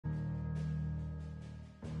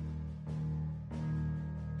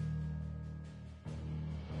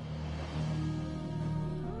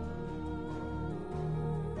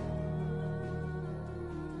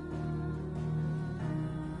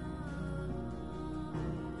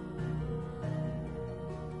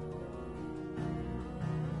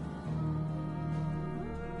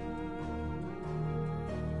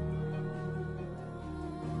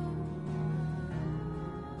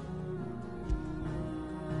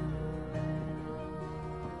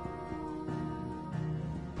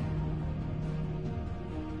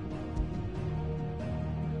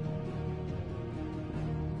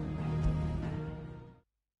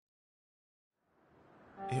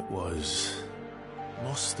was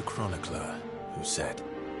Moss the Chronicler who said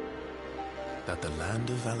that the land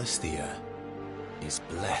of Valisthea is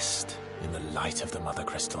blessed in the light of the Mother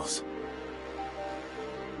Crystals,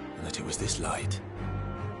 and that it was this light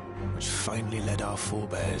which finally led our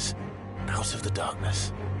forebears out of the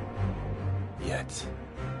darkness. Yet,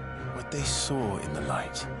 what they saw in the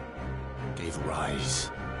light gave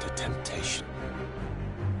rise to temptation.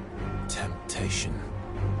 Temptation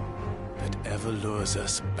that ever lures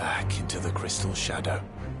us back into the crystal shadow.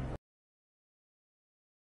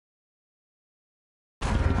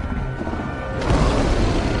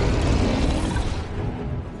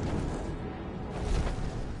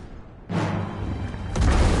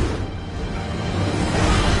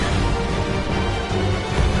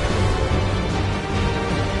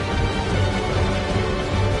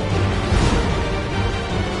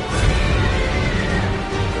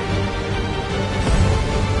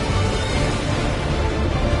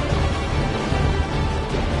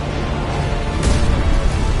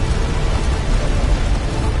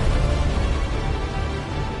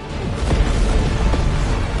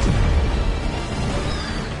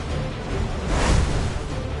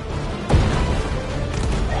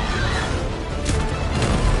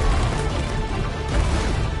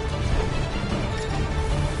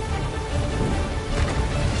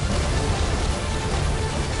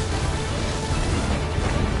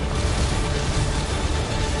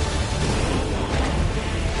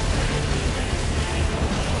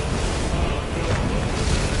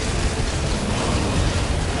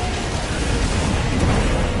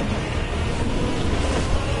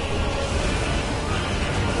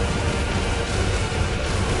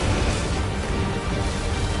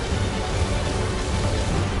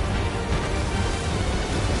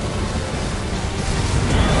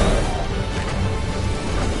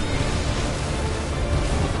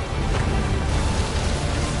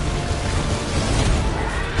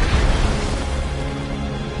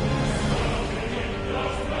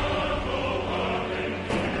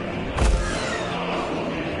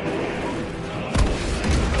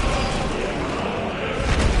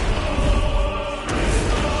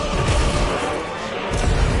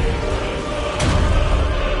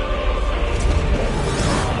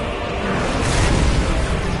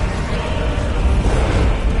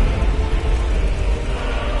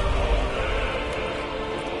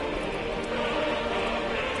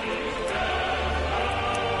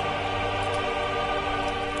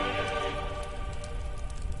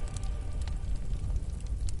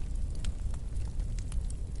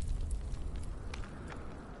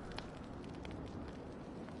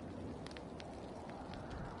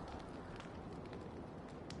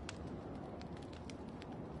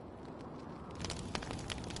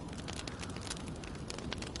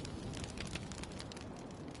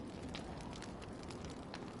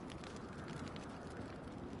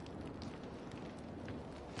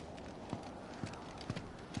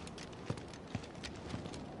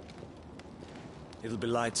 It'll be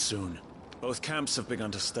light soon. Both camps have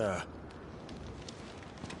begun to stir.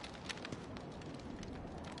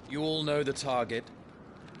 You all know the target.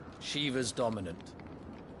 Shiva's dominant.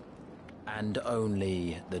 And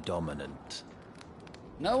only the dominant.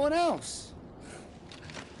 No one else?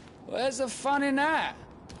 Where's the fun in that?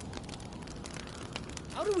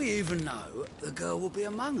 How do we even know the girl will be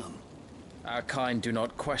among them? Our kind do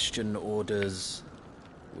not question orders.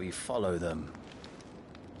 We follow them.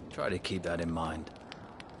 Try to keep that in mind.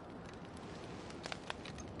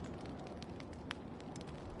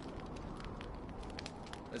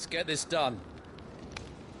 Let's get this done.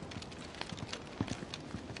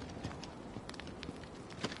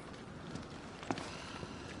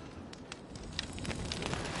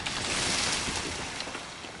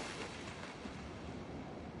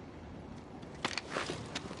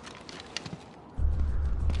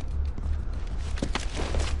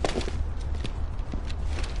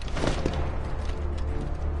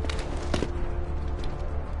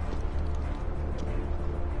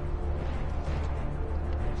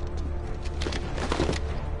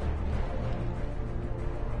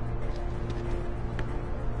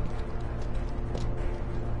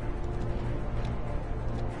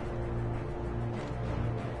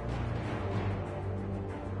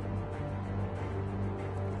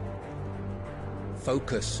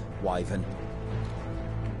 Focus, Wyvern.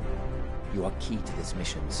 You are key to this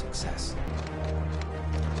mission's success.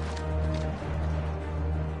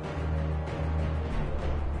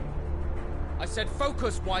 I said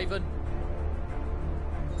focus, Wyvern!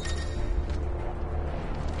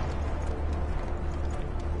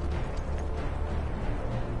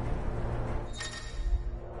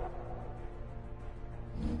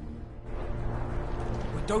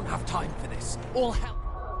 We don't this. All hell...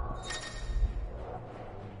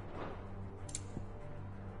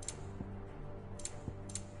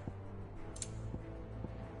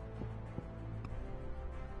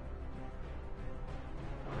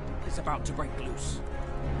 is about to break loose.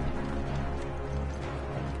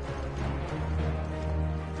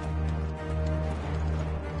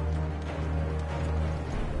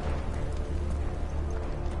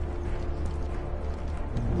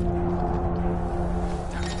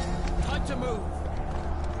 Time to move.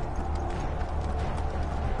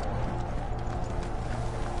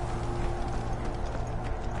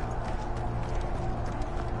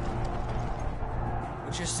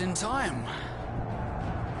 We're just in time.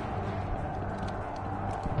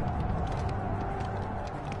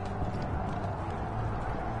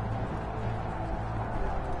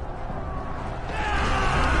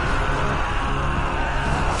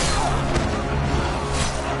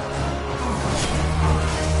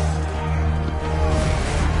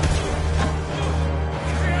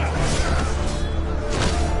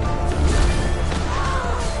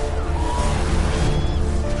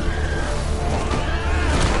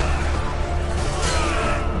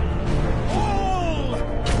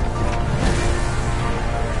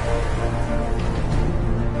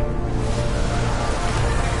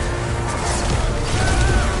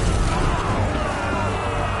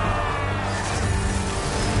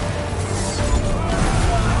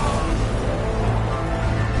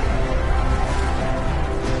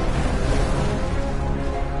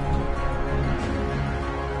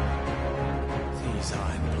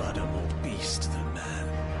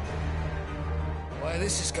 Where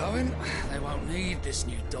this is going, they won't need this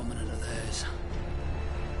new dominant of theirs.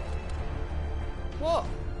 What?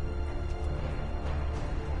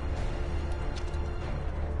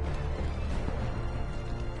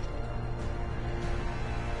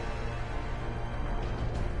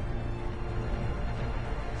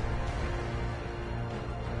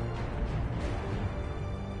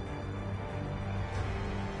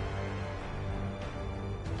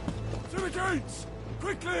 To the gates!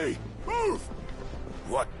 Quickly! Move!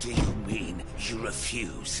 What do you mean, you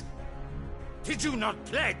refuse? Did you not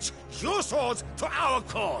pledge your swords to our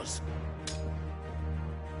cause?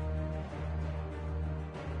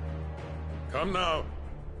 Come now.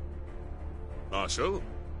 Marshal,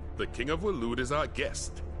 the King of Waloed is our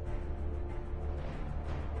guest.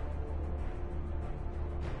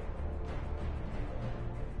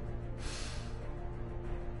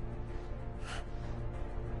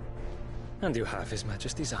 And you have His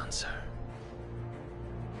Majesty's answer.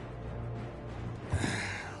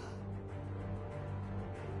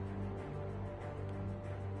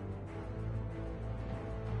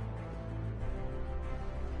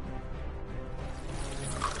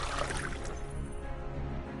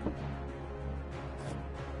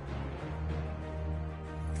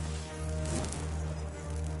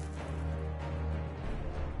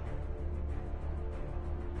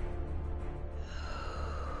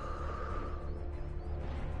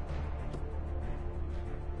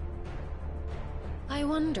 I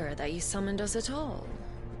wonder that you summoned us at all.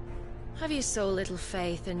 Have you so little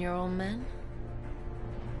faith in your own men?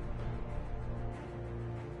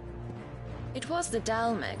 It was the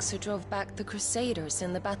Dalmex who drove back the Crusaders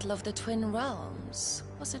in the Battle of the Twin Realms,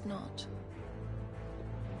 was it not?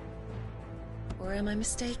 Or am I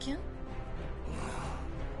mistaken?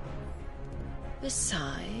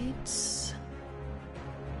 Besides,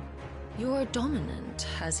 your dominant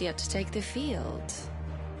has yet to take the field.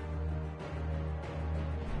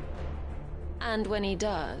 And when he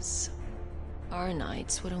does, our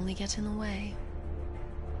knights would only get in the way.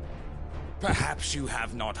 Perhaps you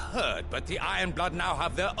have not heard, but the Ironblood now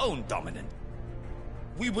have their own dominant.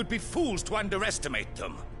 We would be fools to underestimate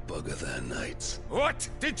them. Bugger their knights. What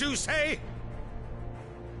did you say?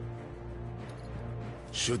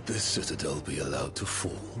 Should this citadel be allowed to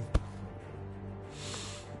fall,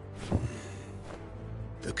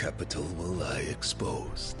 the capital will lie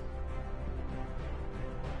exposed.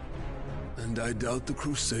 And I doubt the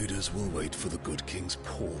Crusaders will wait for the good king's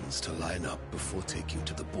pawns to line up before taking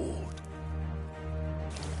to the board.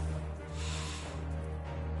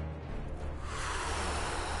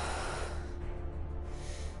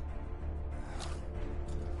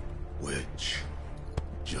 Which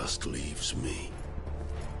just leaves me.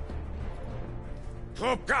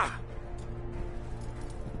 Trupka!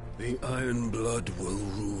 The Ironblood will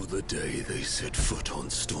rue the day they set foot on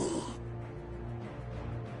Storm.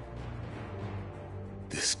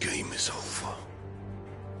 This game is over.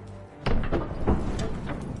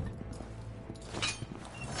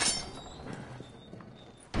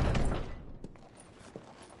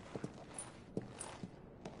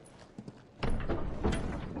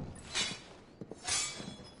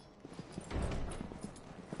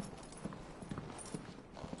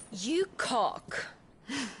 You cock.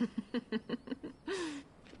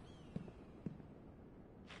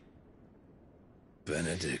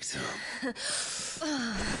 Benedicta.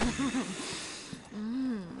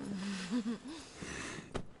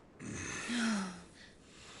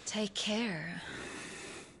 Take care.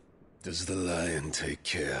 Does the lion take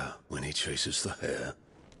care when he chases the hare?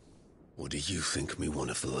 Or do you think me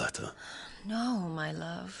one of the latter? No, my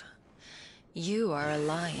love. You are a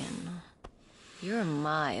lion. You're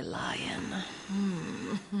my lion.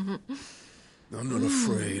 I'm not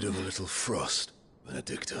afraid of a little frost,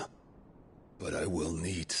 Benedicta. But I will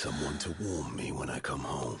need someone to warm me when I come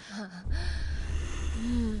home.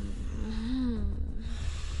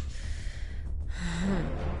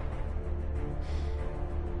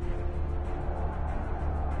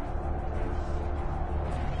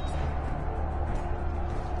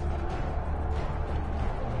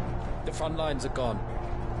 The front lines are gone.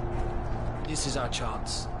 This is our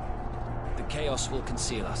chance. The chaos will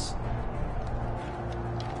conceal us.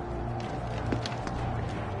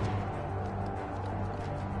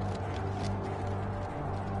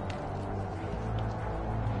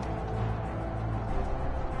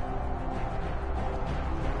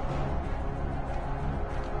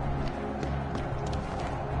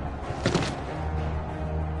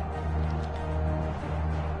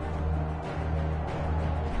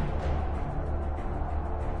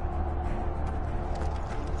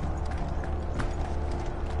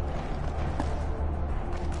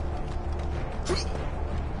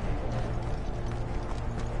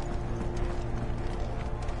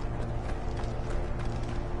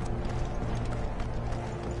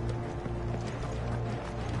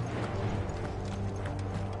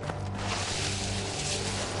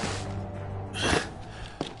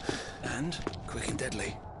 Quick and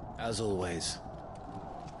deadly. As always.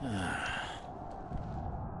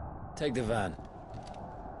 Take the van.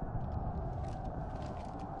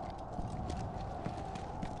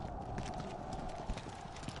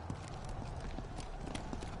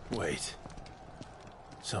 Wait.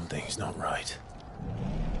 Something's not right.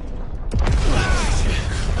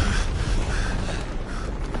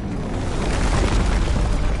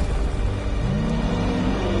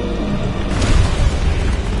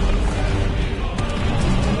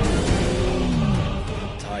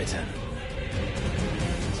 Titan.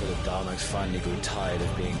 So the Daleks finally grew tired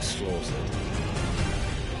of being slaughtered.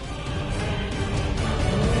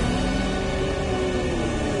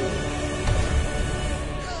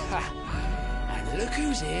 And look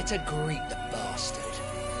who's here to greet the bastard.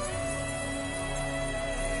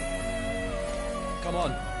 Come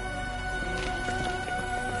on.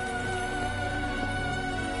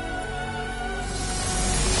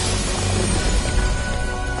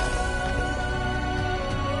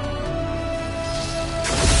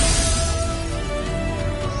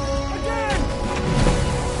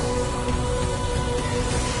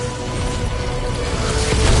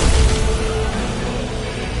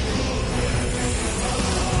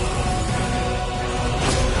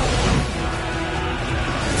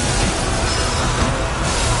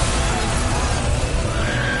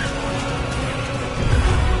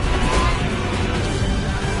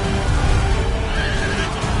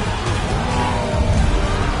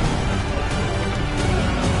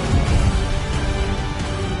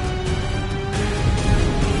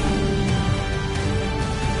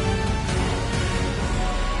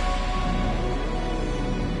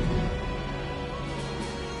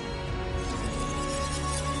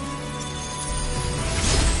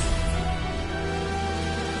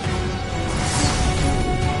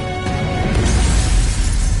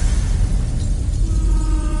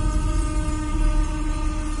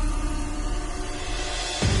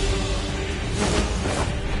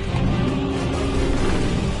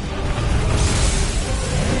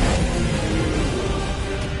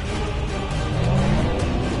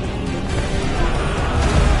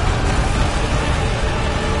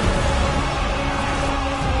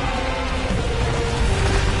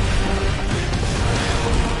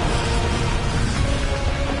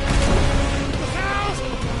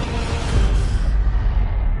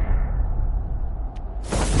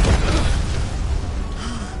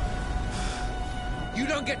 You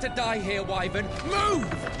don't get to die here, Wyvern. Move!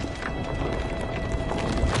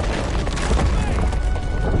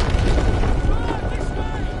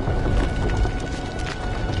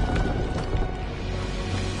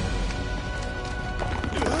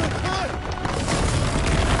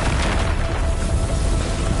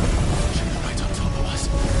 Right on top of us.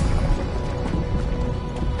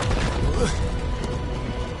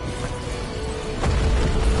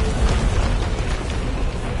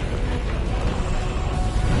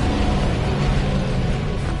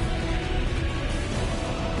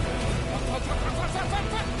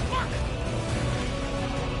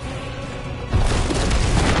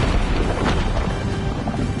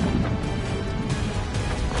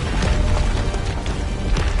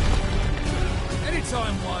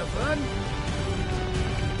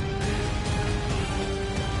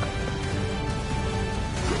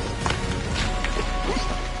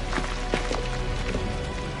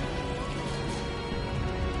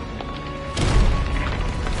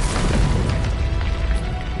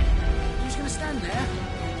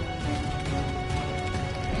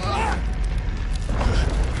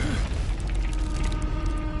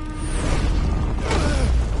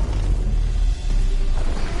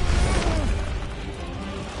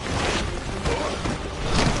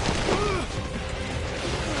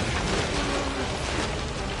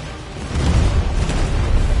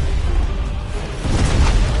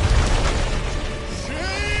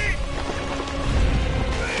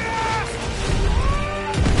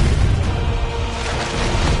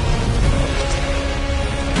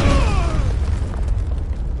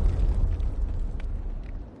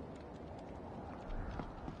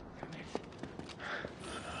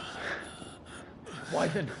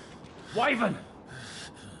 Wyvern! Wyvern!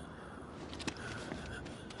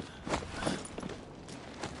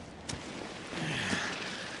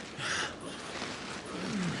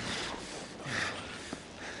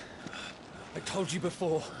 I told you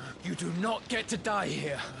before, you do not get to die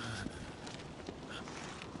here.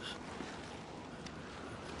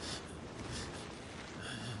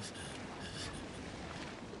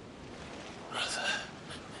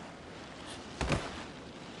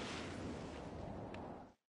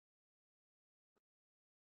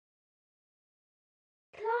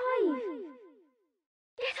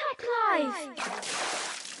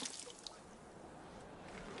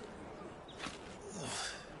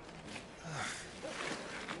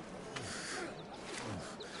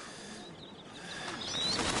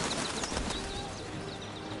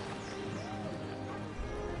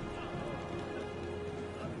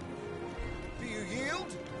 Do you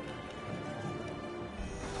yield?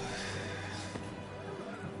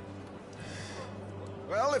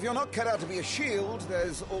 Well, if you're not cut out to be a shield,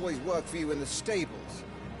 there's always work for you in the stables.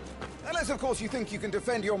 Unless, of course, you think you can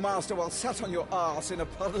defend your master while sat on your arse in a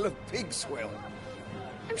puddle of pig swill.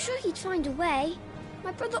 I'm sure he'd find a way.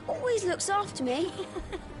 My brother always looks after me.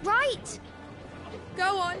 Right?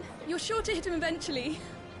 Go on. You're sure to hit him eventually.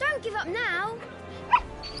 Don't give up now.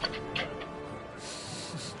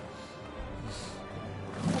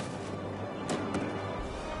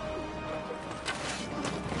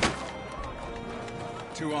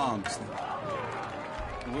 Two arms, then.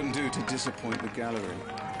 It wouldn't do to disappoint the gallery.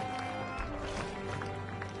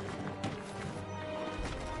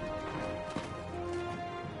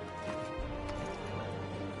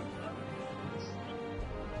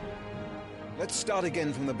 Let's start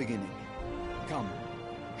again from the beginning. Come,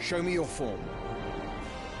 show me your form.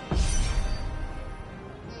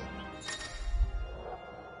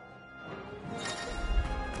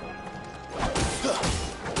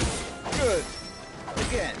 Good.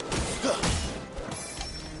 Again.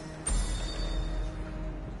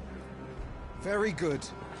 Very good.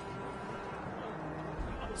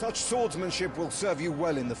 Such swordsmanship will serve you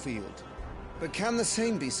well in the field. But can the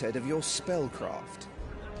same be said of your spellcraft?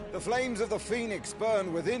 The flames of the Phoenix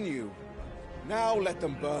burn within you. Now let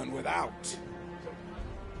them burn without.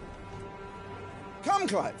 Come,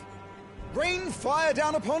 Clive. Rain fire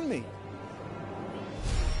down upon me.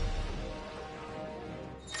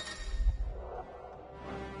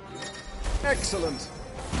 Excellent.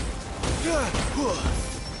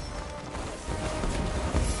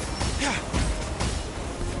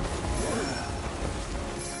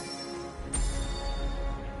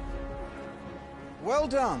 Well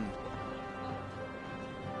done.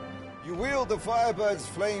 You wield the Firebird's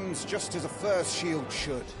flames just as a first shield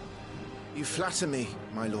should. You flatter me,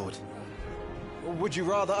 my lord. Or would you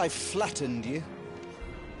rather I flattened you?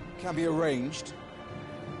 Can be arranged.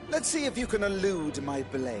 Let's see if you can elude my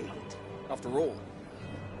blade. After all,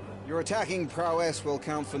 your attacking prowess will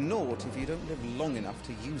count for naught if you don't live long enough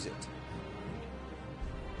to use it.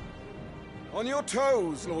 On your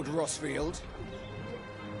toes, Lord Rossfield.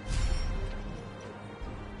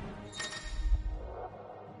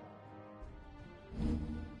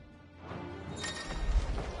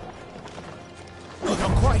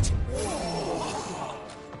 Not quite.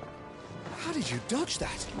 How did you dodge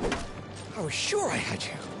that? I was sure I had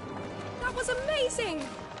you. That was amazing!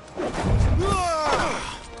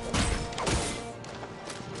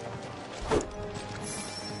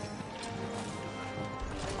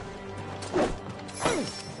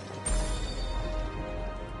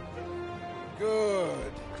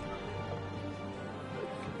 Good.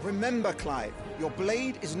 Remember, Clive, your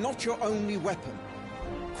blade is not your only weapon.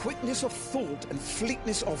 Quickness of thought and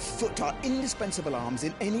fleetness of foot are indispensable arms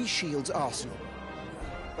in any shield's arsenal.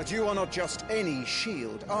 But you are not just any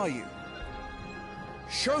shield, are you?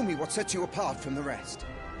 Show me what sets you apart from the rest.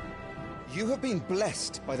 You have been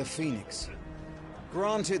blessed by the Phoenix,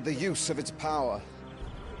 granted the use of its power.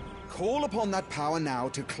 Call upon that power now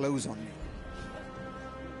to close on me.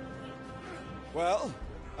 Well,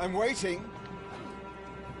 I'm waiting.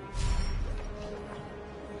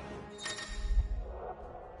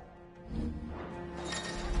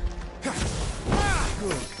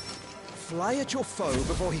 Good. Fly at your foe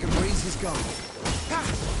before he can raise his guard.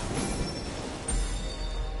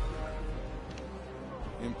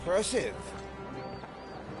 Impressive.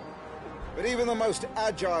 But even the most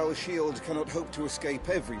agile shield cannot hope to escape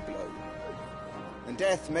every blow. And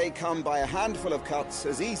death may come by a handful of cuts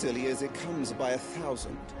as easily as it comes by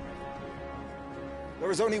 1,000. There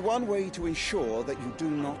is only one way to ensure that you do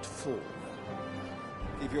not fall.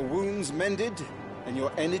 Keep your wounds mended and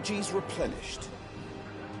your energies replenished.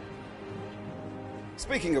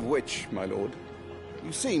 Speaking of which, my lord,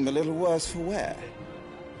 You seem a little worse for wear.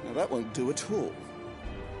 Now that won't do at all.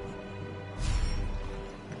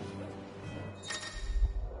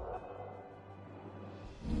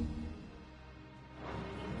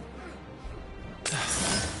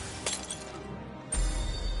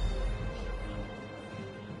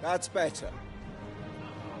 That's better.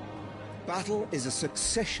 Battle is a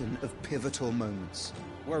succession of pivotal moments,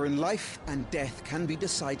 wherein life and death can be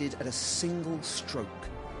decided at a single stroke.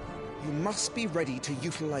 You must be ready to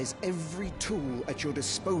utilize every tool at your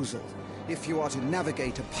disposal if you are to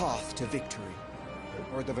navigate a path to victory.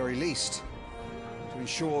 Or at the very least, to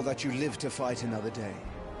ensure that you live to fight another day.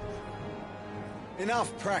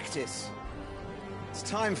 Enough practice. It's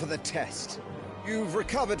time for the test. You've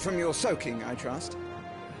recovered from your soaking, I trust.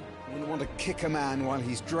 You wouldn't want to kick a man while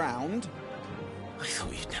he's drowned. I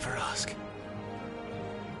thought you'd never ask.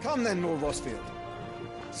 Come then, Lord Rosfield.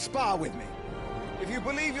 Spar with me. If you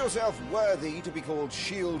believe yourself worthy to be called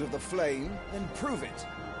Shield of the Flame, then prove it.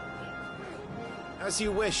 As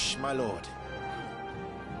you wish, my lord.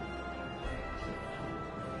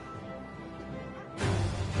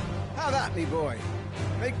 How that, me boy?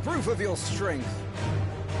 Make proof of your strength.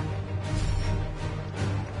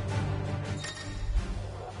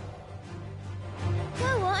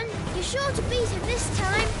 Go on, you're sure to beat him this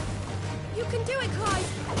time. You can do it,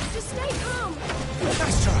 Clive. Just stay calm.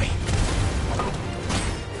 Nice try.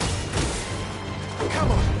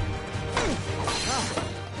 Come on.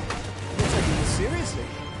 You're taking this seriously.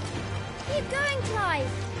 Keep going,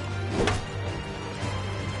 Clive.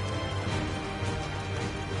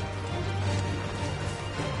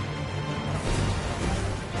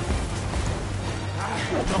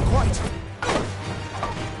 Not quite.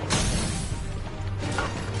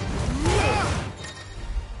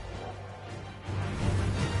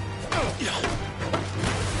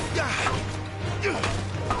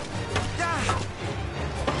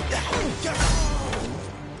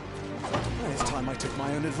 Well, it's time I took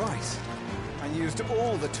my own advice and used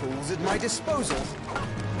all the tools at my disposal.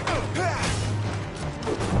 Go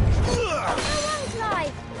on,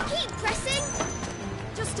 Clive. Keep pressing.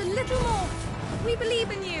 Just a little more. We believe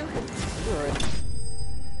in you. Good.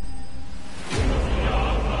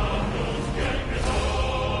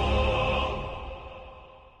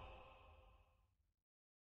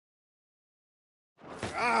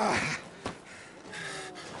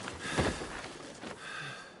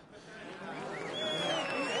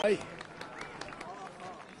 Hey.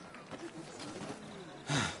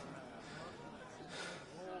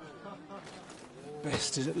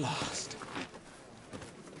 Bested at last.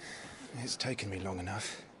 It's taken me long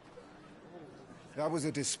enough. That was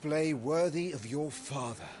a display worthy of your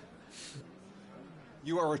father.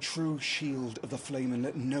 You are a true Shield of the Flame, and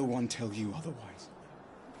let no one tell you otherwise.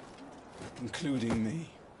 Including me.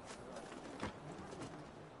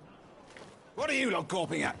 What are you lot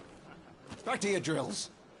gawping at? Back to your drills.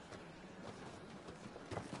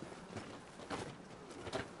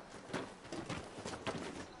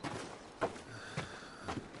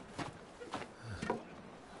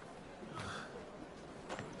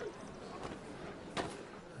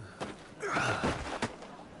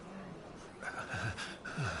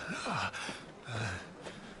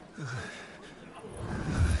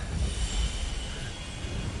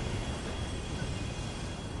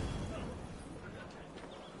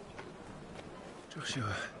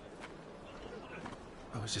 Joshua,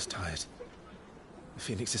 I was just tired. The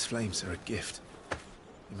Phoenix's flames are a gift.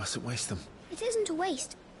 You mustn't waste them. It isn't a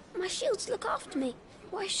waste. My shields look after me.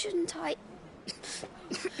 Why shouldn't I?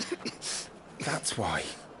 That's why.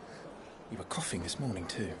 You were coughing this morning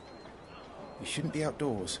too. You shouldn't be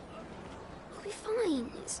outdoors. I'll be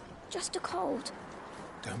fine. It's just a cold.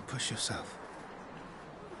 Don't push yourself.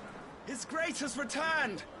 His Grace has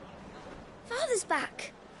returned! Father's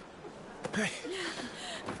back. Hey.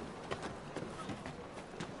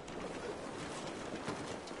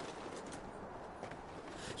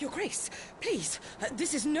 Your Grace, please,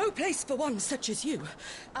 this is no place for one such as you.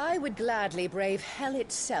 I would gladly brave hell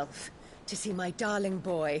itself to see my darling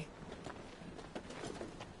boy.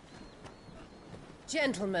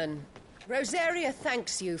 Gentlemen, Rosaria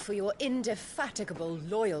thanks you for your indefatigable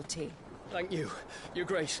loyalty. Thank you, Your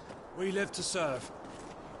Grace. We live to serve.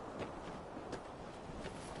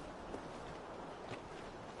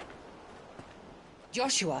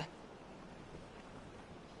 Joshua.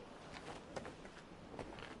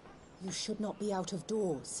 You should not be out of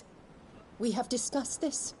doors. We have discussed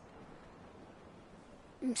this.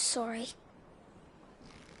 I'm sorry.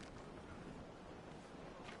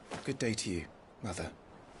 Good day to you, Mother.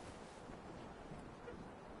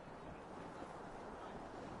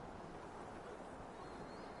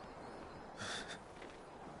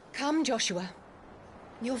 Come, Joshua.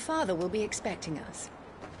 Your father will be expecting us.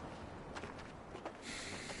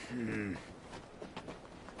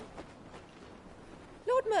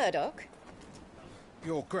 Lord Murdoch?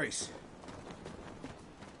 Your Grace.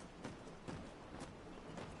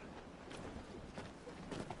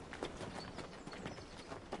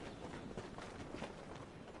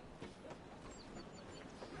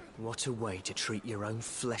 What a way to treat your own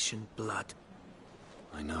flesh and blood.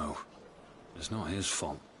 I know. It's not his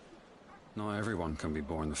fault. Not everyone can be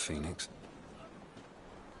born the Phoenix.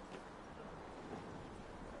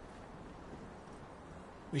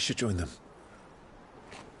 We should join them.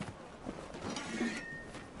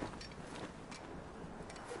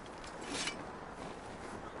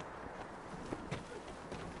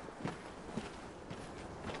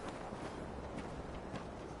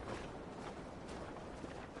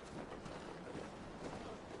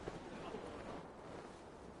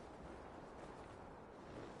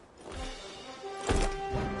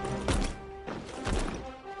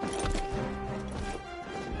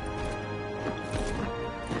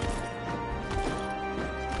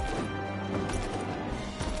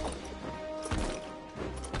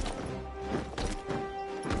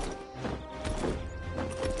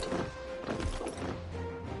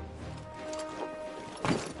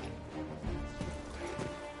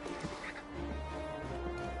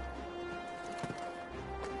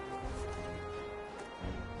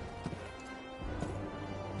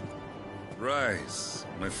 Rise,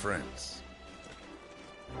 my friends.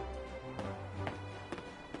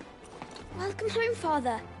 Welcome home,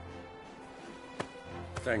 Father.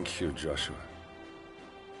 Thank you, Joshua.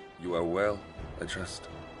 You are well, I trust?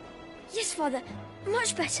 Yes, Father.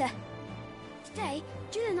 Much better. Today,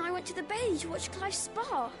 Jill and I went to the Bailey to watch Clive's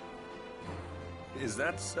spa. Is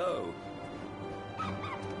that so?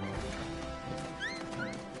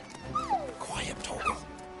 Quiet, Torgal.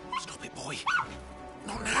 Stop it, boy.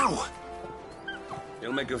 Not now.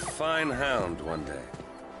 You'll make a fine hound one day.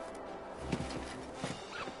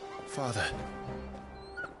 Father.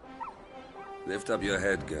 Lift up your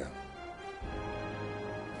head, girl.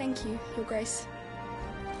 Thank you, Your Grace.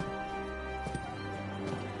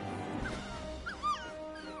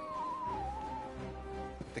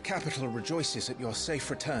 The capital rejoices at your safe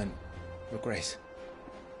return, Your Grace.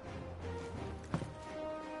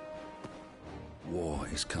 War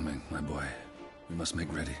is coming, my boy. We must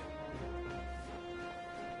make ready.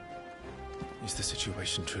 Is the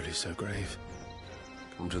situation truly so grave?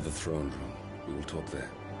 Come to the throne room. We will talk there.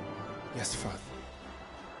 Yes, Father.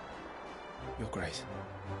 Your Grace.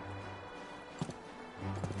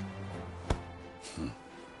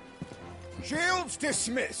 Shields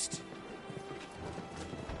dismissed.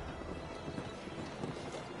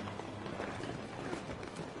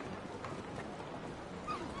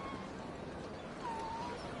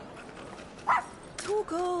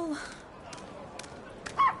 Torgal!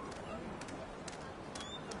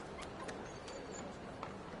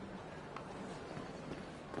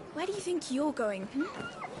 Where do you think you're going,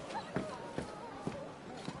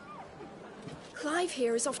 Clive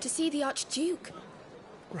here is off to see the Archduke.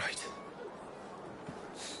 Right.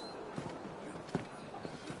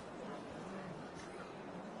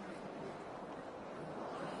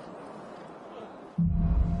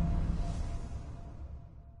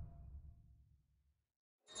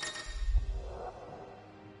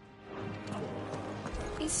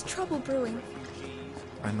 Is trouble brewing?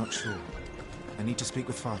 I'm not sure. I need to speak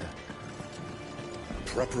with Father.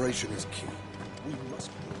 Preparation is key. We must.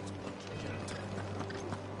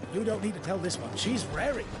 You don't need to tell this one. She's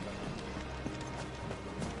raring.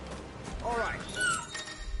 All right.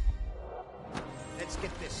 Let's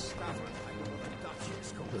get this stuff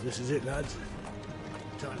on. So this is it, lads.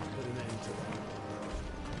 Time to put an end to it.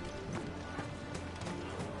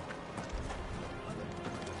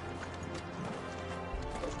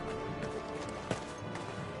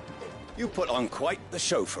 You put on quite the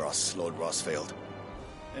show for us, Lord Rossfield.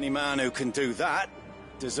 Any man who can do that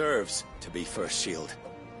deserves to be First Shield.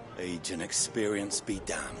 Age and experience be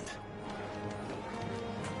damned.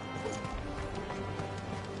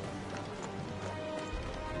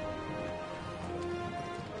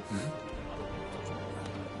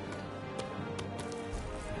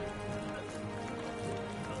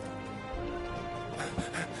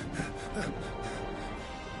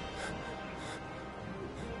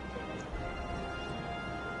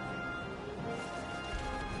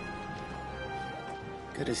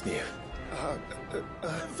 Good as new.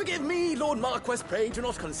 Forgive me, Lord Marquess, pray do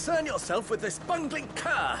not concern yourself with this bungling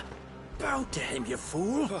cur. Bow to him, you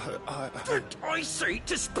fool. Did I say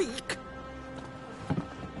to speak?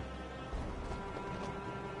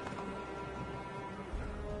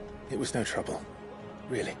 was no trouble.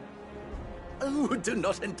 Really. Oh, do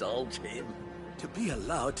not indulge him. To be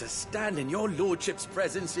allowed to stand in your lordship's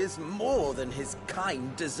presence is more than his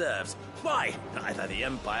kind deserves. Why, neither the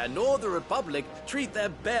Empire nor the Republic treat their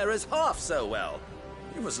bearers half so well.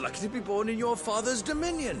 He was lucky to be born in your father's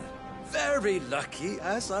dominion. Very lucky,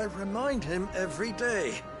 as I remind him every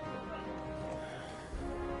day.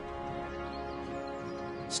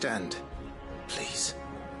 Stand, please.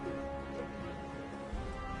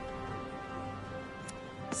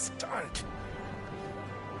 Stand.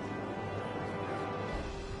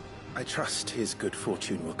 I trust his good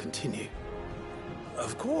fortune will continue.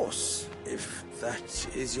 Of course, if that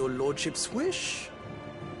is your lordship's wish.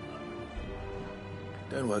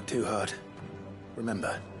 Don't work too hard.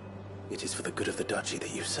 Remember, it is for the good of the duchy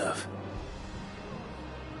that you serve.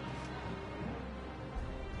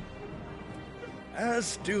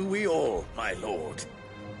 As do we all, my lord.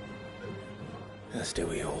 As do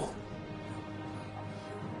we all.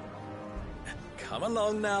 Come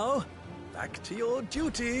along now. Back to your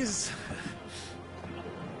duties.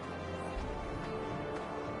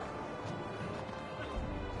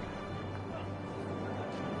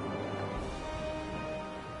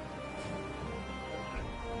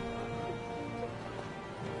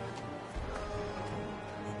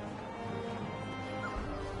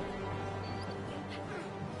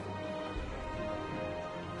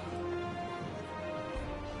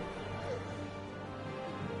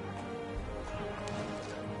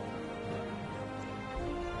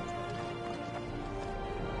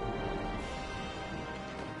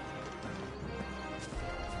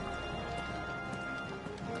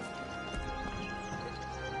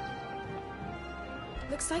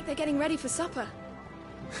 Looks like they're getting ready for supper.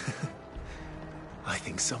 I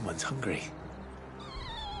think someone's hungry.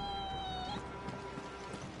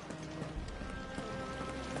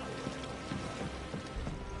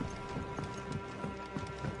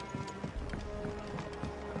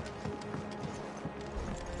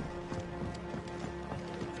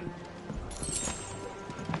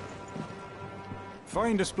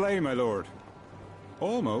 Fine display, my lord.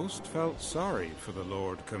 Almost felt sorry for the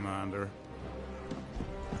Lord Commander.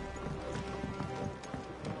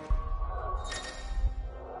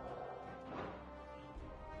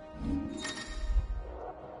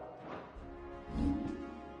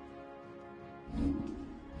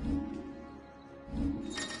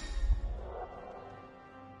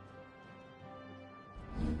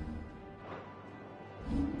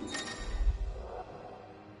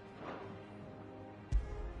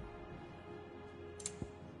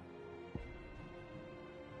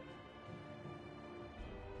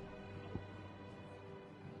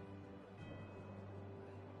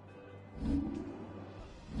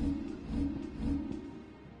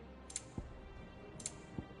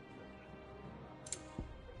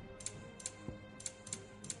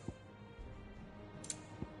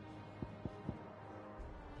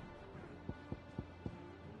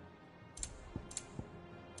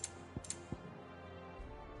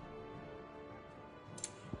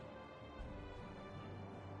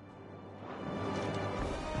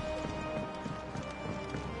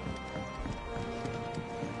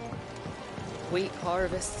 Wheat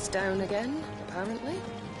harvests down again, apparently.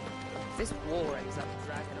 If this war ends up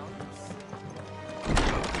dragging on.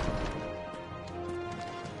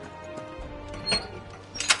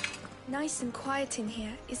 Nice and quiet in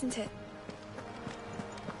here, isn't it?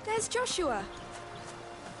 There's Joshua.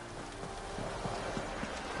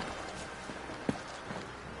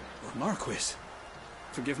 Marquis.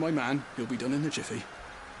 Forgive my man, he'll be done in a jiffy.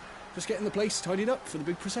 Just getting the place tidied up for the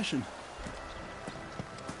big procession.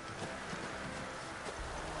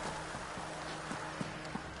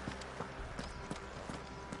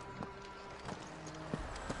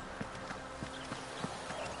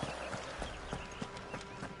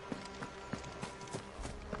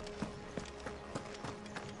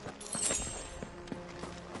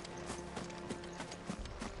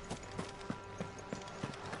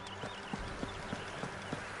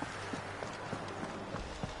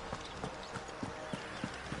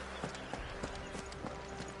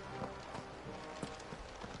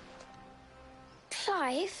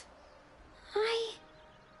 Clive,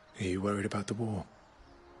 Are you worried about the war?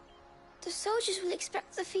 the soldiers will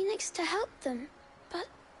expect the Phoenix to help them, but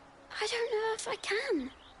I don't know if I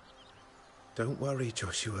can. Don't worry,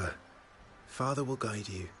 Joshua. Father will guide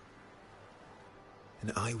you.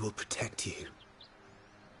 And I will protect you.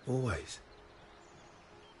 Always.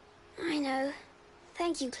 I know.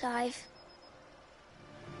 Thank you, Clive.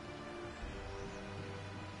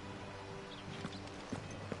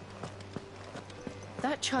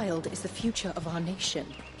 That child is the future of our nation.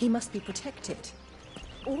 He must be protected.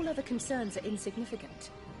 All other concerns are insignificant.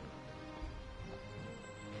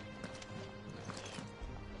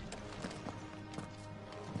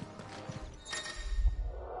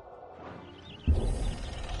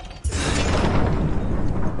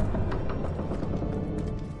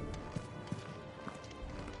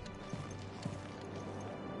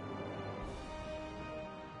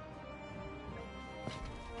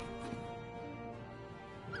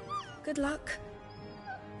 Good luck.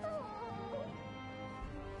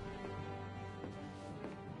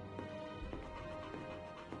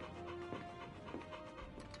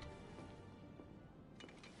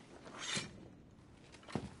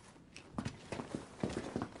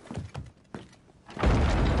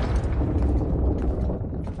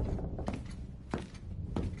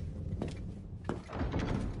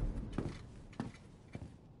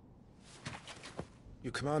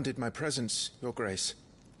 You commanded my presence, Your Grace.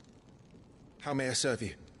 How may I serve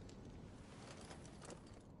you?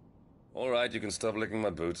 All right, you can stop licking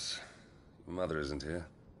my boots. Your mother isn't here.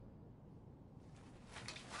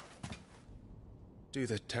 Do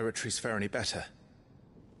the territories fare any better?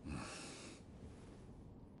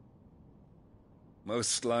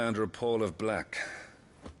 Most lie under a pall of black.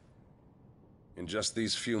 In just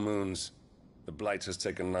these few moons, the Blight has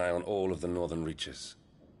taken nigh on all of the northern reaches.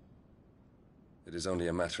 It is only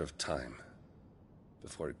a matter of time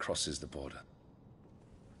before it crosses the border.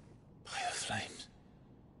 By the flames.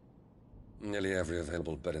 Nearly every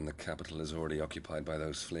available bed in the capital is already occupied by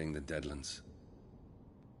those fleeing the Deadlands.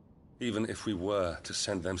 Even if we were to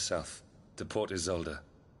send them south, to Port Isolde,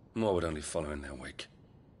 more would only follow in their wake.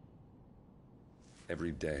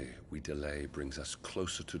 Every day we delay brings us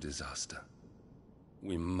closer to disaster.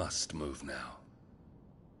 We must move now.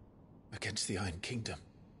 Against the Iron Kingdom.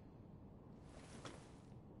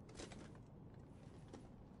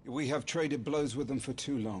 We have traded blows with them for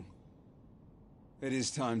too long. It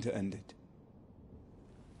is time to end it.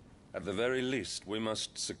 At the very least, we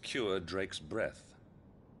must secure Drake's breath.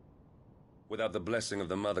 Without the blessing of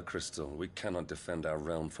the Mother Crystal, we cannot defend our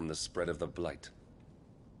realm from the spread of the Blight.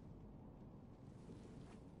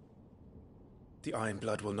 The Iron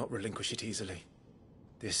Blood will not relinquish it easily.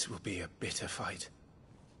 This will be a bitter fight.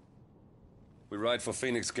 We ride for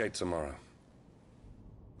Phoenix Gate tomorrow.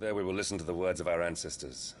 There we will listen to the words of our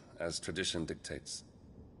ancestors, as tradition dictates.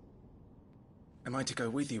 Am I to go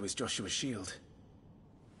with you as Joshua's shield?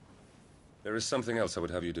 There is something else I would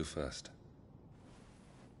have you do first.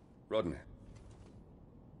 Rodney.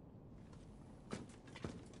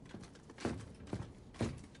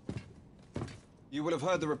 You will have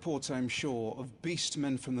heard the reports, I am sure, of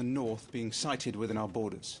beastmen from the north being sighted within our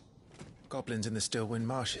borders. Goblins in the Stillwind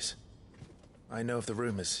Marshes. I know of the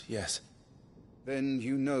rumors, yes. Then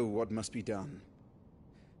you know what must be done.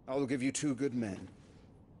 I will give you 2 good men.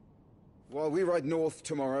 While we ride north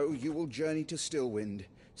tomorrow, you will journey to Stillwind,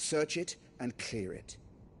 search it and clear it.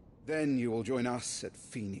 Then you will join us at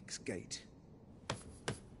Phoenix Gate.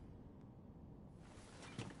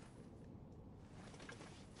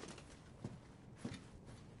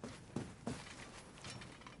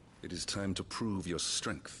 It is time to prove your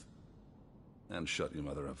strength. And shut your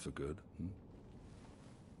mother up for good.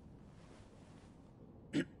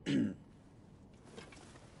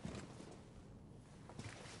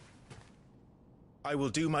 I will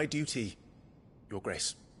do my duty, Your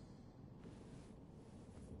Grace.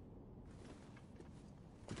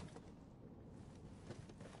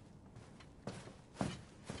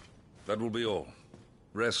 That will be all.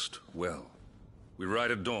 Rest well. We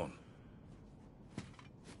ride at dawn.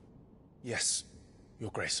 Yes,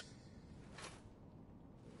 Your Grace.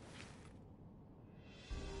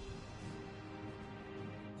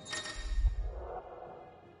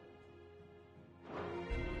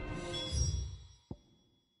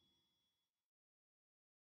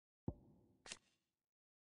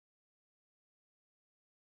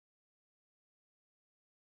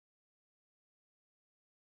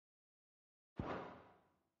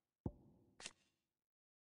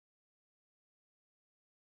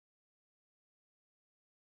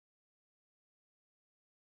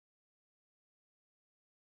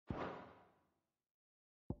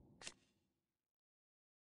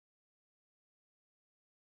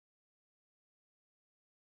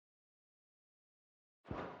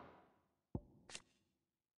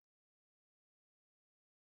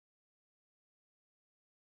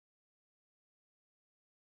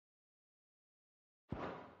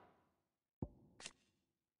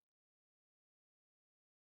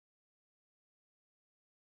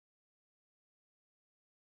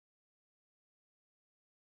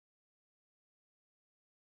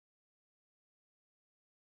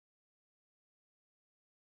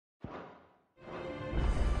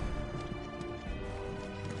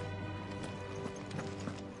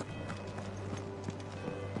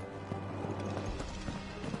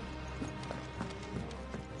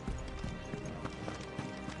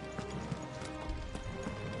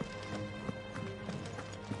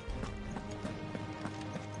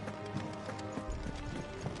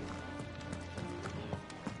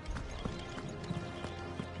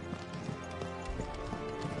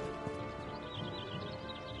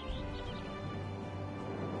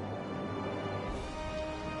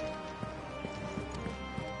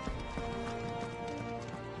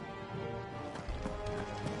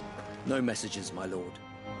 No messages, my lord.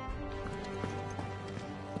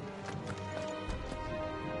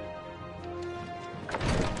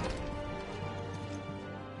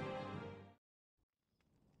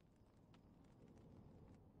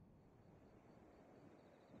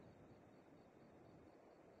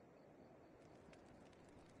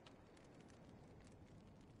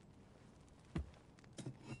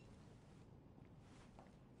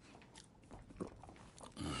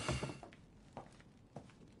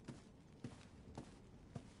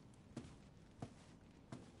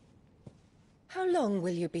 How long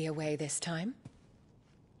will you be away this time?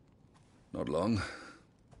 Not long.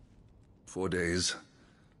 4 days,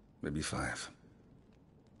 maybe 5.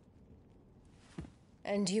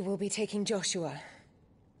 And you will be taking Joshua?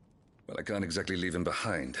 Well, I can't exactly leave him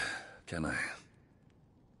behind, can I?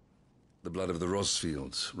 The blood of the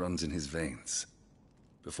Rosfields runs in his veins.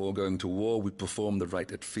 Before going to war, we perform the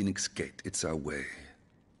rite at Phoenix Gate. It's our way.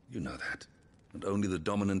 You know that. And only the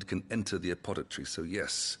dominant can enter the apothecary, so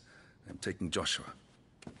yes, I'm taking Joshua.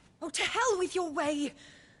 Oh, to hell with your way!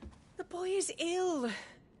 The boy is ill.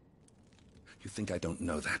 You think I don't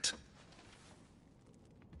know that?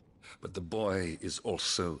 But the boy is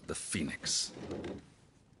also the Phoenix.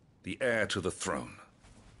 The heir to the throne.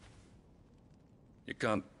 You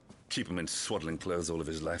can't keep him in swaddling clothes all of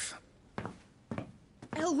his life.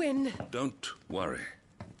 Elwyn! Don't worry.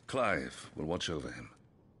 Clive will watch over him.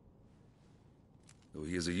 Though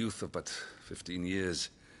he is a youth of but 15 years,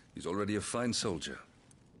 he's already a fine soldier.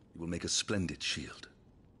 He will make a splendid shield.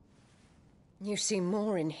 You see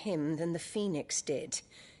more in him than the Phoenix did.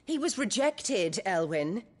 He was rejected,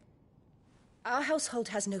 Elwyn. Our household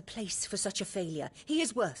has no place for such a failure. He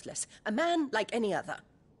is worthless, a man like any other.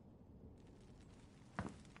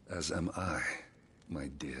 As am I, my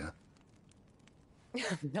dear.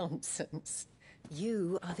 Nonsense.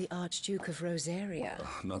 You are the Archduke of Rosaria.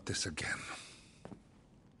 Oh, not this again.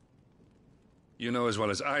 You know as well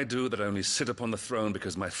as I do that I only sit upon the throne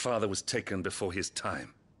because my father was taken before his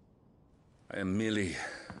time. I am merely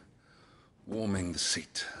warming the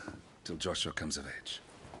seat till Joshua comes of age.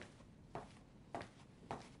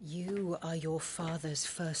 You are your father's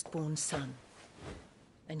firstborn son,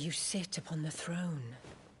 and you sit upon the throne.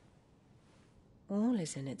 All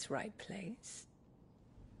is in its right place.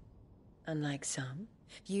 Unlike some,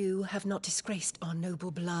 you have not disgraced our noble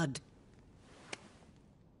blood.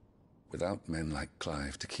 Without men like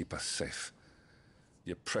Clive to keep us safe,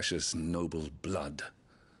 your precious noble blood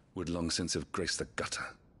would long since have graced the gutter.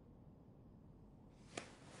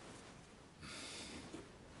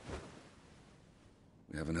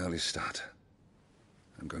 We have an early start.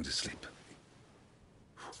 I'm going to sleep.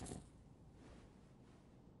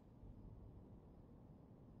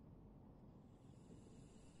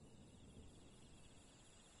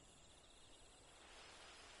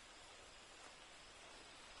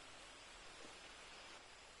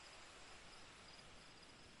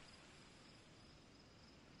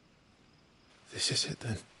 This is it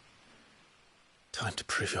then. Time to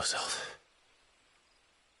prove yourself.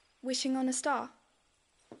 Wishing on a star?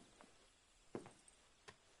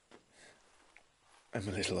 I'm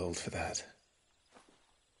a little old for that.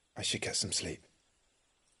 I should get some sleep.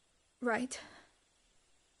 Right.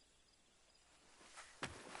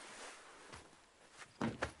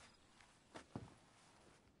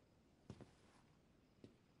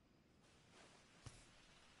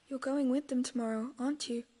 You're going with them tomorrow, aren't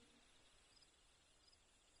you?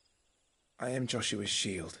 I am Joshua's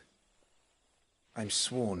shield. I'm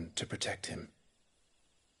sworn to protect him.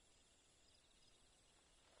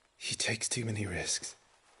 He takes too many risks.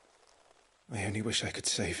 I only wish I could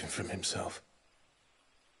save him from himself.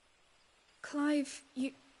 Clive,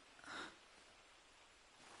 you...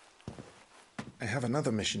 I have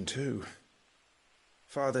another mission too.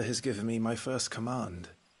 Father has given me my first command.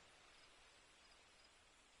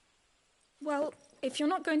 Well, if you're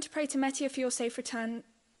not going to pray to Metia for your safe return,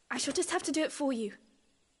 I shall just have to do it for you.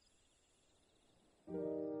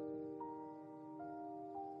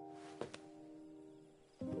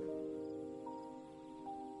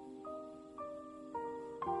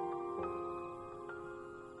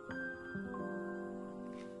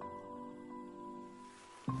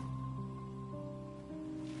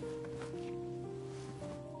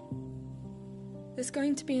 There's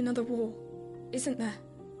going to be another war, isn't there?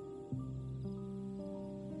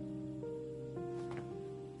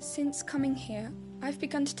 Since coming here, I've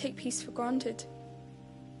begun to take peace for granted.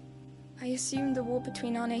 I assumed the war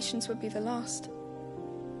between our nations would be the last.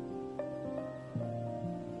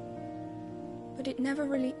 But it never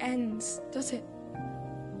really ends, does it?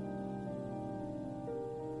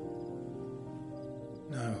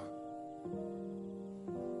 No.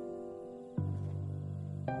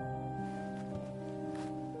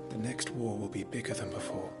 next war will be bigger than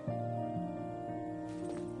before.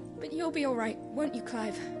 But you'll be all right, won't you,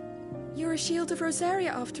 Clive? You're a shield of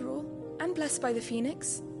Rosaria, after all, and blessed by the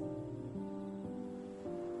Phoenix.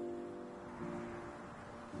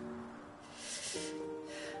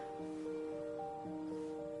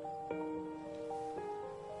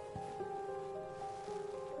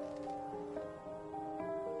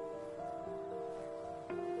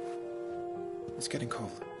 It's getting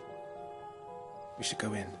cold. We should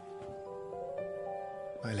go in.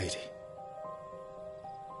 My lady.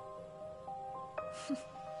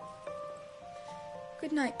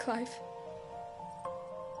 Good night, Clive.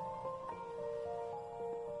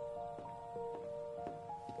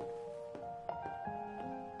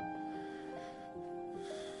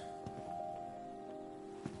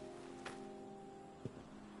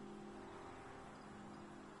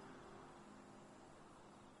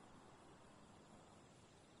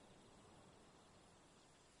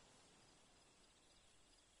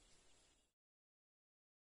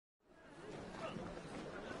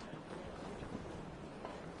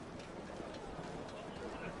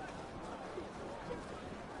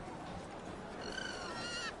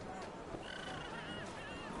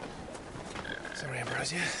 Sorry,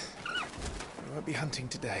 Ambrosia. We won't be hunting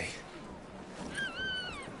today.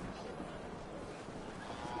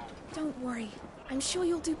 Don't worry. I'm sure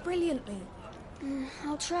you'll do brilliantly.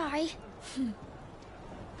 I'll try.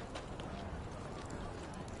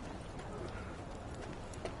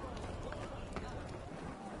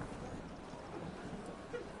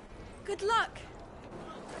 Good luck!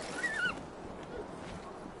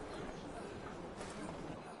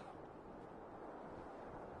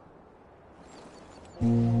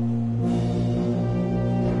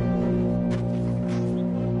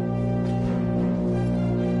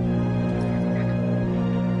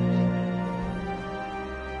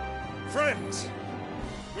 Friends,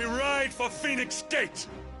 we ride for Phoenix Gate.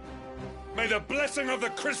 May the blessing of the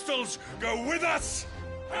crystals go with us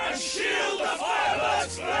and shield the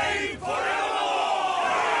firebird's flame forevermore!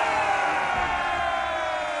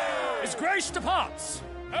 His Grace departs!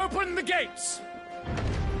 Open the gates!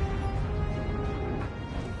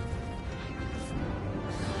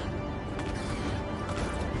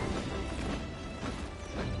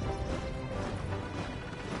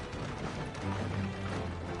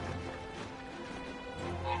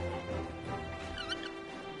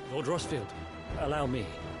 Lord Rosfield, allow me.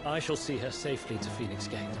 I shall see her safely to Phoenix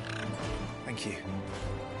Gate. Thank you.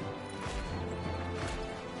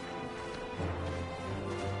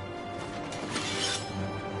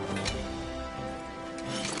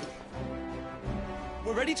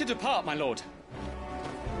 We're ready to depart, my lord.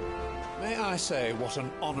 May I say what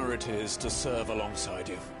an honor it is to serve alongside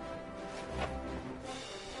you?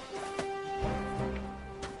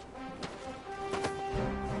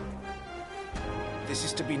 This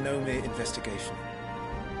is to be no mere investigation.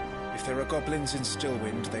 If there are goblins in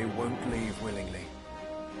Stillwind, they won't leave willingly.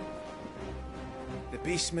 The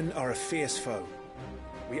Beastmen are a fierce foe.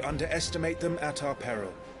 We underestimate them at our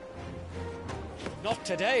peril. Not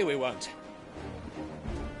today, we won't.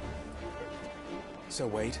 Sir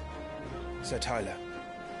Wade, Sir Tyler,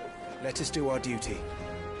 let us do our duty.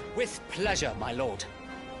 With pleasure, my lord.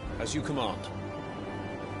 As you command.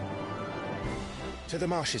 To the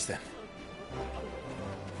marshes, then.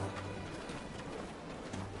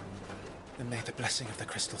 And may the blessing of the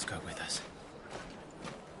crystals go with us.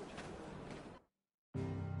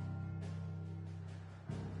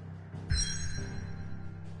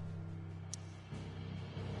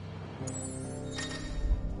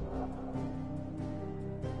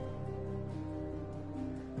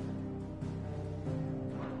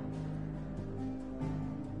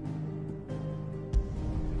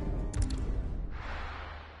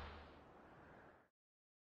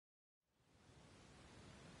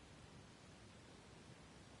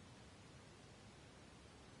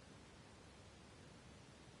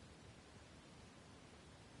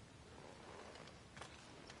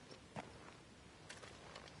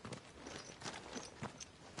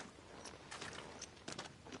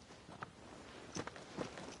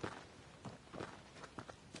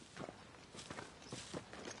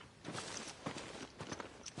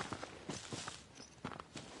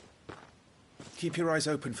 Keep your eyes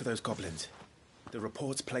open for those goblins. The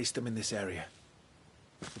reports placed them in this area.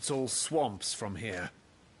 It's all swamps from here.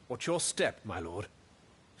 What's your step, my lord?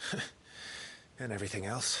 And everything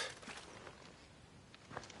else.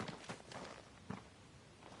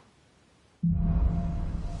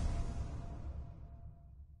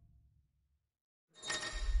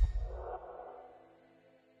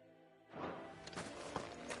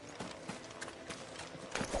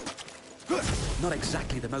 Not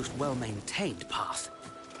exactly the most well-maintained path.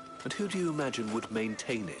 And who do you imagine would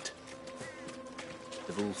maintain it?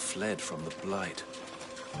 They've all fled from the Blight.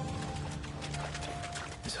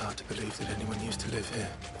 It's hard to believe that anyone used to live here.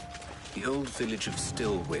 The old village of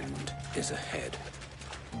Stillwind is ahead.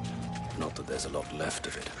 Not that there's a lot left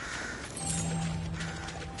of it.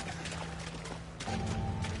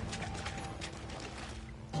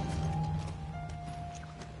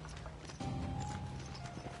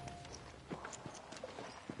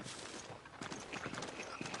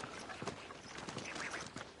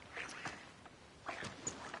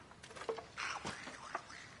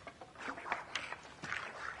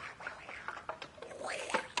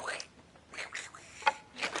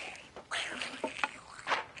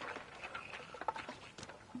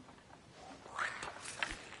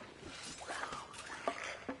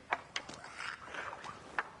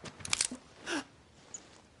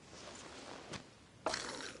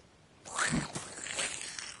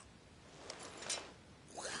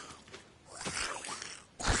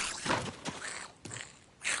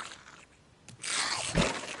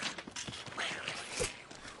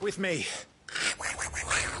 With me.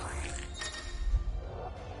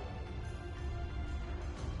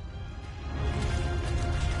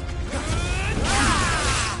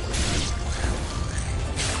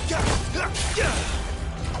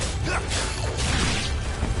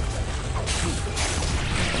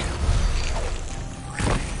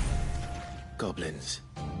 Goblins.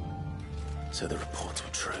 So the reports were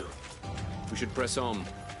true. We should press on.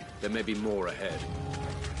 There may be more ahead.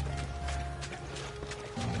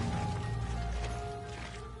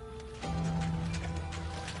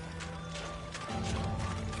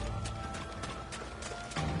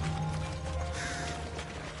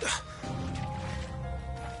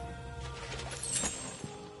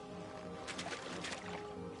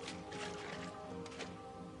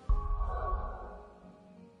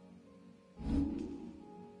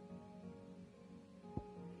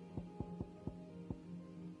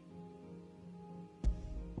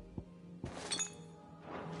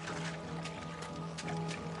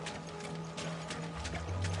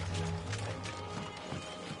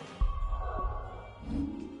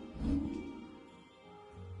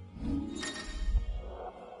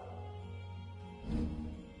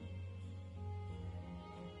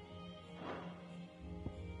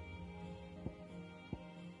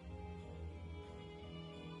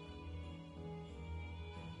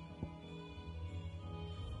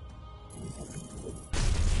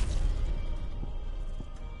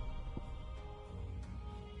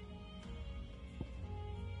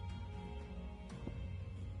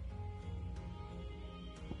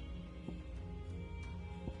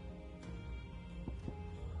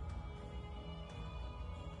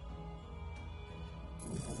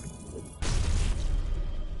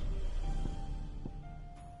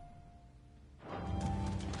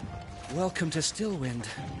 Welcome to Stillwind.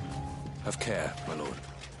 Have care, my lord.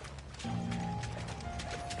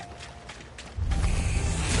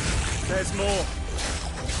 There's more.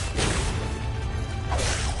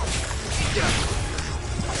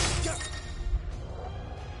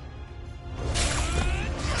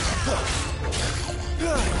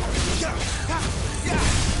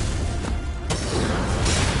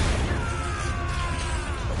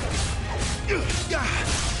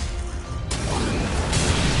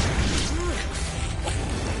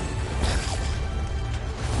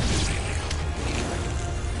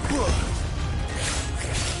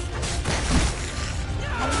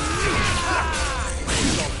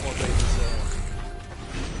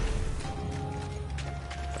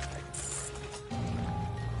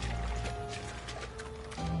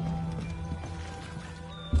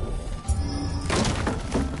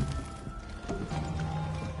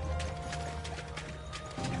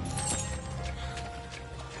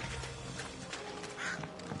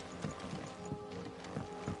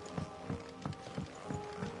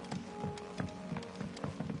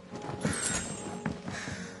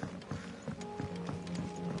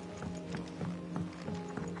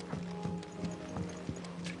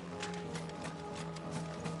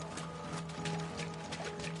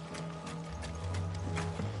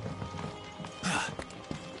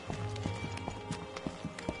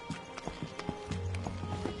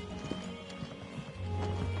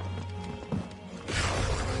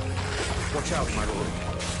 Watch out, my lord.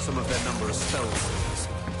 Some of their number are spellsingers.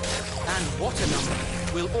 And what a number!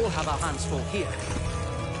 We'll all have our hands full here.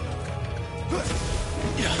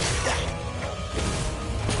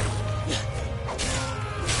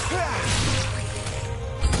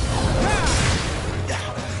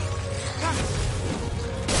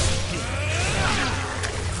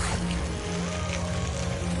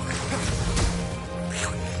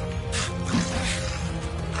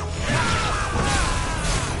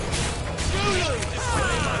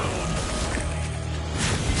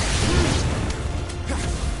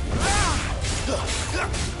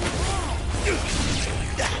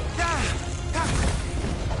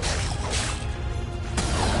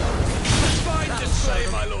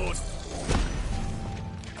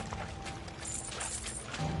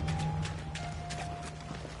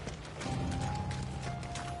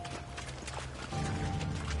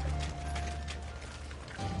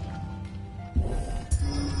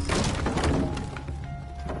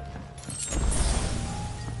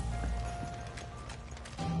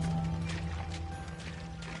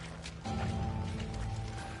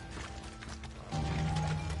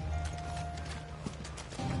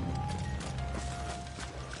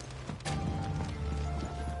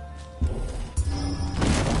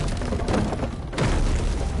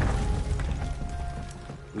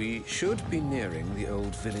 We should be nearing the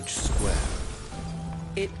old village square.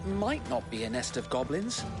 It might not be a nest of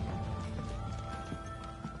goblins.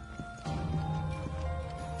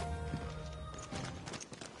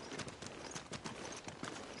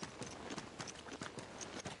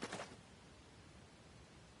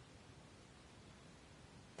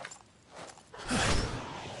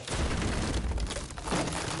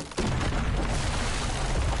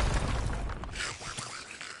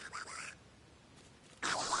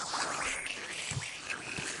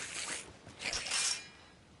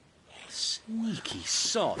 Sneaky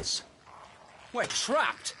sods. We're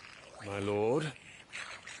trapped. My lord.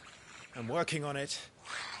 I'm working on it.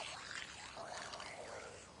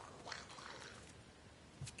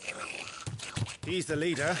 He's the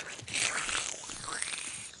leader.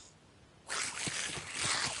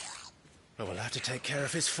 But we'll have to take care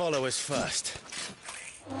of his followers first.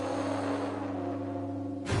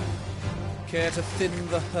 Care to thin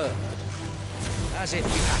the herd? As if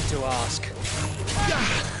you have to ask.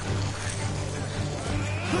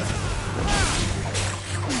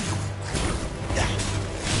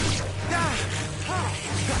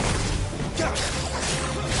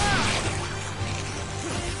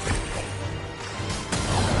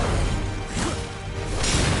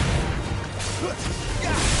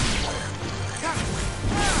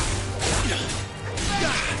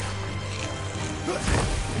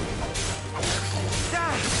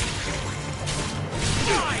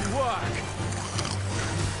 Fine work!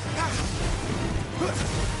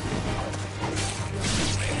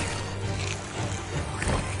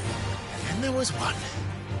 And there was one.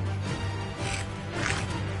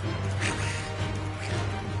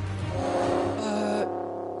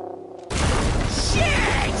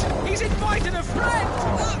 Shit! He's invited a friend!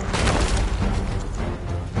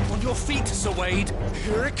 On your feet, Sir Wade.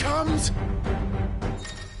 Here it comes!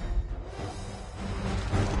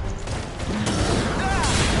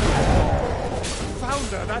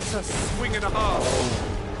 Founder, that's a swing and a half.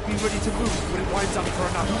 Be ready to move when it winds up for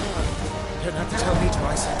another. You don't have to tell me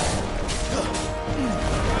twice.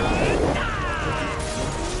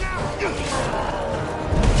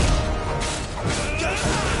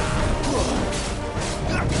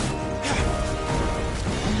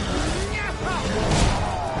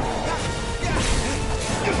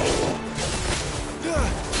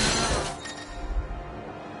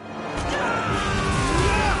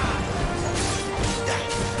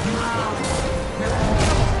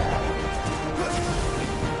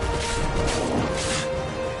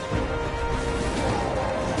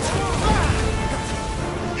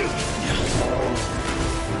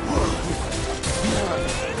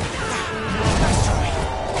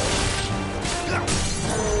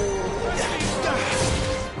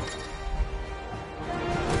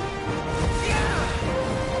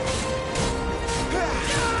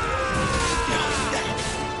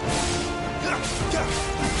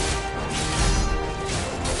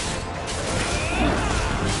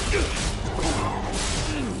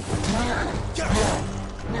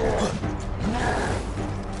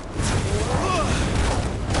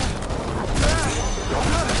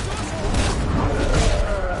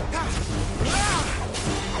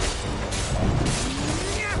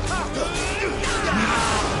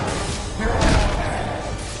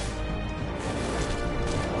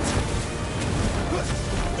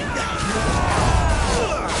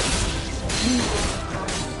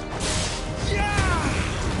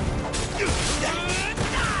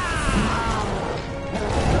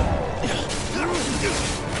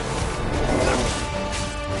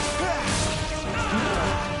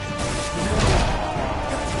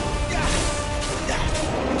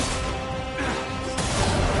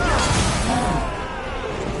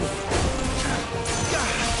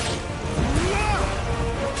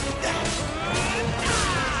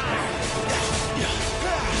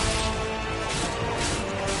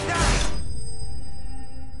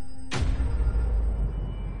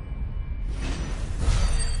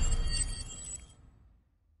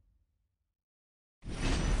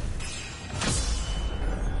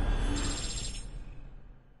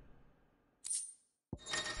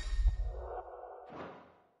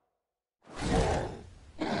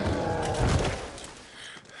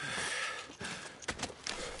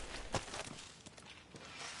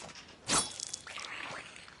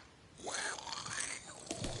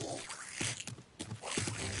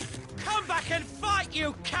 And fight,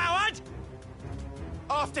 you coward!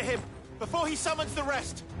 After him, before he summons the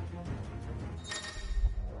rest.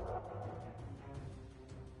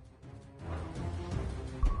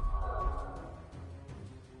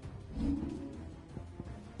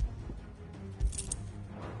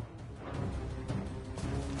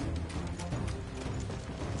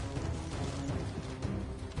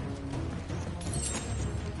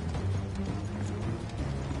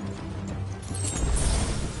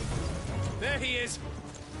 is!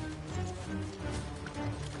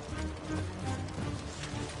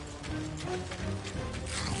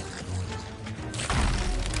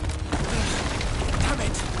 Damn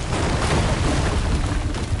it!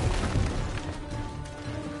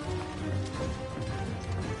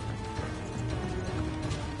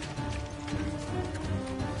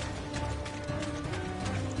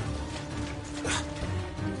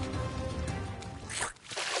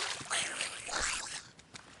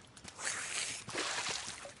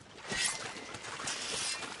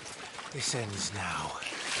 This ends now.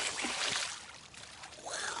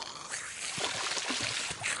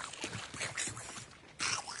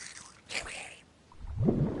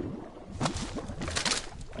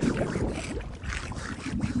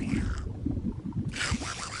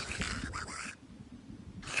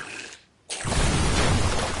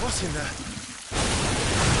 What's in there?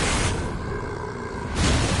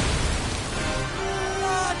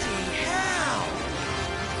 Bloody hell!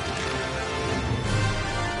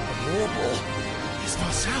 A warble. It's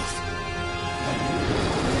not south.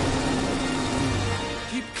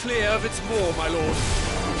 Keep clear of its maw, my lord.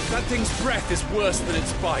 That thing's breath is worse than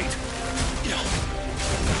its bite.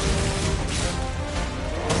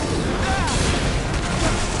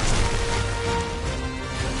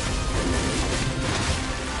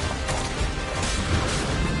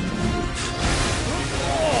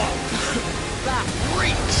 That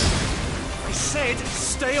reach! I said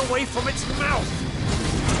stay away from its mouth!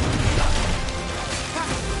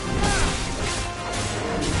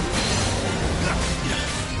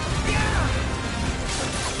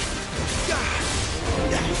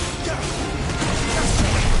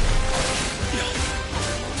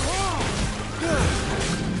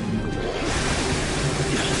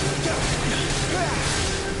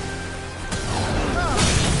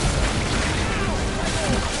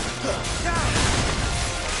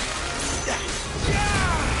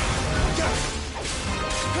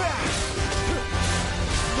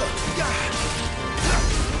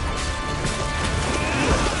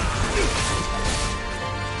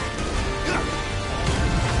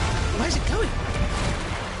 Where's it going?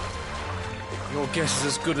 Your guess is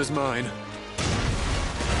as good as mine.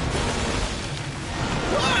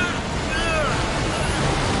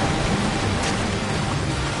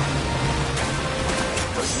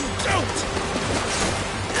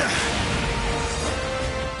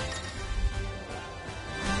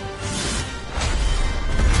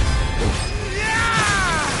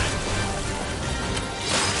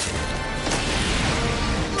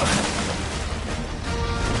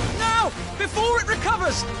 No! Before it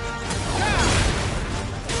recovers!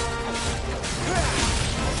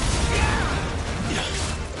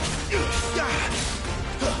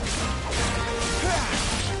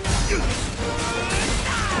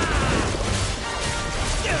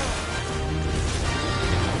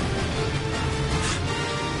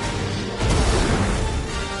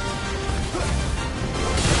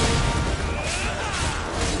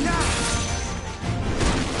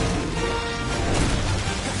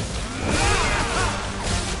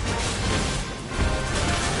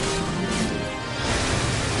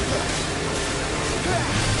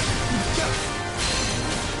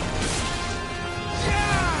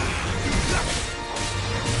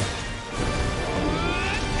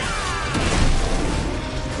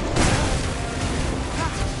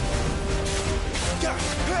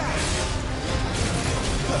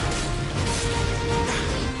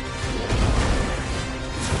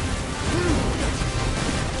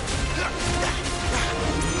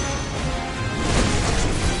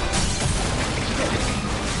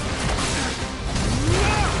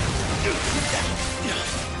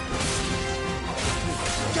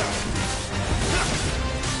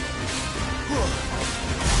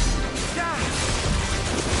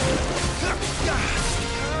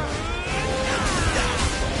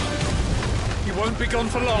 He won't be gone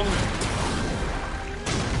for long.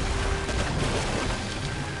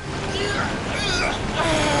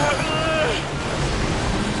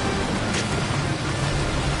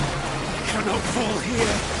 I cannot fall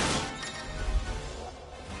here.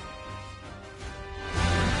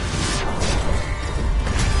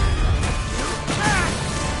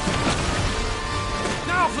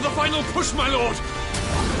 Now for the final push, my lord!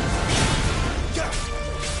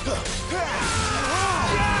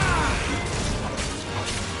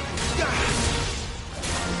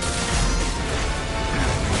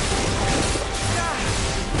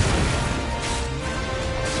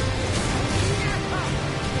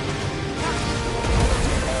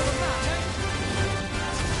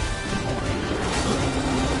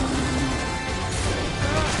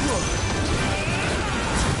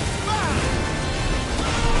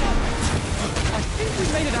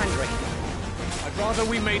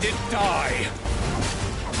 made it die!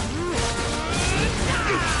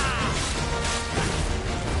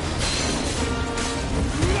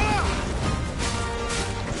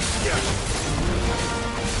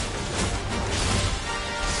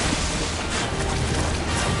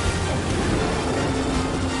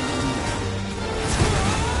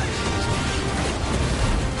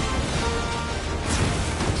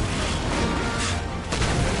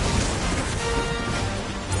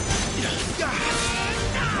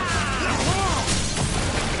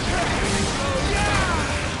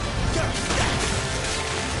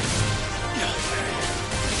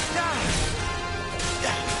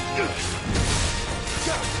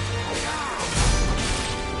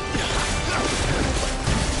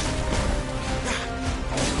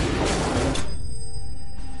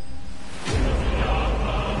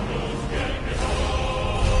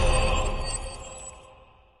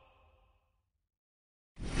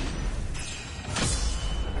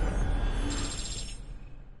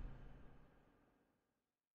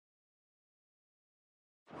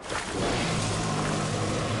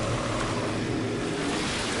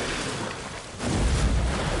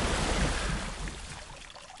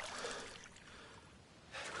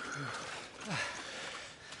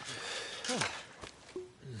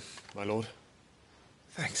 My lord.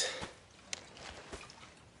 Thanks.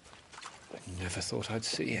 I never thought I'd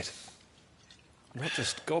see it. Not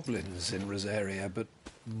just goblins in Rosaria, but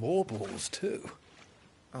morbals too.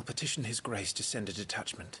 I'll petition His Grace to send a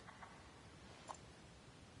detachment.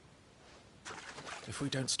 If we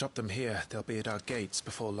don't stop them here, they'll be at our gates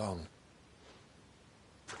before long.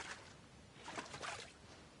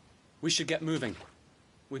 We should get moving.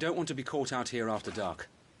 We don't want to be caught out here after dark.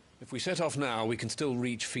 If we set off now, we can still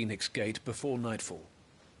reach Phoenix Gate before nightfall.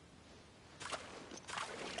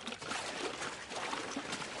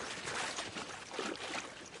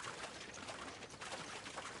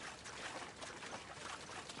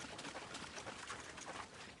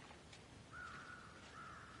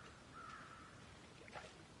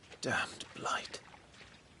 Damned blight.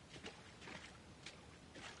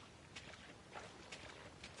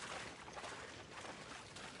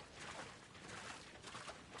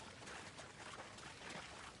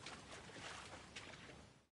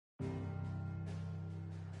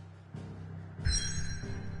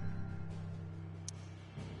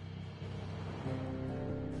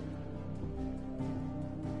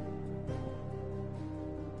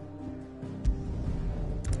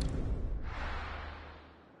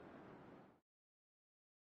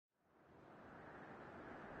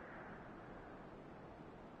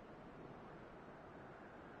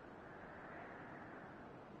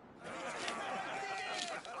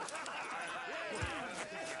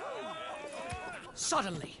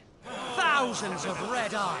 Suddenly, thousands of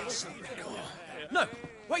red eyes. No,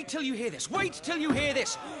 wait till you hear this. Wait till you hear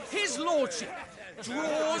this. His lordship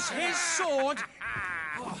draws his sword.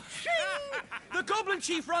 The goblin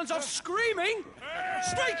chief runs off screaming.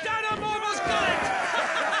 Straight down a Morble's gullet.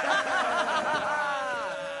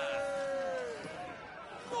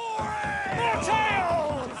 More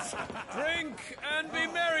tales! Drink and be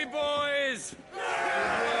merry, boys! Good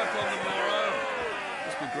work on the morrow.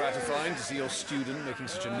 Must be gratifying to see your student making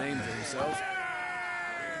such a name for himself.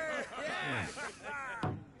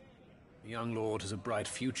 The young lord has a bright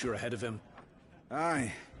future ahead of him.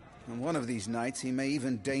 Aye, and one of these nights he may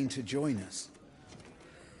even deign to join us.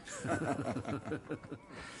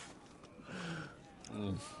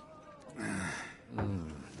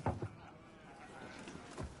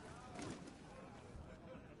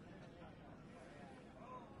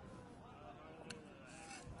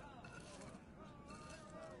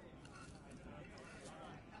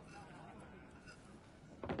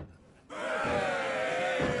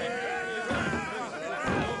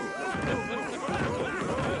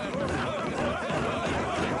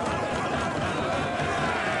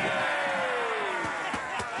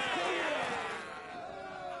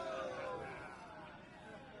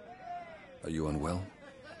 Are you unwell?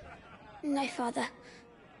 No, Father.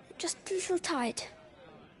 Just a little tired.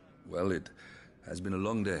 Well, it has been a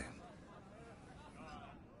long day.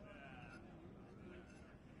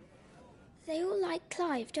 They all like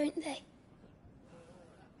Clive, don't they?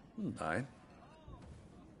 Aye.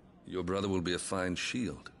 Your brother will be a fine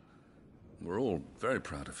shield. We're all very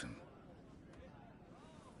proud of him.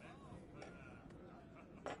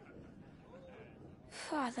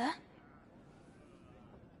 Father?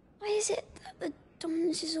 Why is it that the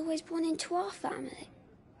dominance is always born into our family?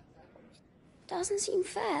 Doesn't seem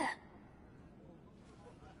fair.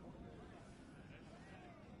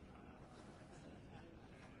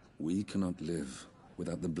 We cannot live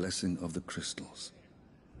without the blessing of the crystals.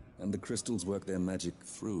 and the crystals work their magic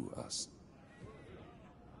through us.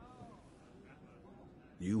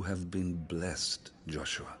 You have been blessed,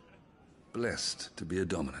 Joshua. Blessed to be a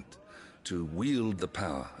dominant, to wield the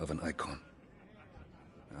power of an icon.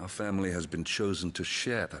 Our family has been chosen to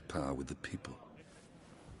share that power with the people.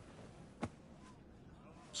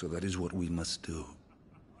 So that is what we must do.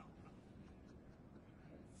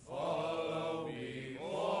 Follow me,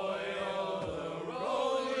 o'er the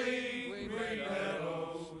rolling green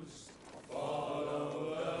meadows.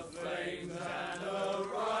 Follow the flames and the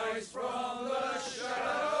rise from the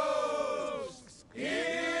shadows.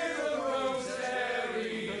 Hear the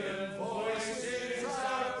rosarian voices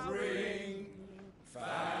that ring,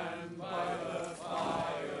 fanned by the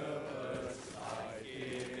fire's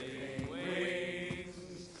life-giving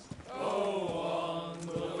wings. Go on,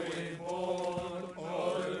 the wind-born,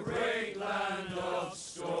 o'er the great land of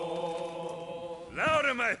storm.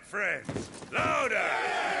 Louder, my friends! Louder!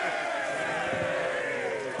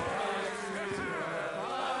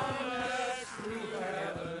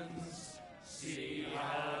 See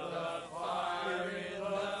how the fire in the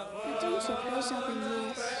I don't suppose I'll be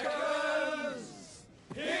missed.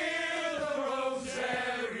 Hear the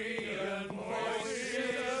rosarian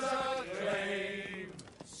voices acclaim,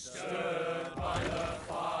 stirred by the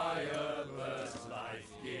fire's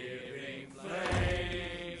life-giving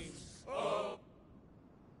flames. Oh.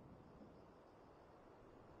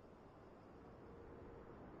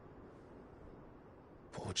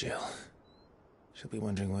 Poor Jill. She'll be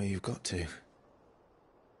wondering where you've got to.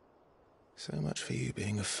 So much for you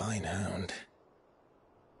being a fine hound.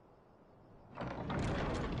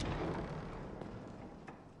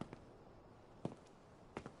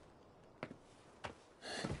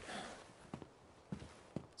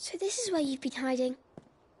 So this is where you've been hiding.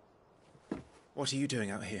 What are you doing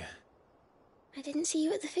out here? I didn't see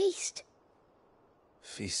you at the feast.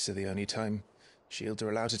 Feasts are the only time shields are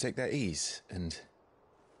allowed to take their ease, and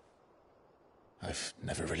I've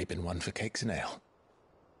never really been one for cakes and ale.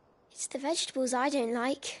 It's the vegetables I don't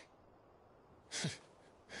like.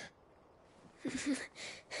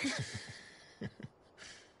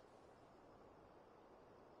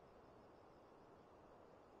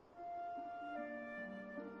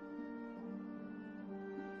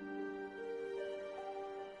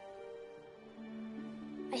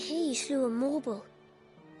 I hear you slew a Morble.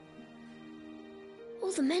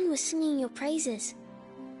 All the men were singing your praises.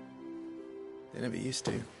 They never used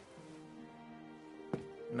to.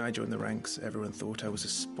 When I joined the ranks, everyone thought I was a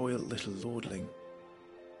spoilt little lordling.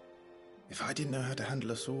 If I didn't know how to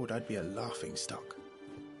handle a sword, I'd be a laughingstock.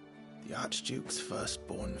 The Archduke's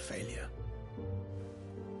firstborn failure.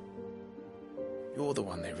 You're the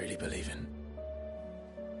one they really believe in.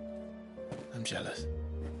 I'm jealous.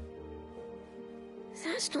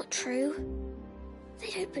 That's not true. They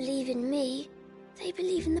don't believe in me. They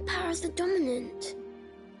believe in the power of the dominant.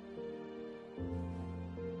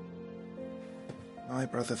 My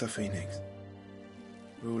brother the Phoenix,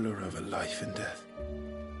 ruler over life and death.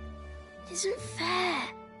 It isn't fair.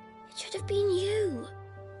 It should have been you.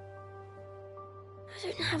 I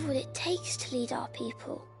don't have what it takes to lead our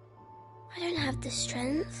people. I don't have the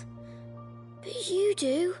strength. But you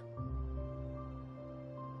do.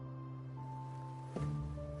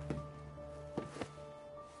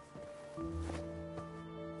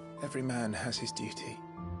 Every man has his duty.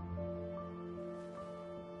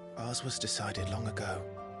 Ours was decided long ago,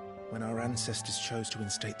 when our ancestors chose to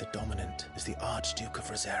instate the dominant as the Archduke of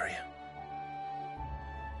Rosaria.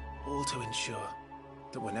 All to ensure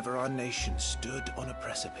that whenever our nation stood on a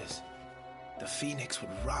precipice, the Phoenix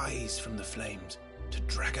would rise from the flames to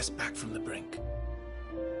drag us back from the brink.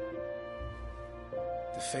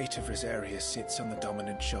 The fate of Rosaria sits on the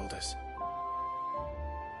dominant's shoulders.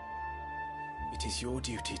 It is your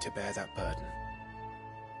duty to bear that burden.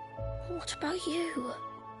 What about you?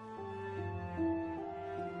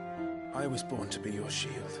 I was born to be your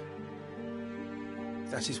shield.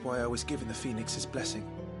 That is why I was given the Phoenix's blessing.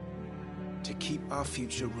 To keep our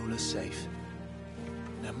future rulers safe.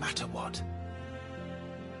 No matter what.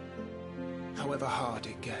 However hard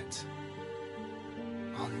it gets.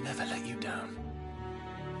 I'll never let you down.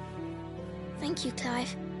 Thank you,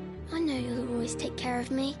 Clive. I know you'll always take care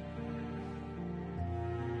of me.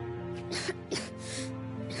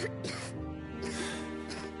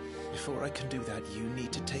 Before I can do that, you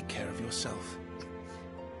need to take care of yourself.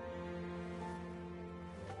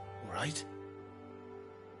 All right?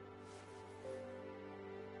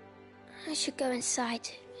 I should go inside.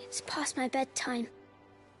 It's past my bedtime.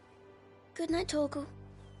 Good night, Torgal.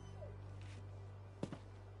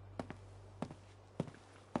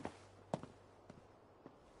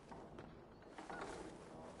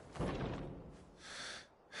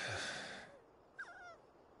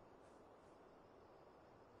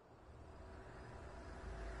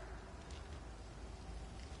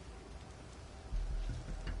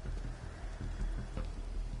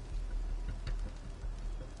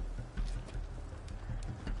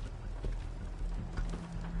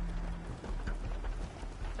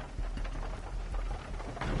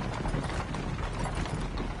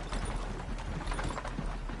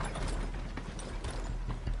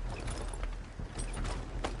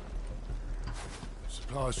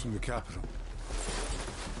 supplies from the capital.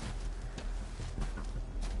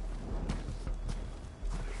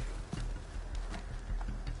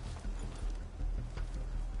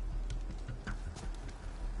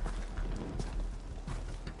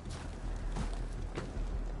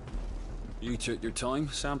 You took your time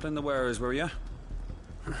sampling the wares, were you?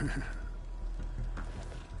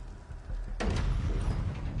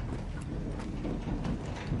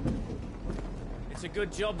 It's a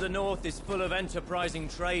good job the North is full of enterprising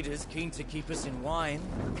traders keen to keep us in wine.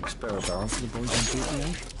 Spare a barrel for the boys on duty,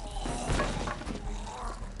 eh?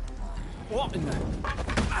 What in the...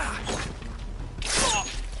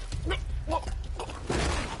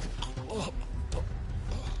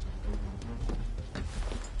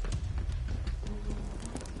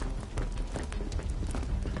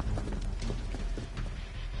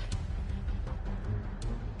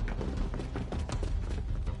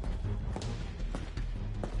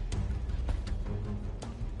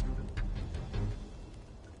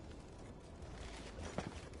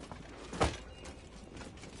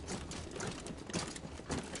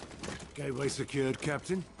 Gateway secured,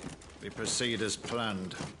 Captain. We proceed as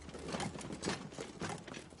planned.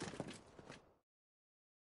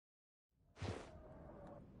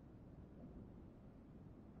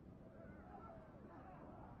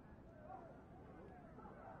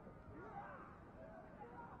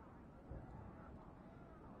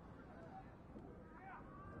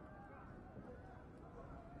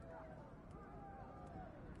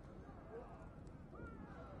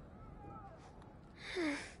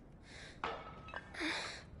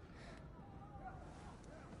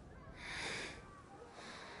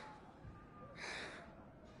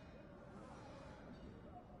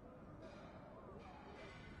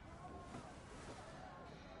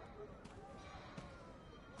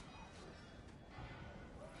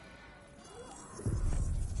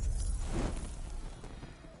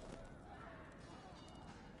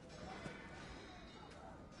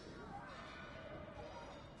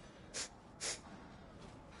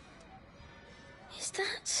 Is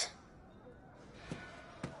that...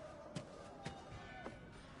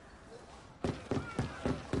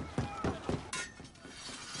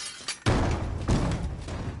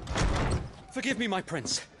 Forgive me, my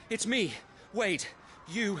prince. It's me, Wade.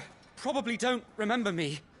 You probably don't remember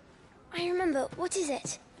me. I remember. What is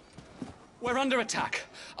it? We're under attack.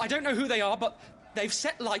 I don't know who they are, but they've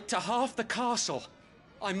set light to half the castle.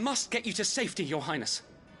 I must get you to safety, Your Highness.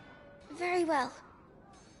 Very well.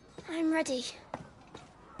 I'm ready.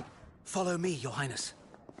 Follow me, Your Highness.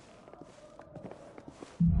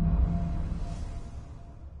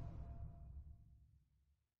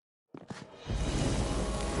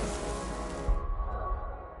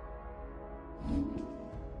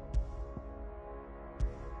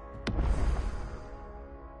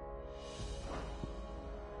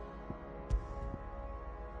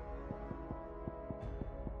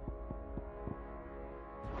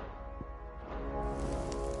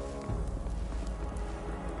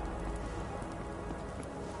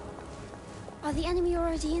 Are the enemy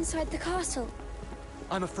already inside the castle?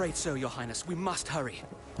 I'm afraid so, Your Highness. We must hurry.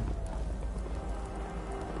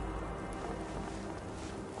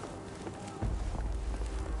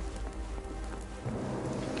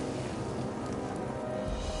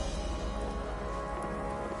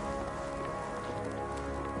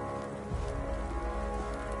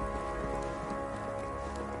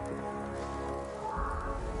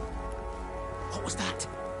 What was that?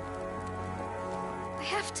 I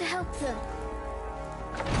have to help them.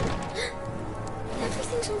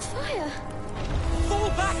 Everything's on fire. Fall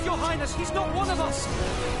back, Your Highness! He's not one of us!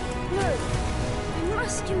 No. I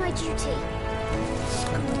must do my duty.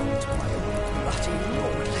 Schooled by a bloody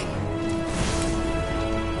lordling.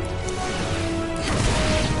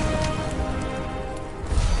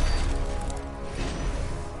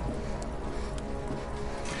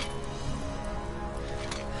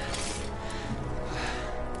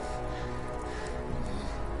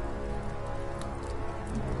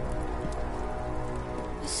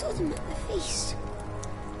 I saw them at the feast.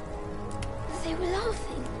 They were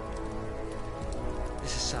laughing.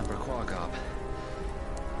 This is Sambra Quagab.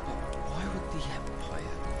 But why would the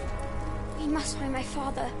Empire... We must find my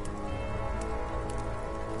father.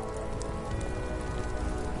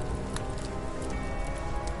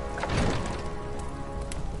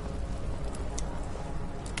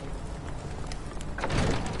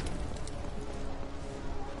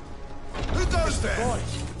 Who goes there?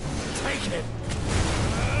 Boys, take it!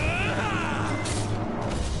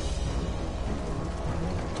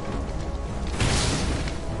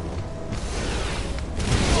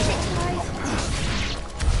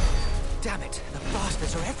 Damn it, the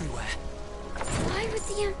bastards are everywhere. Why would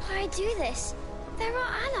the Empire do this? They're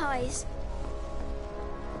our allies.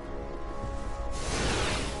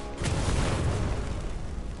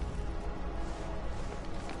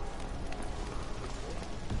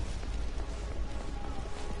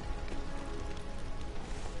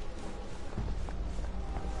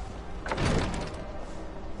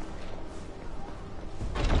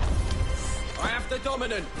 I have the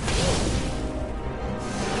dominant.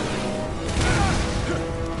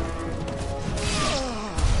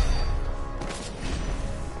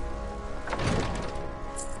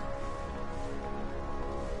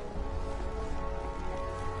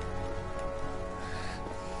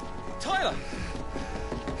 Tyler!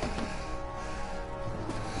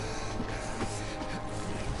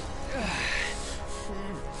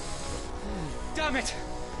 Damn it!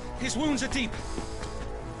 His wounds are deep.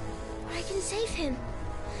 I can save him.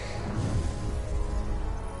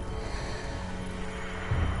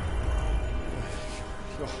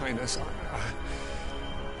 Your Highness,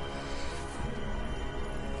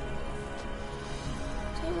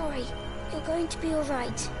 Don't worry. You're going to be all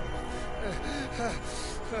right.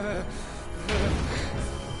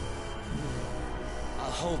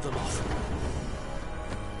 I'll hold them off.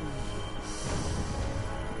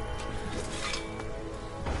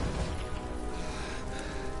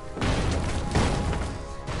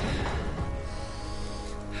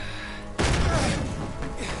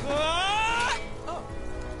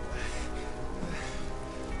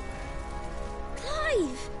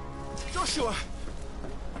 Clive! Joshua!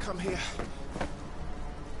 Come here.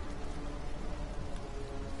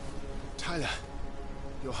 Tyler,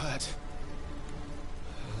 you're hurt.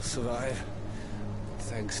 I'll survive.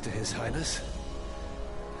 Thanks to His Highness.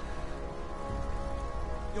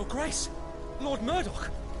 Your Grace! Lord Murdoch!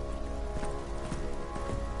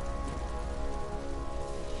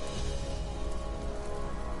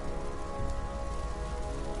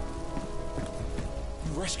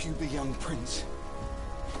 You rescued the young prince.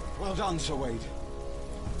 Well done, Sir Wade.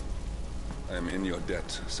 I am in your debt,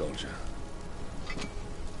 soldier.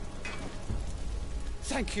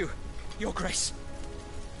 Thank you, Your Grace.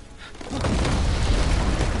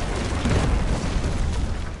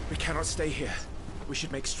 We cannot stay here. We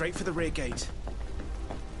should make straight for the rear gate.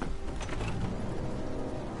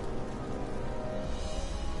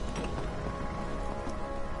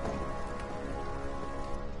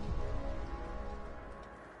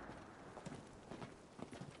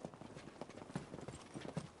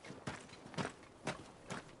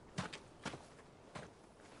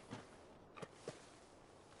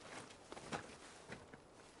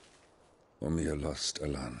 Omia lost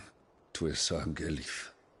Alan, Tuisa Gelif.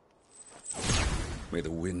 May the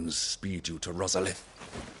winds speed you to Rosalith.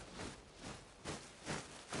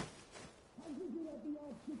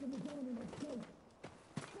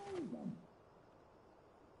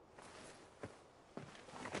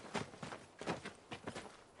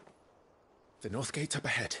 The north gate's up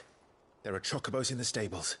ahead. There are chocobos in the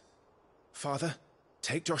stables. Father,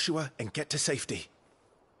 take Joshua and get to safety.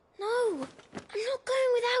 No, I'm not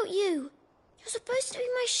going without you. You're supposed to be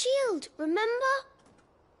my shield, remember?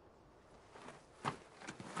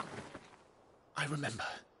 I remember,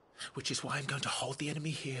 which is why I'm going to hold the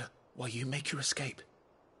enemy here while you make your escape.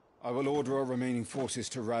 I will order our remaining forces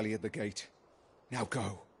to rally at the gate. Now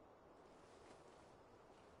go.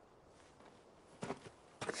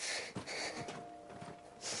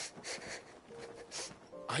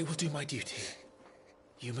 I will do my duty.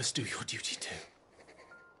 You must do your duty too.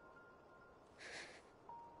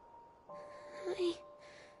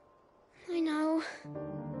 I know.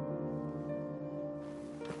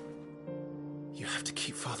 You have to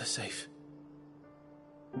keep Father safe.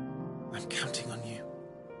 I'm counting on you,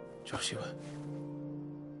 Joshua.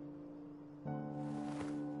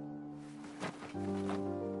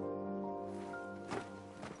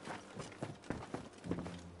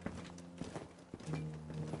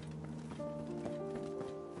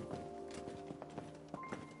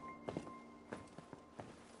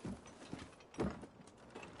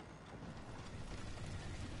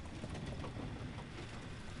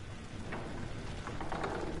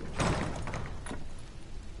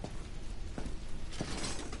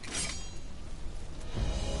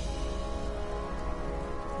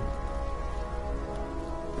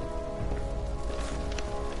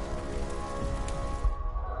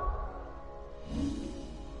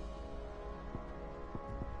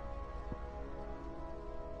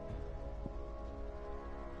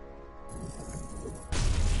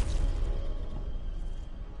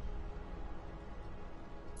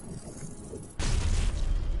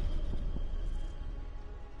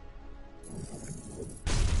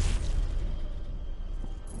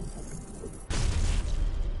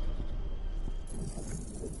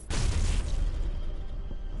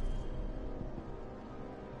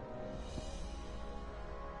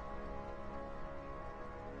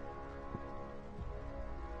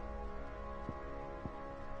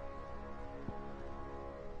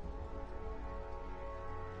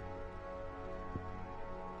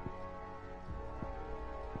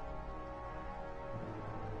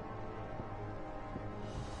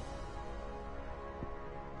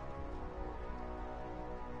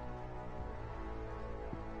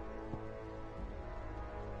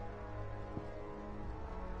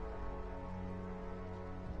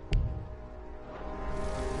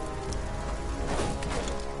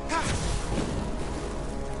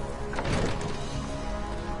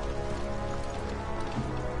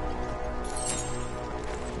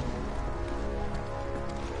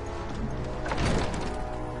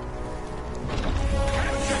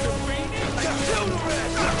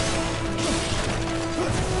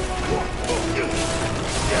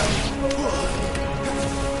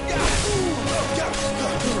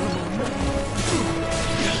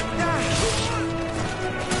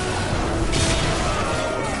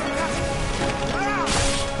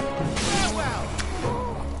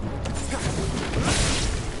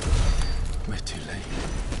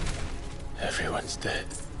 dead.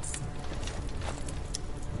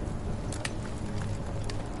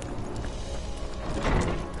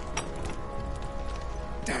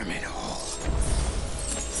 Damn it all.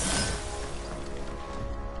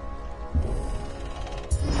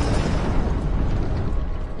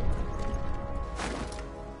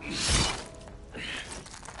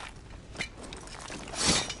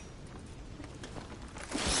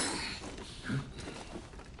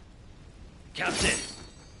 Captain!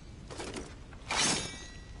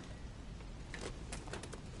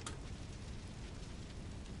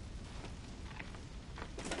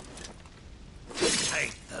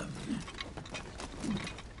 Take them.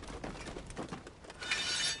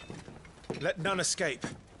 Let none escape.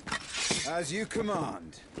 As you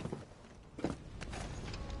command.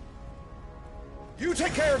 You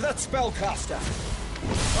take care of that spellcaster.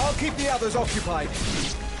 I'll keep the others occupied.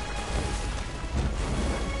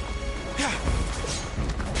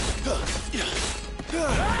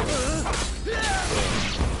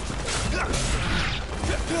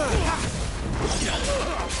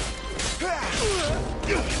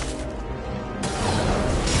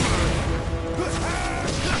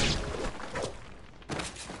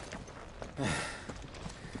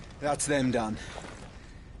 That's them done.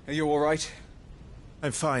 Are you all right?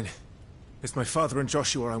 I'm fine. It's my father and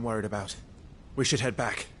Joshua I'm worried about. We should head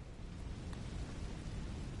back.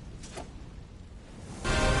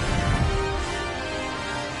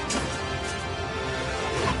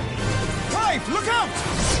 Clive, look out!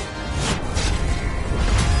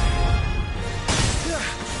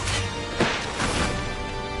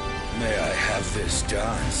 May I have this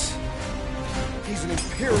dance? He's an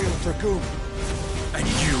Imperial Dragoon. And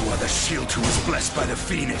you are the shield who was blessed by the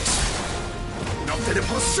Phoenix. Not that it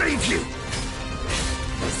will save you!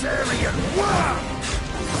 Zarian Worm!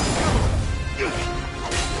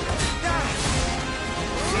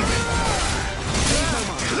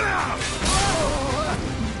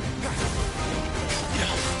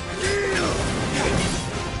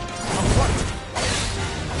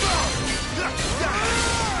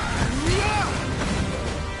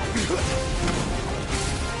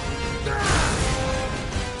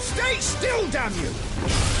 Stay still, damn you!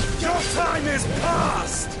 Your time is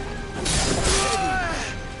past!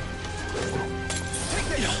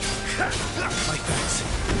 Like that.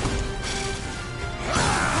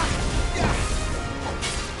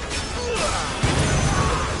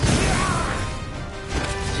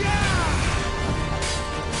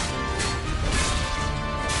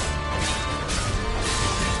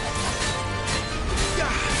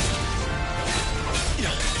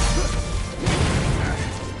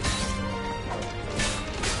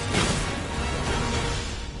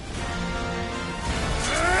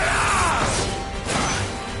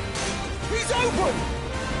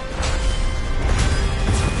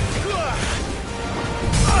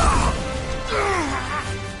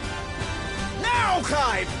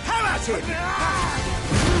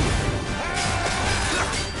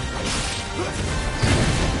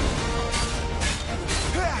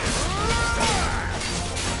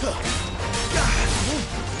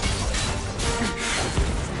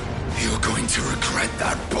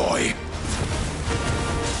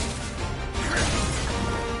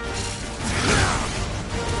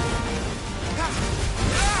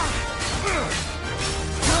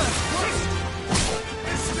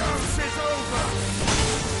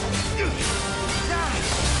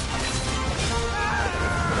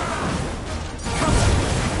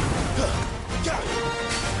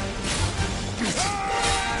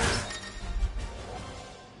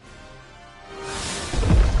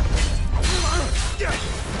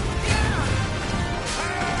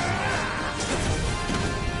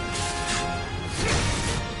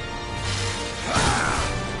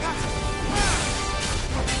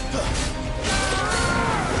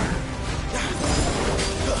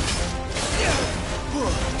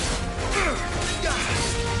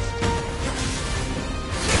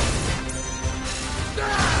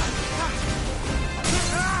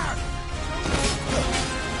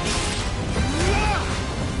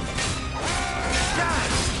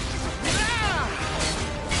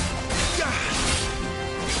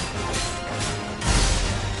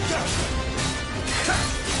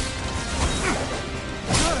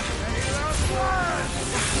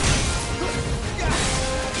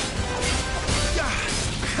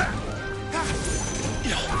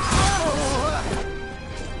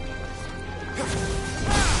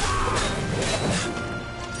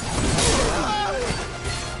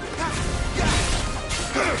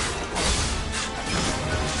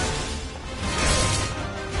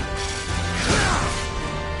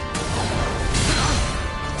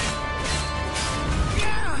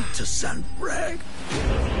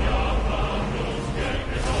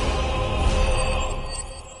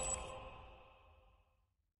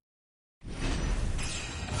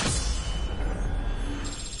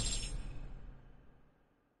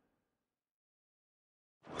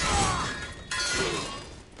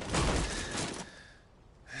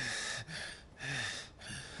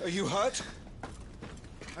 you hurt?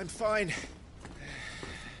 I'm fine.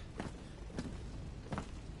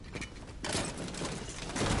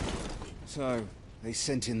 So, they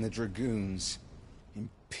sent in the dragoons.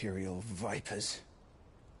 Imperial vipers.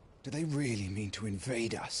 Do they really mean to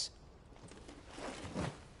invade us?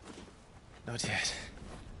 Not yet.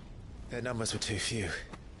 Their numbers were too few.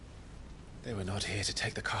 They were not here to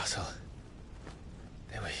take the castle.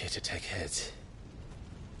 They were here to take heads.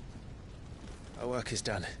 Our work is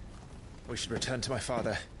done. We should return to my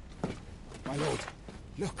father. My lord,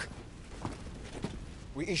 look.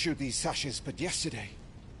 We issued these sashes but yesterday.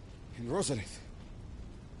 In Rosalith.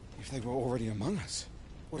 If they were already among us,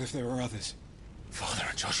 what if there are others? Father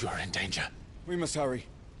and Joshua are in danger. We must hurry.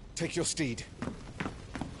 Take your steed.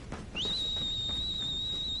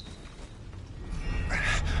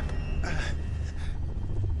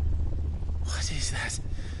 What is that?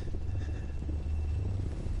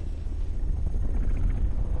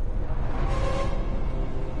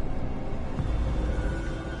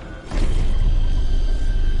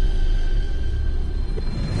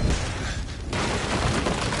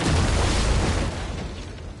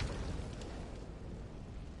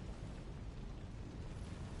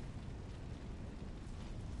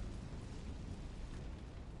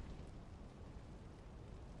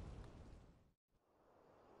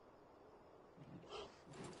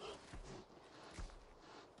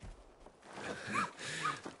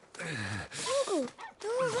 Oh,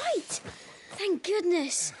 they're all right. Thank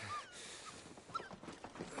goodness.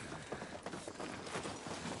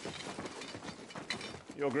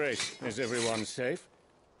 Your Grace, is everyone safe?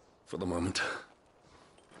 For the moment.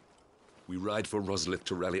 We ride for Rosalith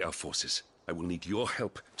to rally our forces. I will need your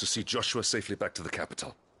help to see Joshua safely back to the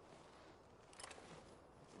capital.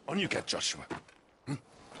 On you get, Joshua.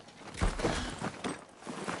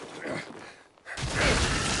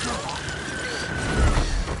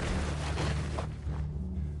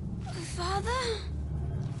 Father?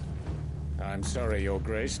 I'm sorry, Your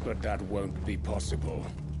Grace, but that won't be possible.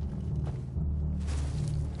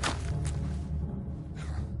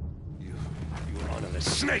 You honor the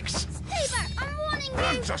snakes! Stay back! I'm warning you!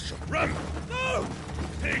 Run, Joshua, run! No!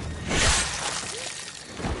 Pig!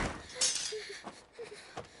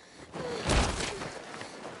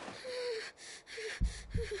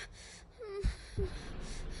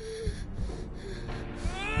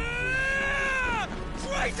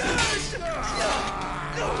 Traitors!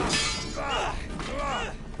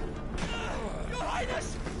 Your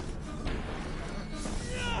Highness!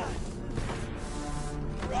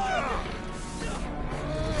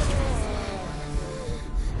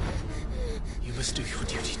 You must do your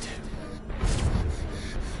duty too.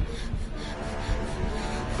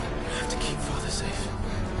 You have to keep Father safe.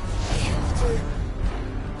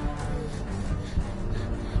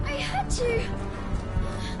 I had to!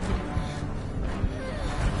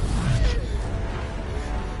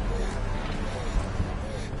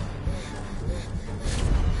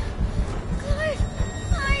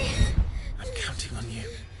 I'm counting on you,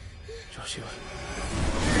 Joshua.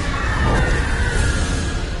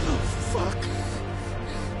 Oh, fuck!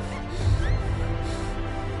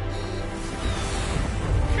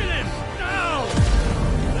 Kill him! Now!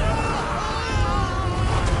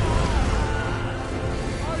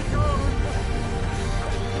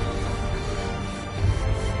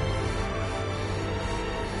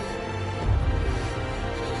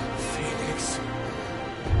 Phoenix.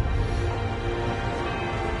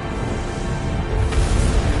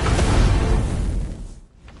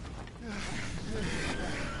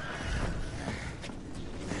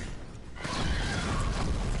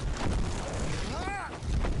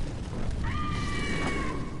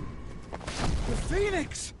 The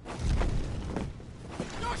Phoenix!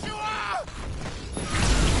 Joshua!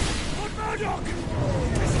 Lord Murdoch!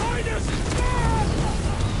 His Highness!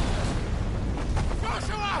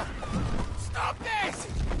 Joshua! Stop this!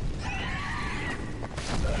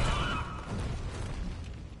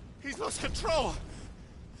 He's lost control.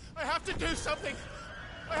 I have to do something.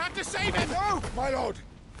 I have to save him. No, my lord!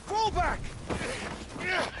 Fall back!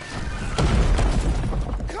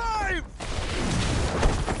 Climb!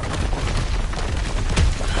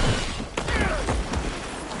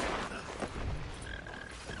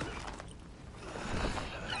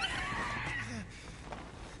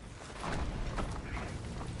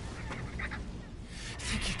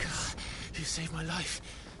 Thank you, girl. You saved my life.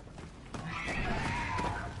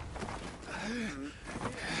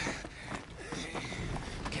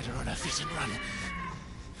 Get her on her feet and run.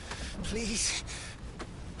 Please.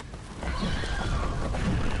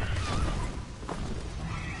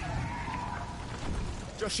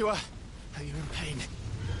 Joshua, are you in pain?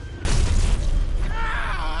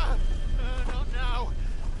 Ah!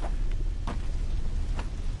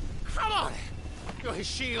 my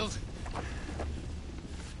shield.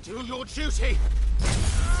 Do your duty.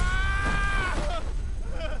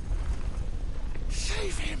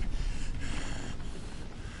 Save him.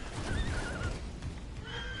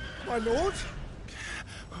 My lord?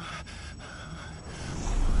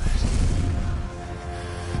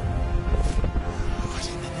 What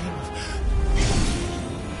in the name of...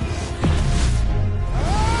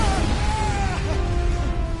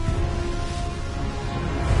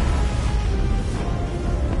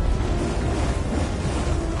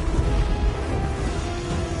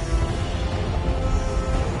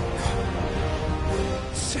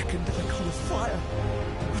 Second icon of fire.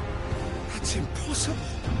 That's impossible.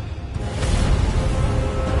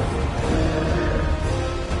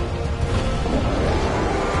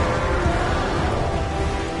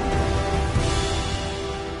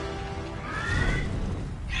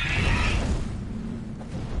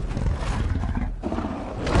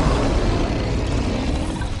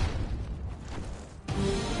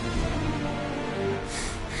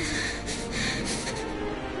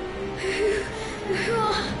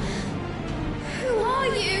 Who are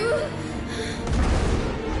you?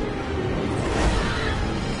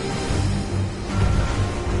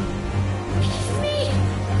 Leave me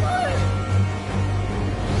alone!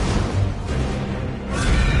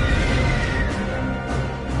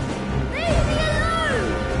 Leave me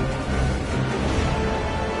alone!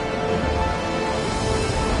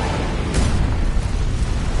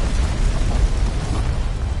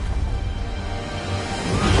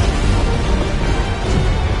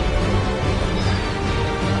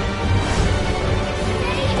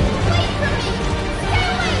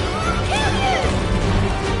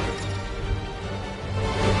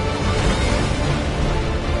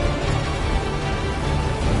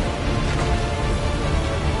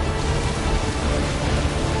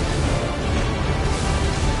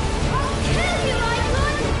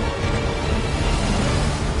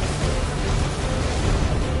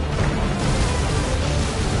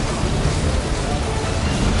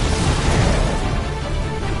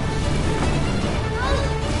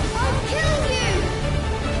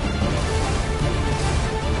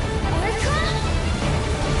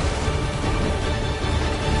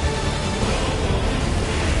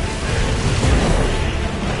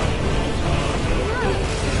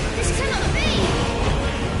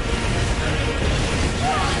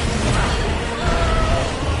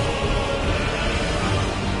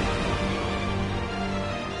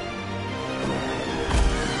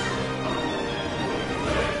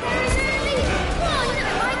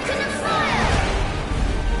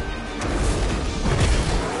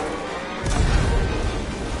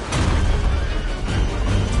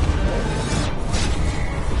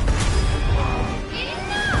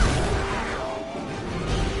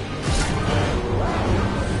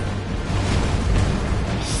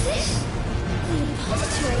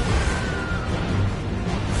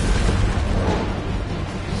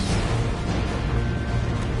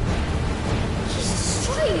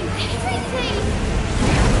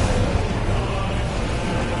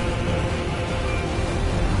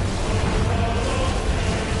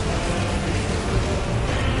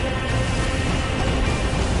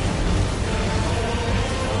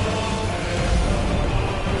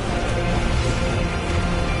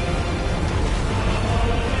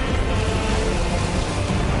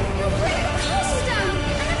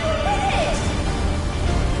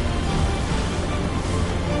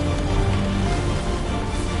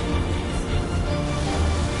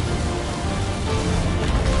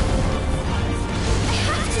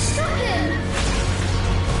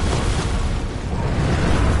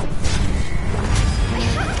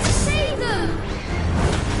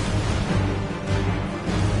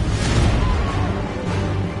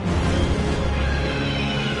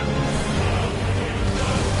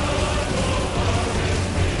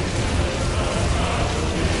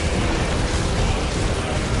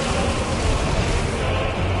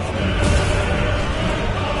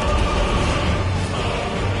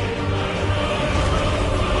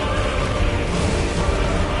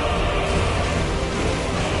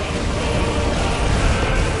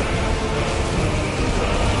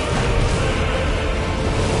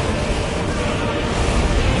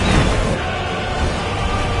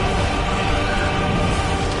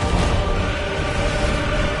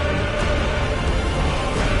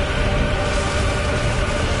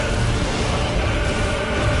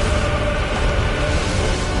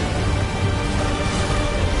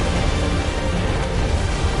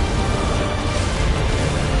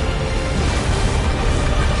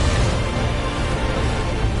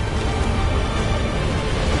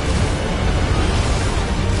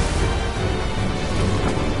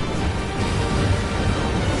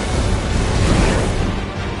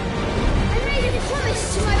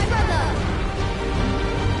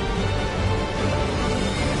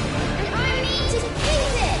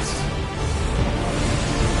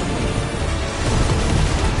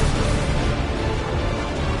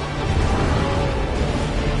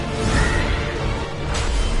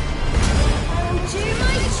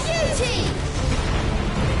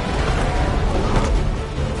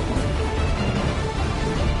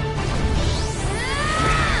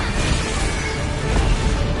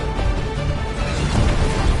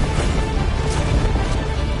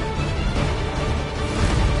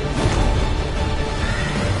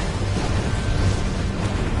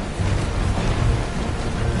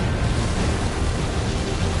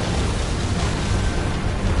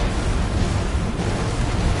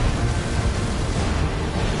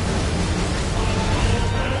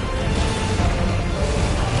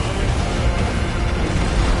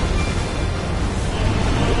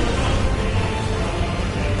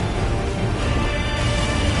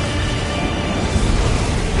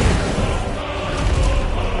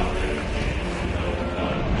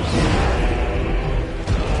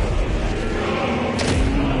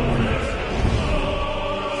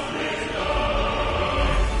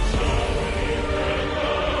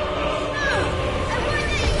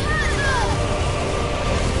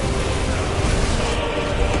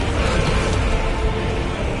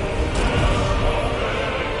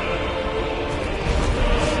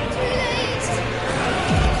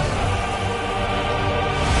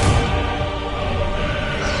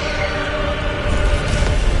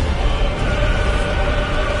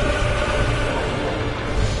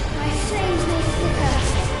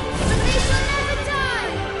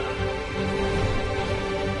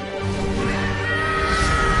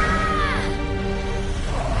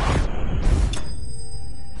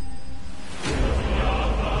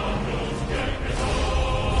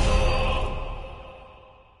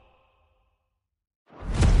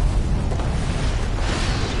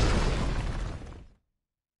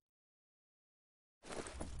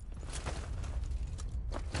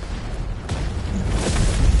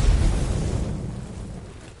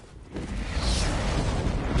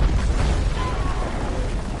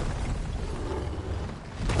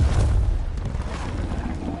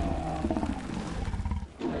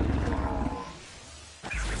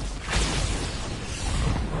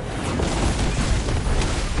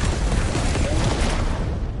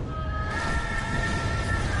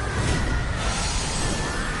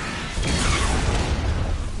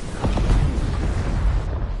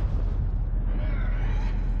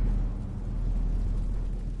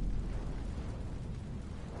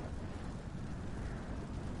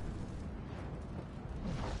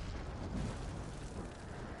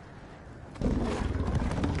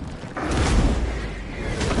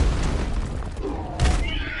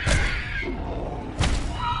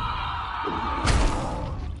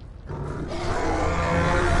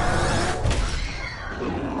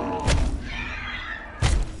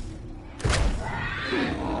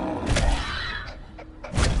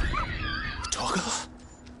 Toggle?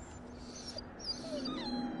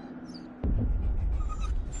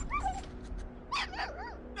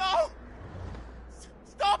 No!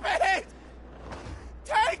 Stop it!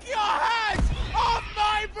 Take your hands off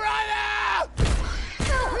my brother!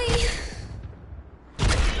 Help me!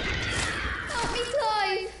 Help me,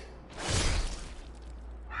 Clive!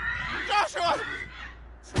 Joshua!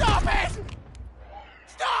 Stop it!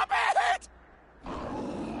 Stop it!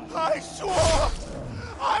 I swore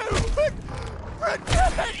I would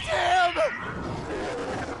protect him!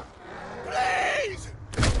 Please!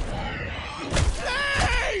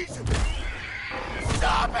 Please!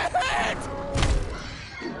 Stop it!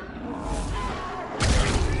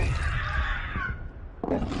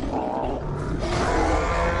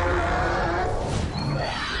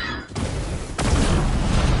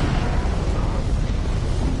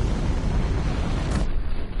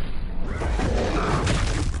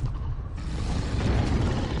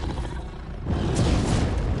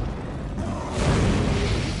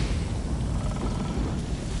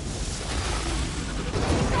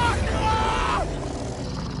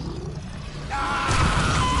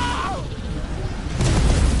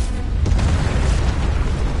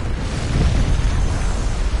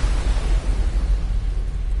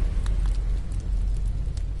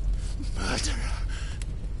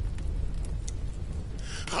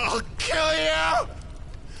 I'll kill you!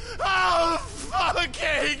 I'll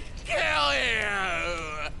fucking kill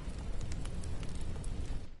you!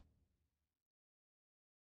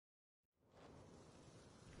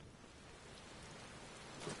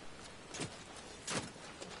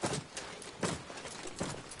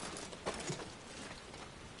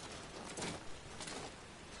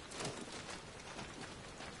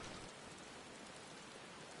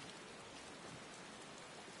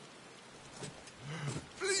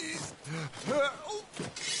 Please!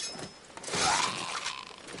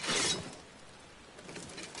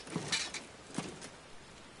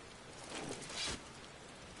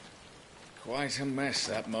 Quite a mess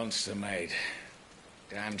that monster made.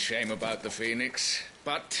 Damn shame about the Phoenix,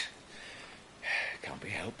 but can't be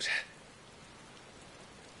helped.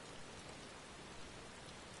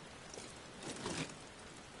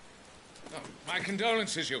 Oh, my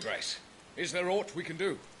condolences, Your Grace. Is there aught we can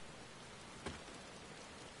do?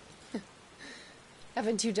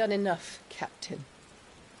 Haven't you done enough, Captain?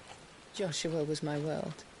 Joshua was my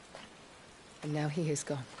world, and now he is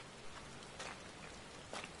gone.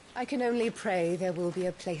 I can only pray there will be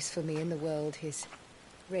a place for me in the world his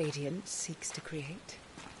radiance seeks to create.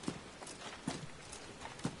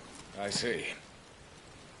 I see.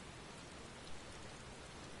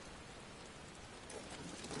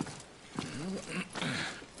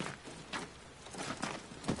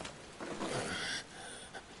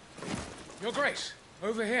 Your Grace,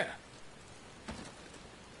 over here.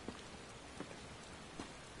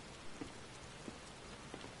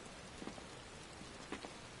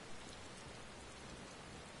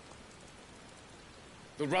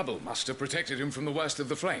 The rubble must have protected him from the worst of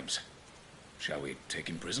the flames. Shall we take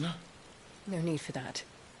him prisoner? No need for that.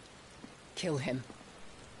 Kill him.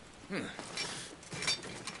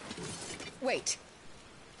 Wait.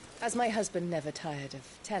 As my husband never tired of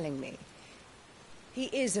telling me, he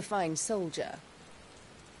is a fine soldier.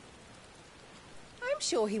 I'm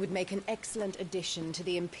sure he would make an excellent addition to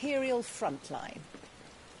the Imperial front line.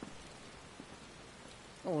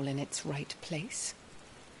 All in its right place.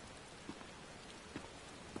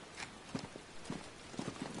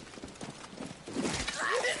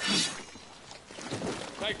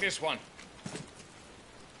 Take this one.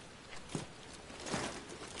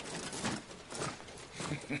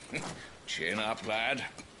 Chin up, lad.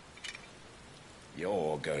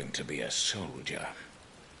 You're going to be a soldier.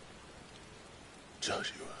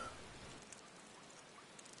 Joshua.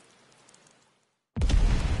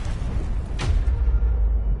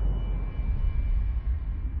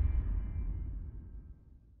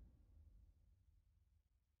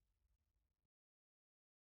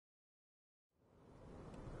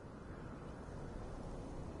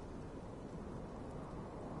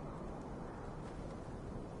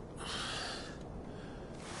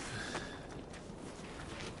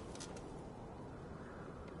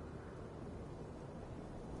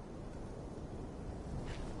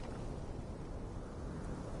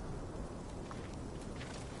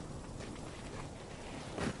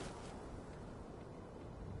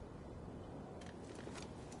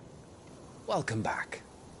 Welcome back.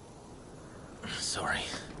 Sorry.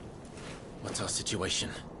 What's our situation?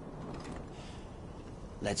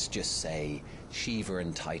 Let's just say Shiva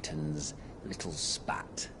and Titan's little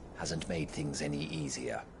spat hasn't made things any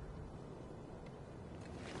easier.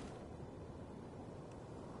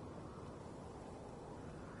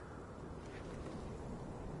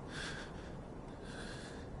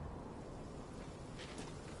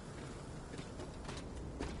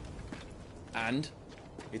 And?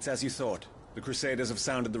 It's as you thought. The Crusaders have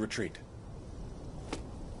sounded the retreat.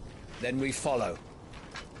 Then we follow.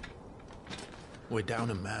 We're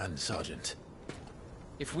down a man, Sergeant.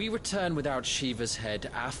 If we return without Shiva's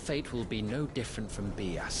head, our fate will be no different from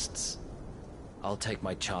Biast's. I'll take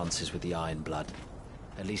my chances with the Iron Blood.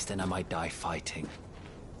 At least then I might die fighting.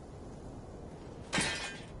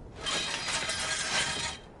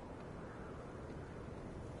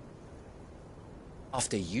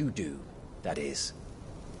 After you do, that is.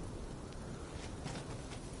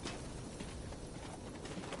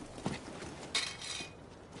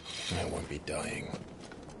 I won't be dying.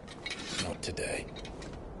 Not today.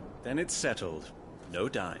 Then it's settled. No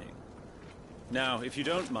dying. Now, if you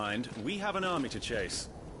don't mind, we have an army to chase.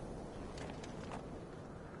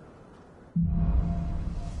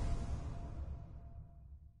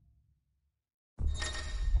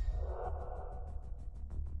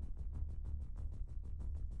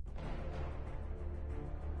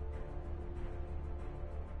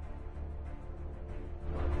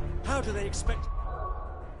 How do they expect...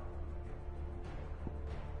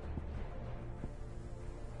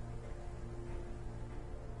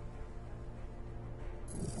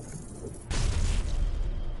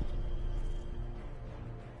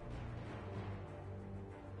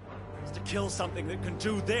 to kill something that can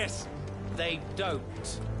do this? They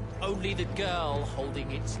don't. Only the girl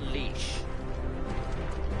holding its leash.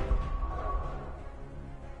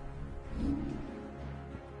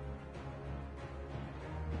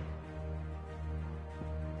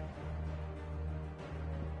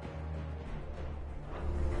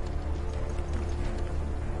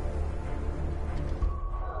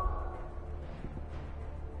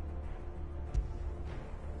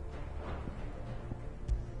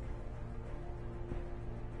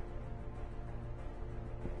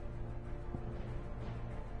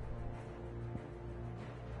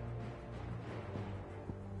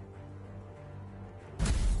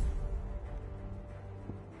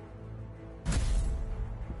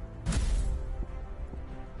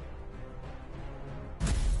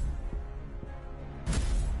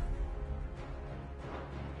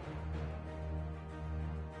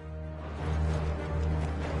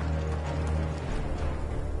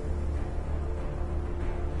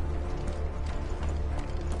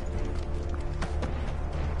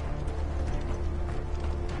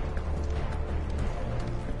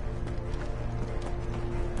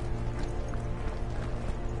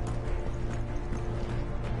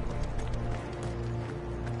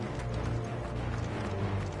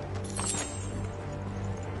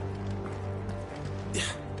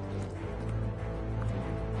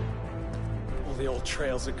 The old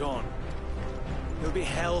trails are gone. It'll be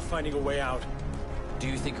hell finding a way out. Do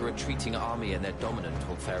you think a retreating army and their dominant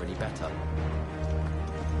will fare any better?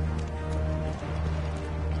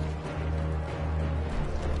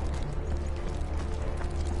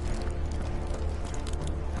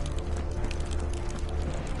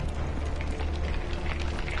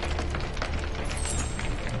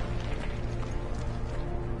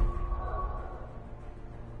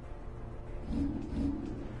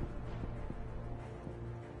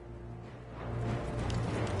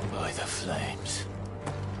 By the flames.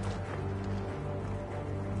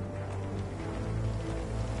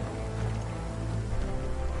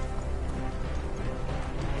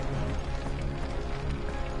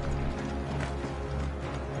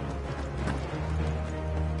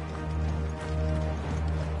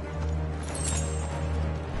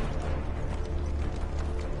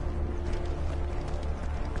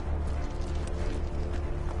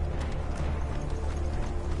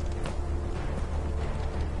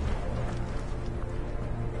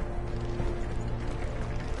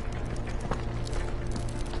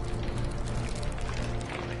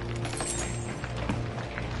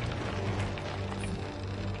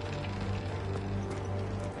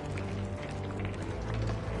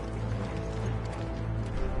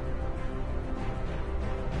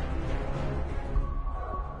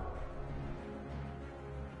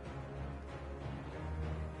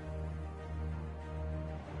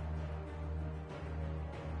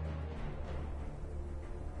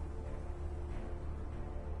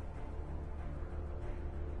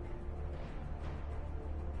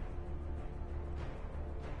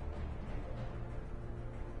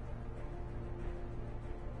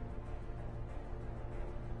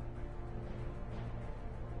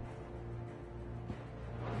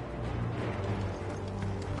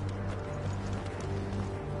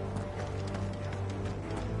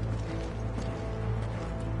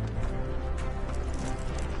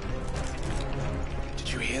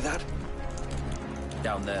 Did you hear that?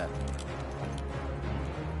 Down there.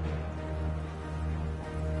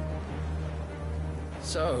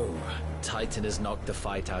 So, Titan has knocked the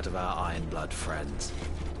fight out of our Ironblood friends.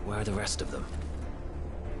 Where are the rest of them?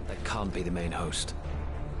 That can't be the main host.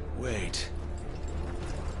 Wait.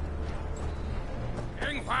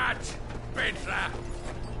 Ingwat! Bedra!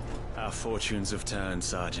 Our fortunes have turned,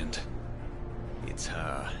 Sergeant. It's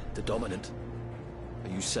her. The Dominant? Are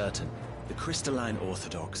you certain? The Crystalline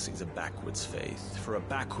Orthodox is a backwards faith for a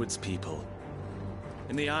backwards people.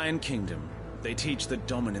 In the Iron Kingdom, they teach that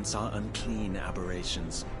dominants are unclean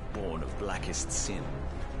aberrations, born of blackest sin.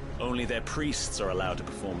 Only their priests are allowed to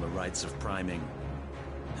perform the rites of priming.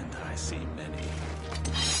 And I see many.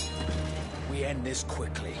 We end this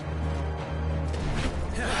quickly.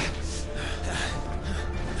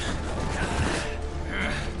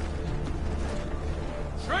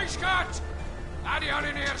 Schreischgott!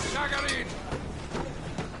 Adioninir Sagarin!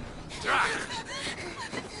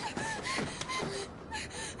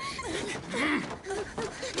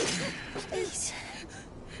 Please.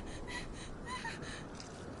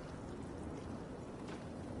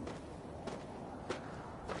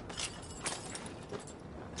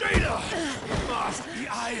 Jada! Must be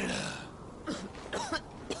Eile!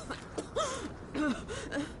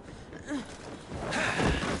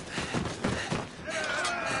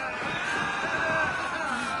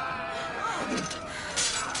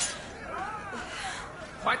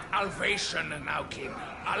 What Alvation now came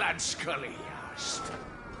Alan Scully asked.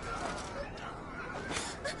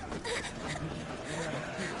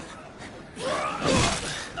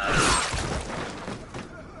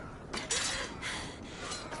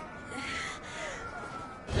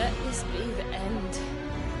 Let this be the end.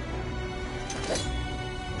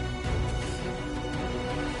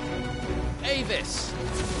 Avis!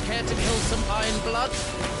 Care to kill some Ironblood?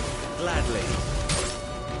 Gladly.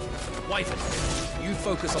 Wyvern, you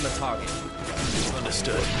focus on the target.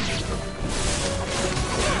 Understood.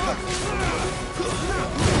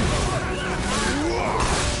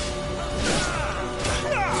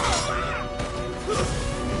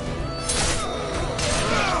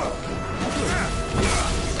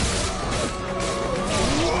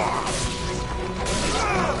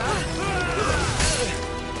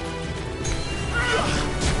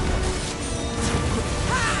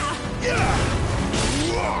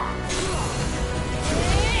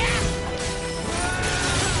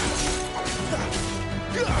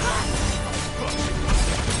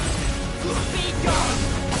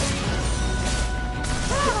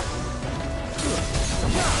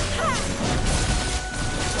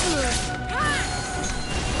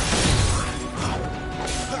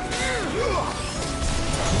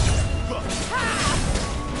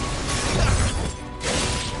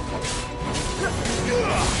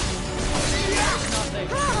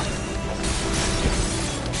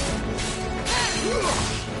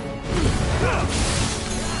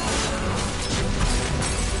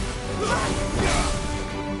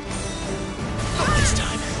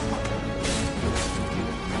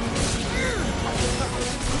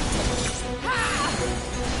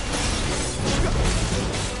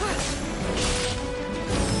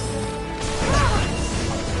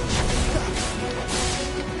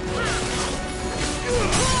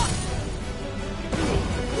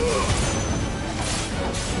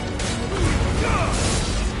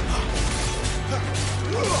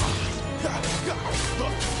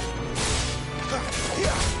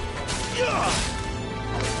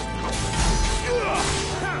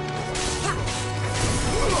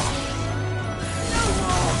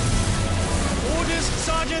 Orders,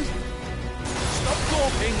 Sergeant! Stop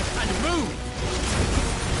gawping and move!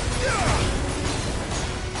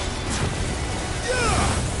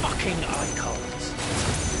 Fucking icons.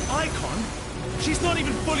 Icon? She's not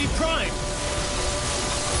even fully primed!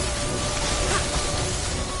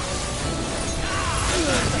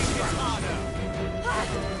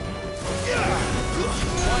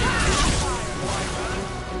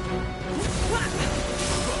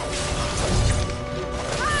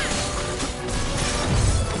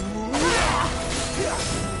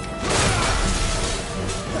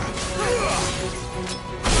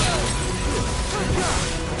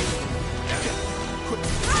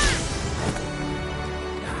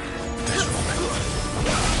 There's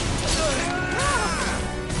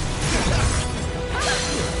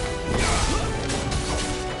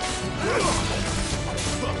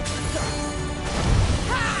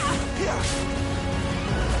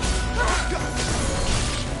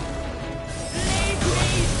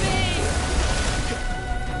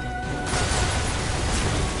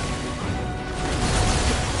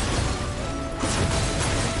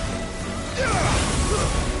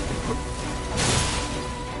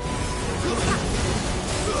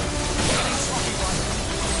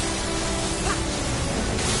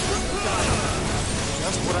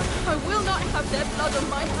I will not have their blood on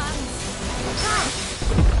my hands.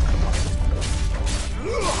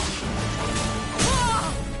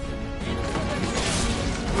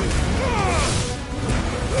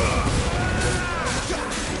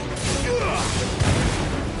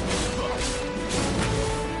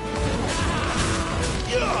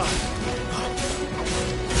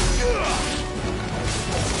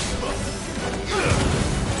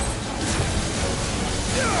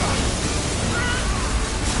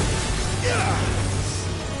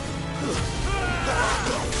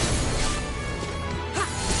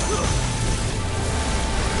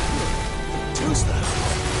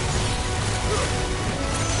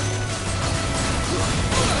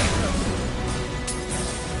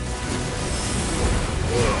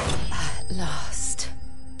 At last.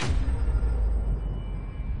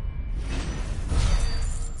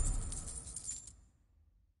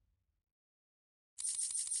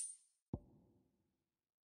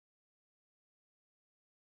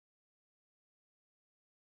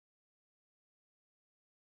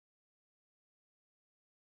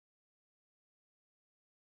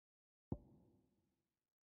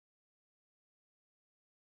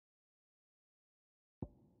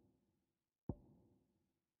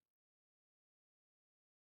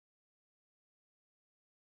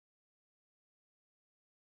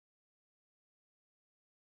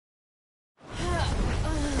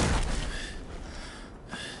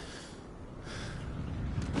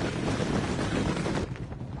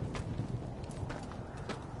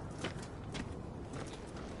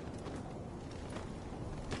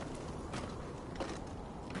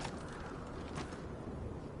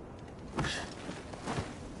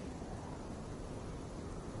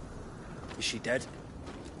 Is she dead?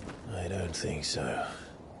 I don't think so.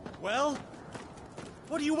 Well?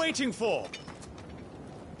 What are you waiting for?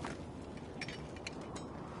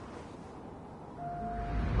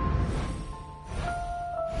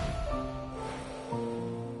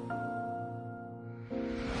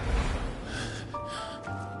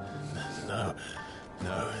 No,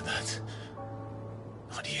 that's...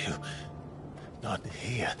 not you. Not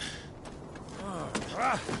here.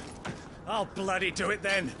 I'll bloody do it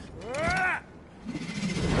then.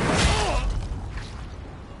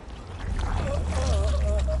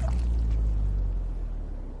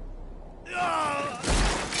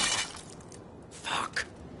 Fuck.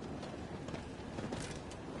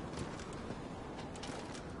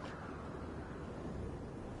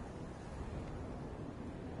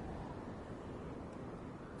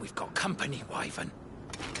 We've got company, Wyvern.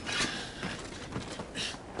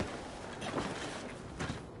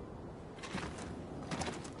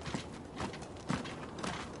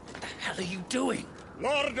 What the hell are you doing?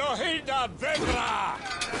 Lord Ohilda Vedra!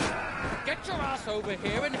 Get your ass over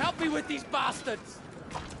here and help me with these bastards!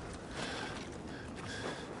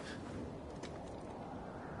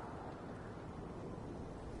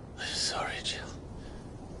 I'm sorry, Jill.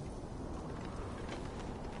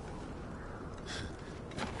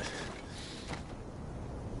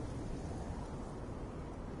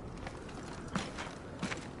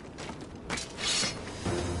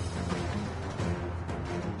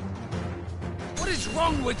 What is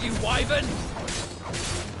wrong with you, Wyvern?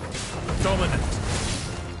 Dominant.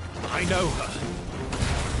 I know her.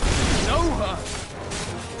 Know her?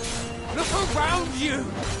 Look around you!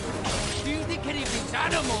 Do you think any of these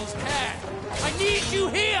animals care? I need you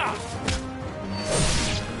here!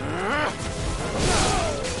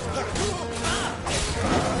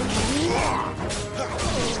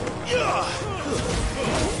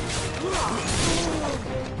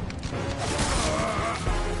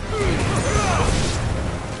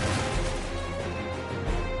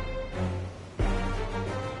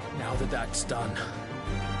 Now that that's done,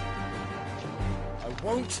 I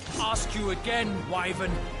won't ask you again,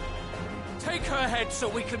 Wyvern. Take her head so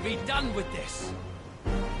we can be done with this.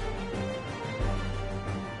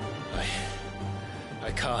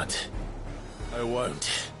 I can't. I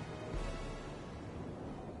won't.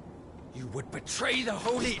 You would betray the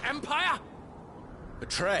Holy Empire?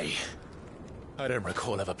 Betray? I don't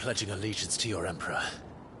recall ever pledging allegiance to your Emperor.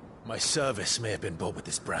 My service may have been bought with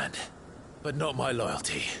this brand, but not my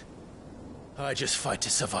loyalty. I just fight to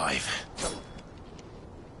survive.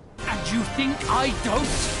 And you think I don't?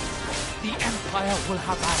 The Empire will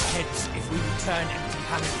have our heads if we return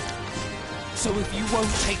empty-handed. So if you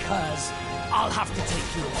won't take hers, I'll have to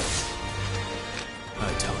take yours.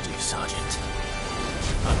 I told you, Sergeant.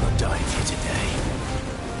 I'm not dying here today.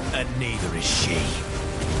 And neither is she.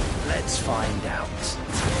 Let's find out.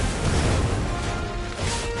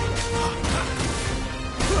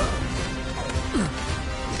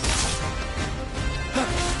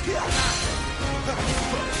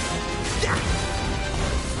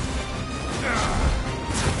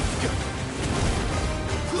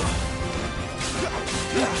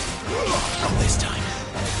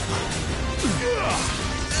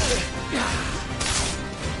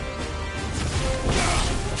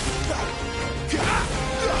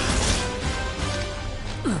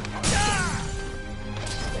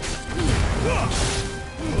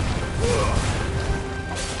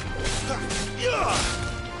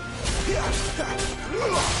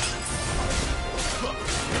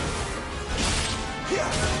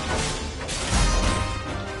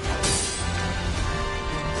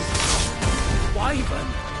 Wyvern!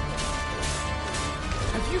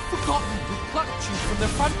 Have you forgotten who plucked you from the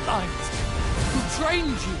front lines? Who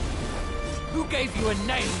trained you? Who gave you a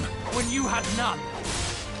name when you had none?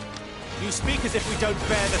 You speak as if we don't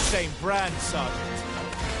bear the same brand, Sergeant.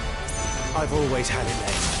 I've always had it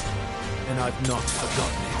late, and I've not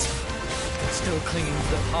forgotten it. Still clinging to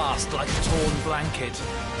the past like a torn blanket.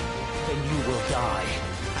 Then you will die,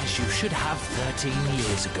 as you should have 13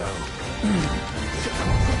 years ago.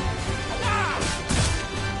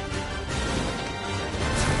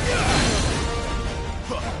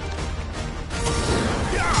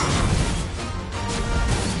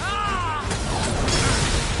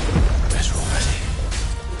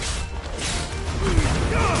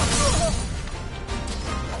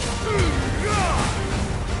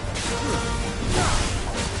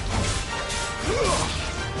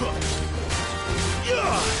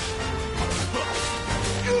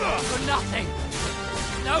 For nothing.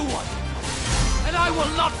 No one. And I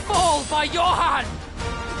will not fall by your hand.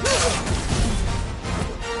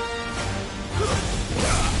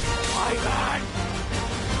 My man.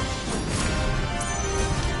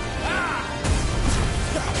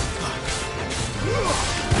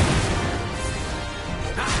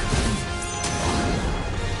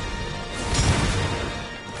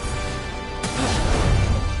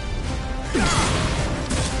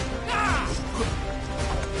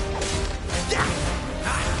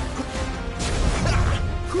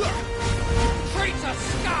 Traitor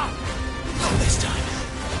scum! Not this time.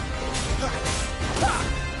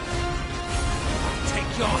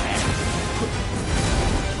 Take your head.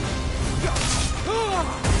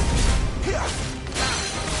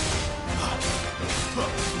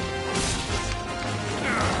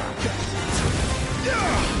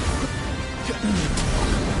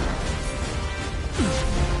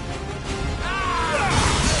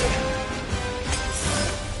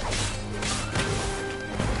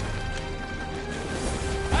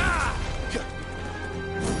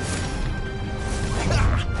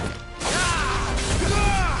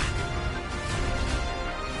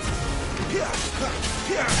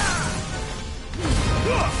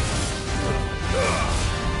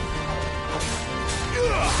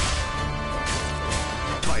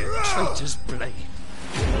 By a traitor's blade.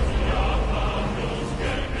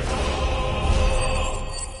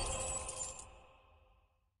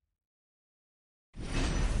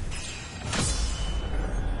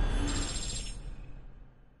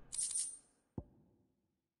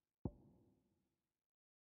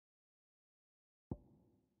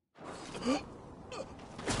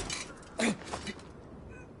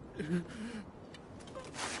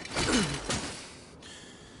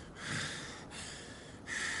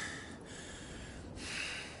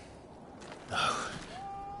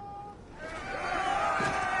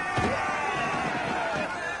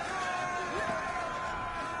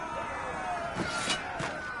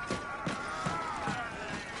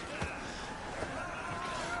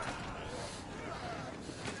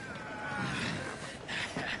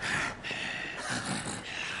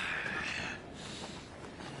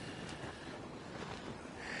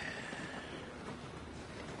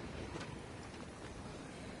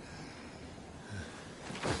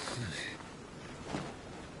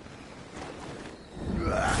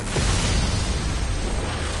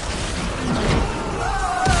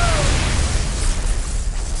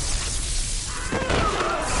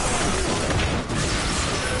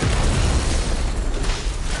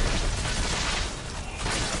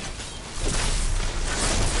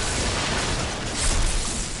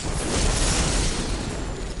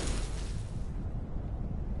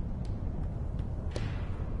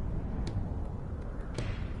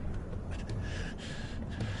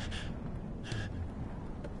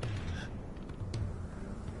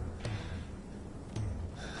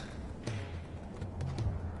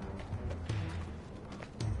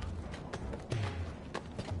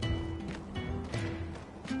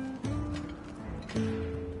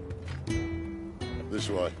 This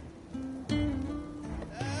way.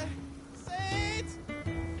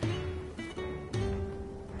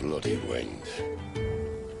 Bloody wind.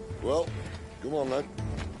 Well, come on then.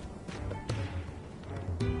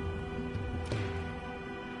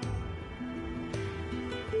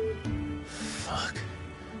 Fuck.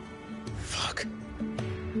 Fuck.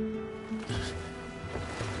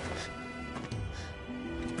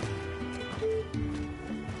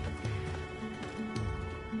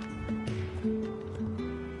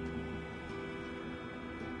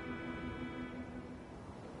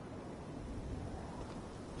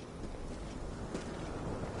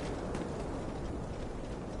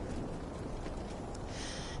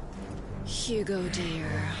 Hugo,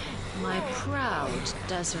 dear. My proud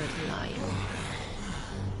desert lion.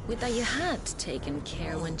 Would that you had taken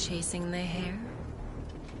care when chasing the hare?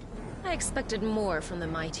 I expected more from the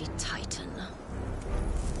mighty Titan.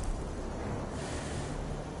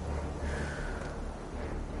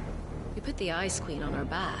 We put the Ice Queen on her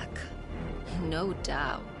back. No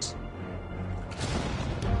doubt.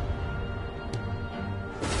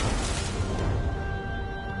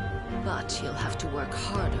 But you'll have to work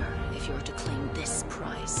harder if you're to claim this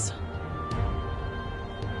prize.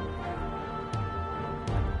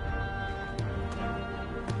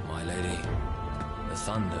 My lady, the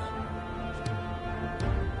thunder.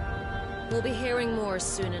 We'll be hearing more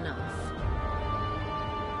soon enough.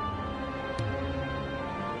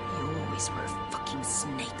 You always were a fucking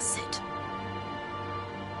snake, Sid.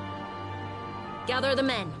 Gather the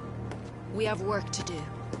men. We have work to do.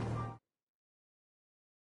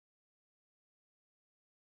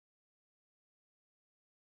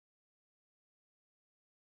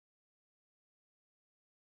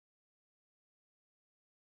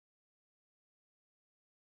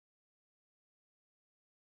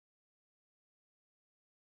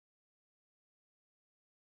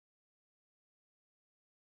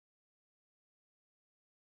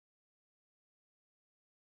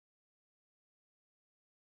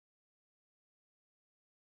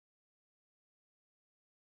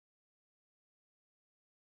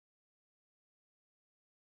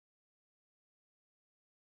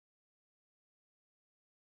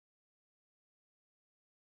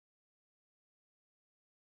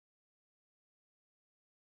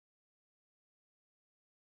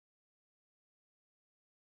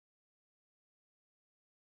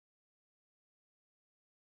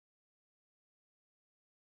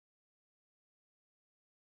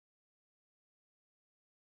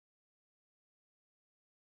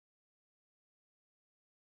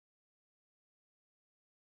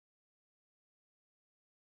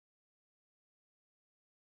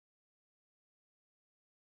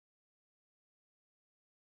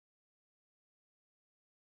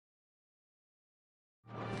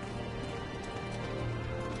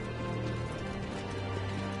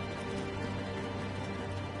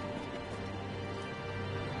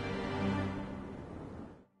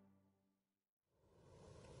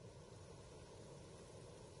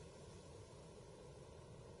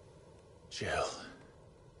 Jill.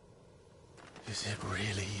 Is it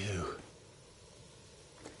really you?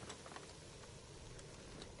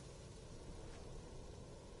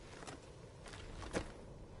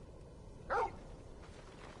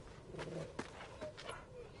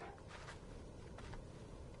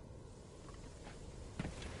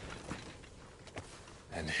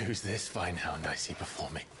 And who's this fine hound I see before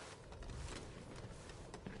me?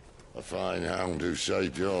 A fine hound who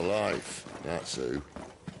saved your life, that's who.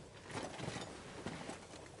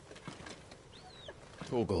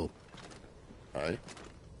 Torgal. Aye?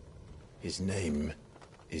 His name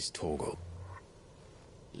is Torgal.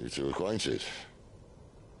 You two acquainted?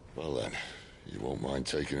 Well then, you won't mind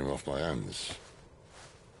taking him off my hands.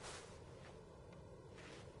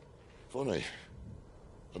 Funny.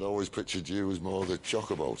 I'd always pictured you as more the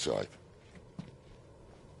chocobo type.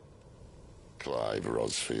 Clive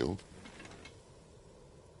Rosfield.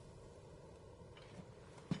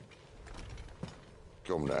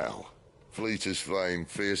 Come now. Fleet as flame,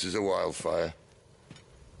 fierce as a wildfire.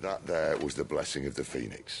 That there was the blessing of the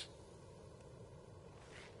Phoenix.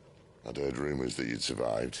 I'd heard rumors that you'd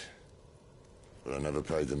survived, but I never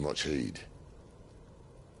paid them much heed.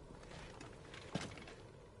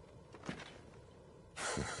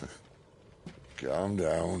 Calm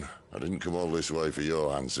down. I didn't come all this way for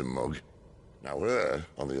your handsome mug. Now her,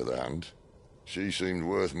 on the other hand, she seemed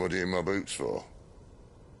worth muddying my boots for.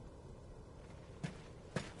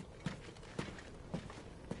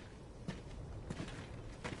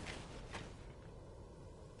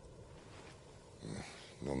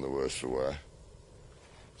 None the worse for wear.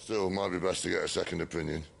 Still, might be best to get a second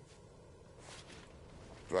opinion.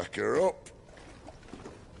 Back her up.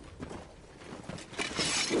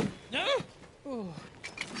 No? Oh.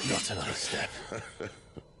 Not another step.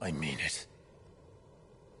 I mean it.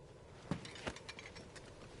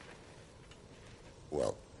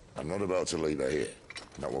 Well, I'm not about to leave her here.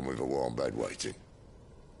 Not one with a warm bed waiting.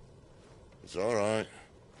 It's all right.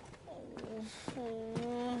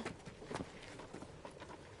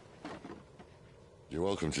 You're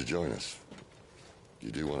welcome to join us.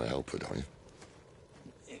 You do want to help her, don't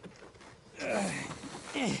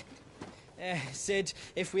you? Sid,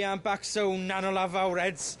 if we aren't back soon, Nan'll have our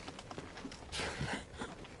heads.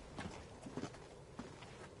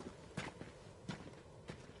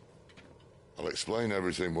 I'll explain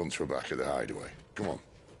everything once we're back at the hideaway. Come on.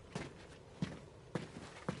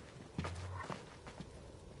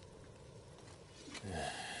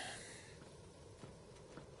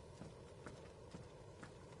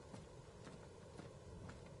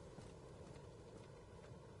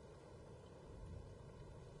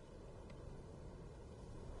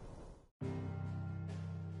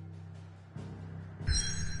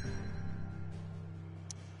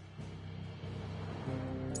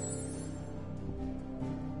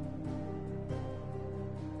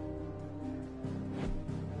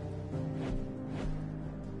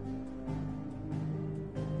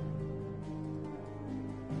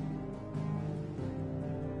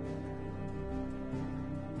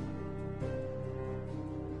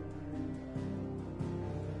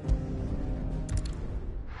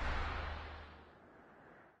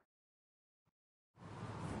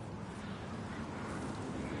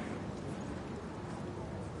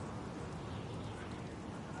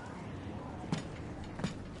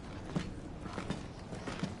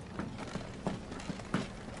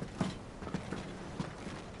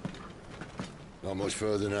 Not much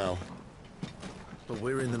further now. But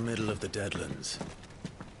we're in the middle of the Deadlands.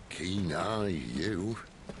 Keen eye, you.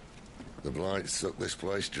 The blight sucked this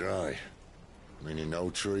place dry. Meaning no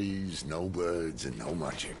trees, no birds, and no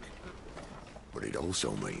magic. But it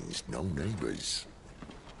also means no neighbors.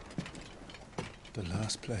 The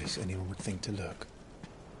last place anyone would think to look.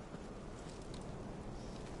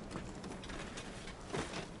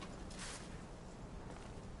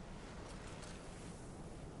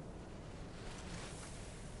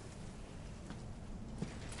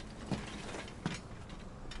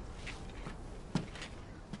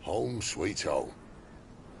 Home sweet home.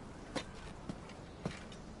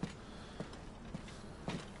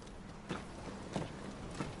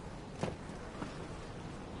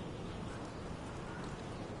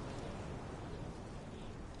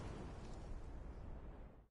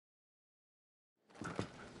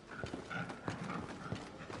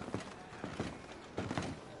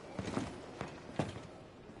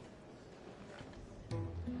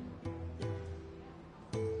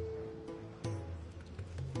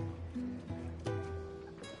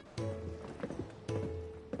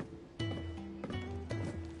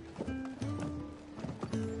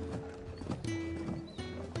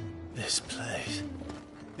 This place.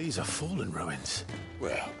 These are fallen ruins.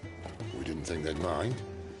 Well, we didn't think they'd mind.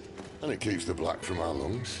 And it keeps the black from our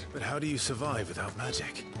lungs. But how do you survive without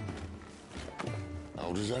magic?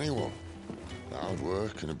 How does anyone? Hard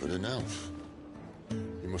work and a bit of nous.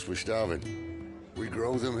 You must be starving. We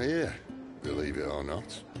grow them here, believe it or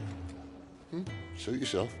not. Suit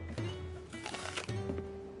yourself.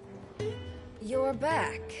 You're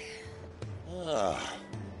back. Ah,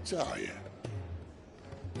 Talia.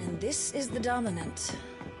 And this is the Dominant.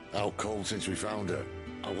 Out cold since we found her.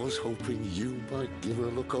 I was hoping you might give her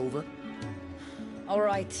a look over. All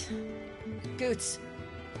right. Goots,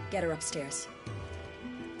 get her upstairs.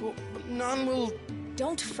 But Nan will...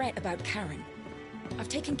 Don't fret about Karen. I've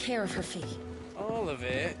taken care of her fee. All of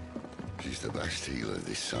it? She's the best healer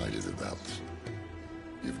this side of the belt.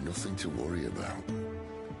 You've nothing to worry about.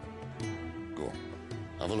 Go on,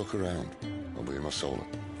 have a look around. I'll be in my solar.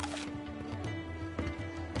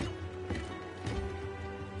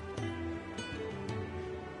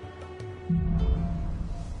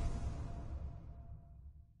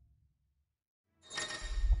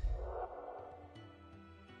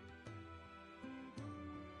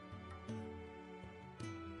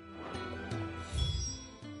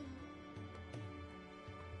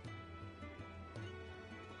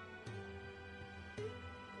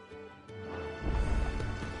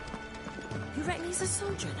 You reckon he's a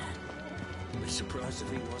soldier then? I'd be surprised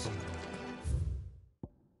if he wasn't.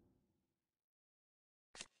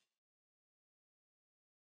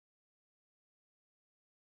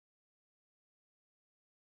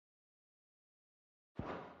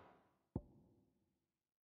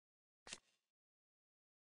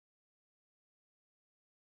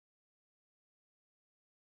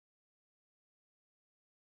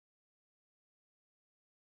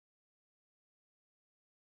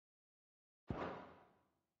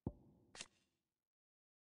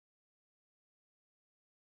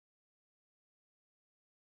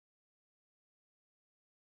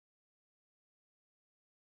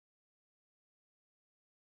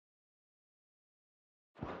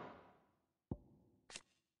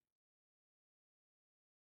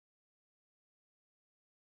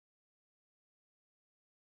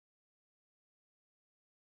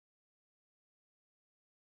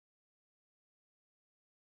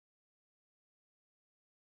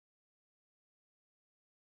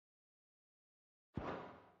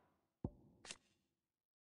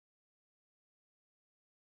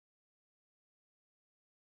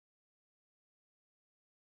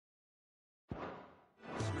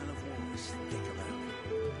 this thick around it.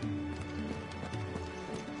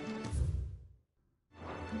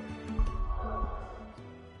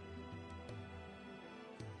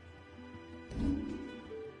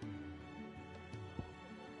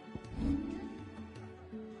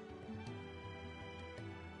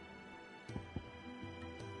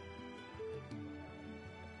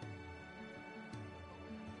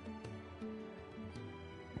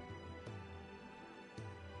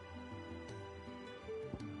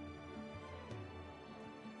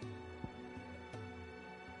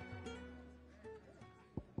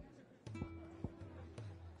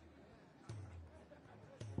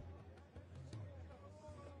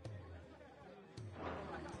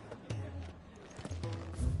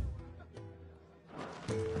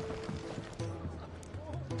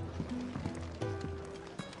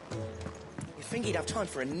 You think he'd have time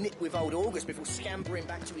for a nip with old August before scampering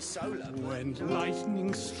back to his solo? When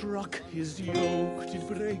lightning struck, his yoke did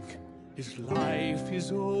break, his life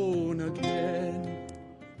his own again.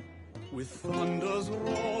 With thunder's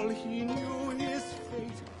roll, he knew his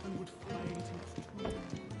fate and would fight it too.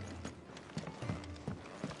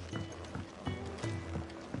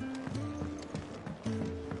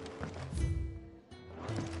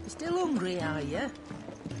 You still hungry, are you?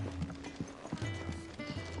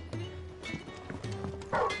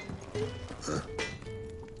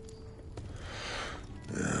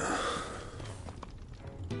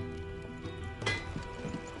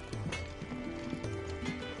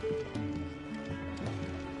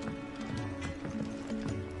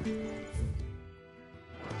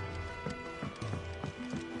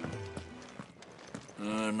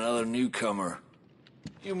 Another newcomer.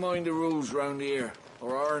 You mind the rules round here,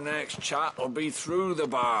 or our next chat will be through the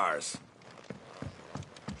bars.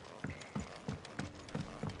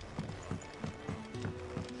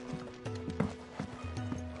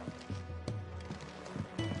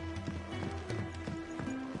 The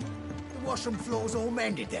washroom floor's all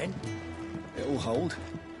mended then? It'll hold,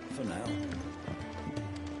 for now.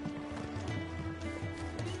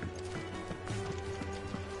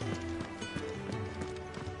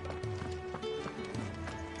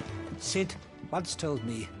 Sid once told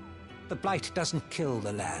me, the blight doesn't kill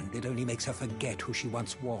the land, it only makes her forget who she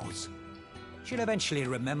once was. She'll eventually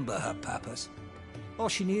remember her purpose. All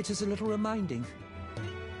she needs is a little reminding.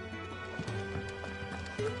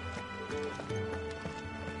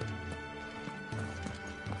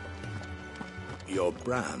 Your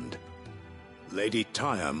brand? Lady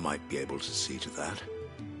Tyre might be able to see to that.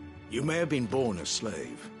 You may have been born a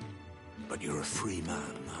slave, but you're a free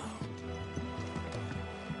man now.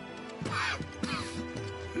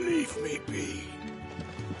 Leave me be.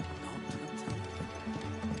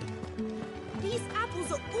 These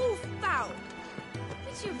apples are all foul.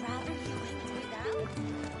 Would you rather you went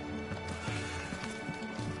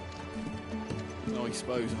without? I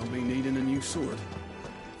suppose I'll be needing a new sword.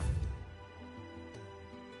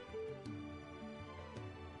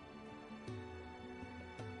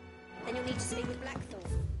 Then you'll need to speak with Blackthorn.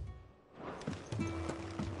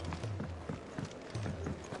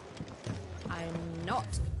 I'm not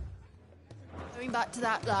going back to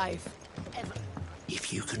that life. Ever.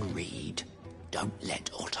 If you can read, don't let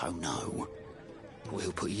Otto know.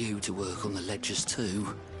 We'll put you to work on the ledgers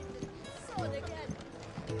too. Sword again.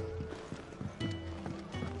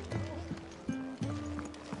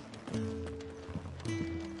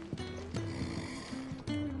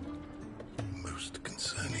 Most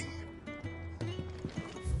concerning.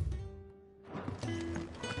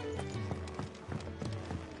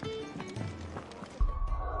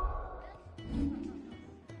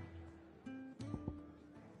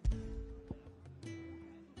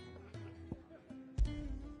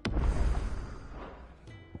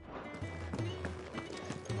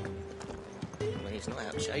 When he's not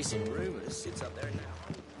out chasing rumours, sits up there now.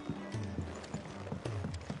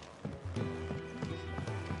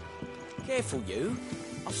 Careful, you.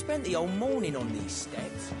 I've spent the whole morning on these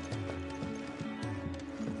steps.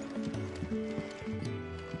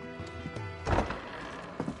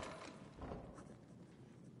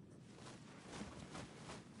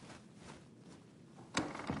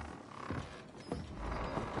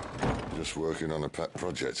 Just working on a pet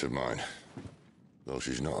project of mine. Though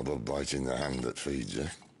she's not above biting the hand that feeds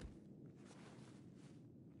her.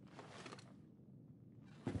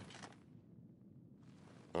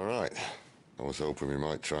 All right. I was hoping we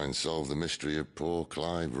might try and solve the mystery of poor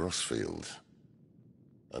Clive Rossfield.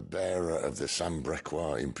 A bearer of the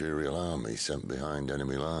Sambrequois Imperial Army sent behind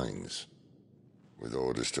enemy lines. With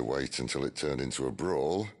orders to wait until it turned into a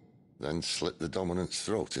brawl, then slit the dominant's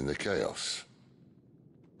throat in the chaos.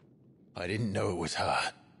 I didn't know it was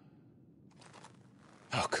her.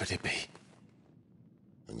 How could it be?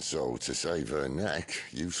 And so, to save her neck,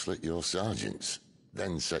 you slit your sergeants,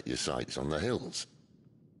 then set your sights on the hills.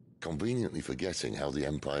 Conveniently forgetting how the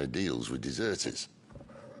Empire deals with deserters.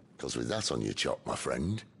 Because with that on your chop, my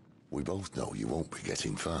friend, we both know you won't be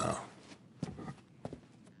getting far.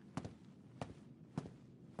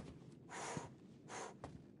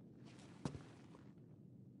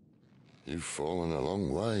 You've fallen a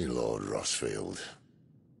long way, Lord Rossfield.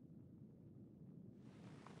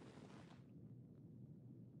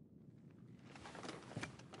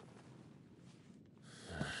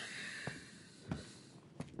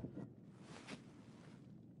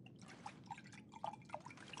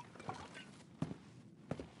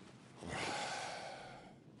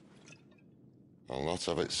 I'll not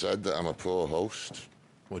have it said that I'm a poor host.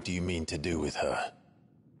 What do you mean to do with her?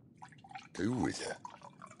 Do with her?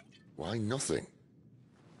 Why, nothing.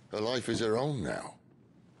 Her life is her own now.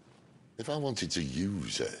 If I wanted to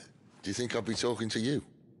use her, do you think I'd be talking to you?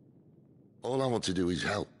 All I want to do is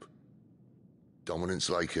help. Dominants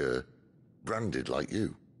like her, branded like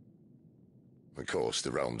you. Of course,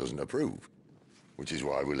 the realm doesn't approve, which is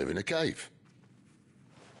why we live in a cave.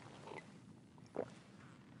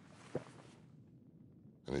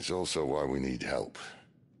 And it's also why we need help.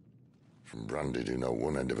 From branded who know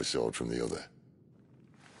one end of a sword from the other.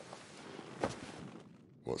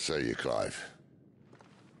 What say you, Clive?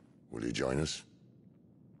 Will you join us?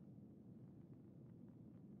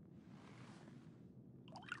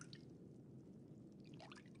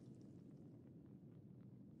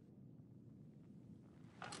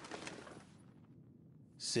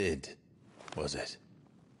 Sid, was it?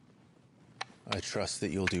 I trust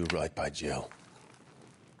that you'll do right by Jill.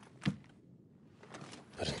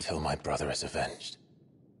 But until my brother is avenged,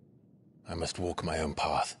 I must walk my own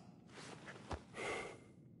path.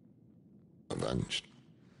 Avenged?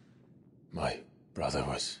 My brother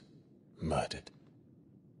was murdered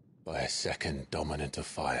by a second dominant of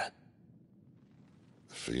fire.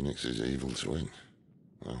 The Phoenix's evil twin.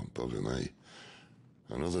 Oh, bugger me.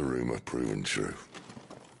 Another rumor proven true.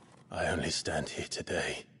 I only stand here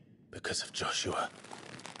today because of Joshua.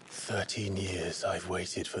 13 years I've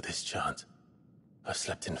waited for this chance. I've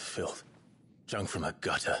slept in filth, drunk from a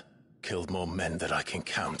gutter, killed more men than I can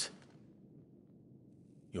count.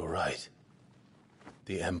 You're right.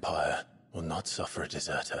 The Empire will not suffer a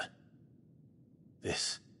deserter.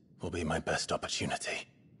 This will be my best opportunity.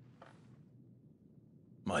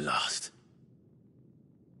 My last.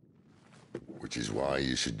 Which is why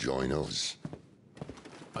you should join us.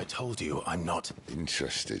 I told you I'm not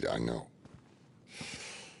interested, I know.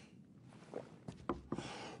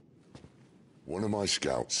 One of my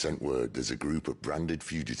scouts sent word there's a group of branded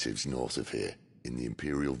fugitives north of here, in the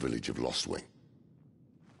Imperial village of Lostwing.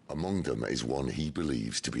 Among them is one he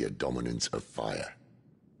believes to be a dominant of fire.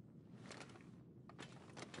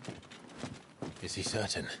 Is he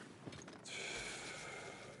certain?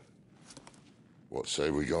 What say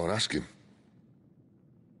we go and ask him?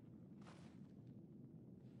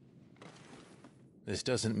 This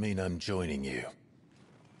doesn't mean I'm joining you.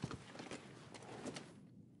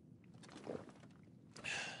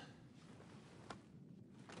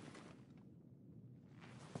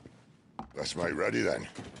 Let's make ready then.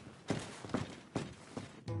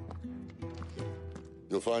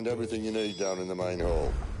 You'll find everything you need down in the main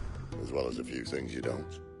hall, as well as a few things you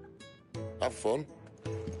don't. Have fun.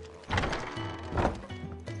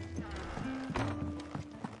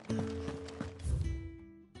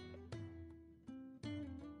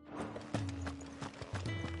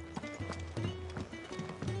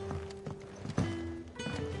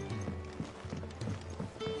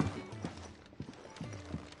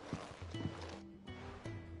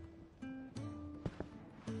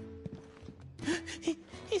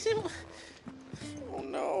 He's in... Oh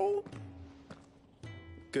no.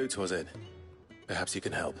 Goat was it? Perhaps you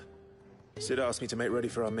can help. Sid asked me to make ready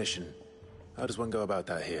for our mission. How does one go about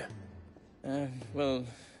that here?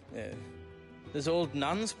 There's old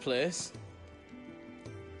Nan's place.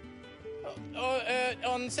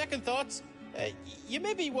 On second thoughts, you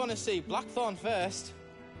maybe want to see Blackthorn first.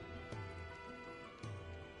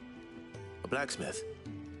 A blacksmith?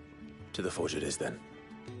 To the forge it is then.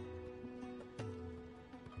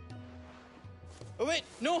 Oh wait,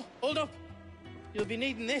 no, hold up. You'll be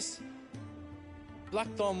needing this.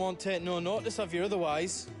 Blackthorn won't take no notice of you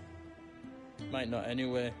otherwise. Might not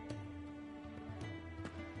anyway.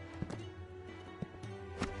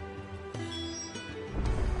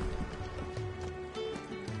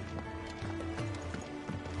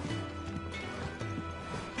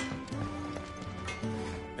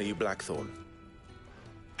 Are you Blackthorn?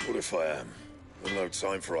 What if I am? There's no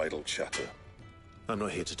time for idle chatter. I'm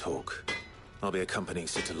not here to talk. I'll be accompanying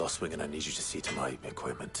Sitter Lostwing, and I need you to see to my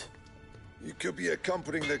equipment. You could be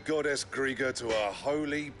accompanying the goddess Krieger to our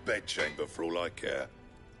holy bedchamber for all I care.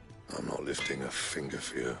 I'm not lifting a finger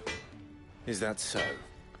for you. Is that so?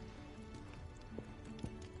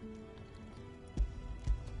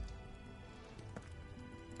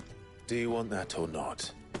 Do you want that or not?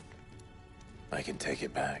 I can take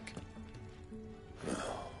it back.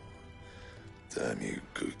 Oh, damn you,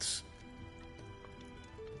 Goots.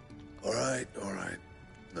 All right.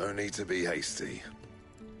 No need to be hasty.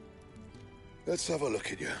 Let's have a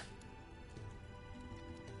look at you.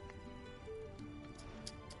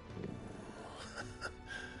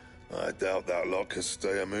 I doubt that lot could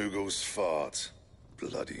stay a Moogle's fart.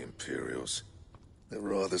 Bloody Imperials. They'd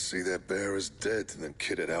rather see their bearers dead than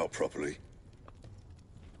kitted out properly.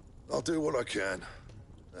 I'll do what I can,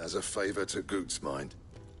 as a favor to Goot's mind.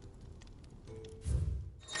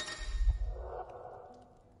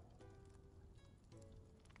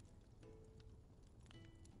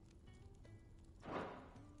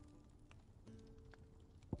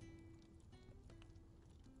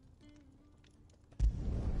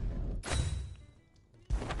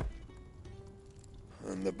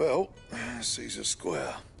 And the belt, Caesar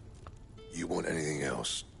Square. You want anything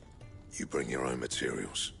else, you bring your own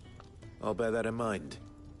materials. I'll bear that in mind.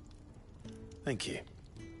 Thank you.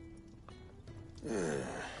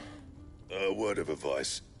 A word of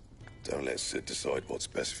advice. Don't let Sid decide what's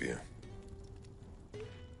best for you.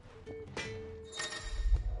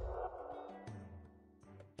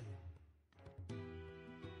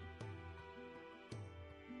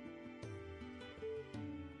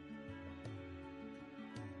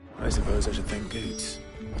 I suppose I should thank Goots.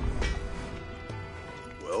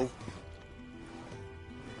 Well?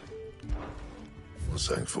 What's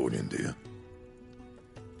that for you, dear?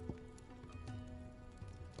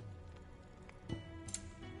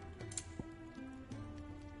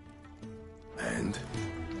 And?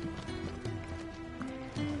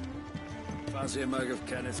 Fancy a mug of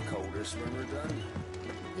Kenneth Coldest when we're done?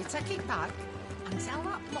 You take it back and tell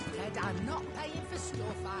that blockhead I'm not paying for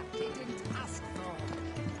stuff I didn't ask for.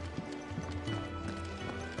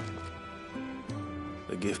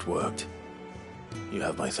 The gift worked. You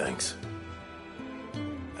have my thanks.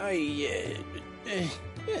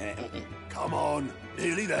 Come on,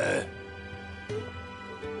 nearly there.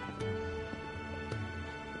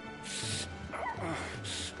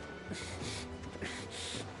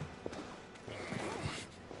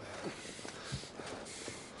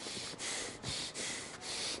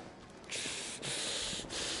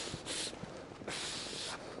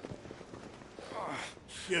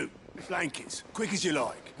 You, blankets, quick as you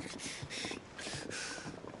like.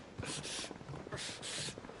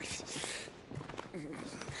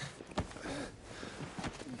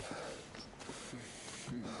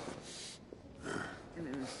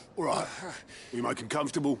 All right, we make him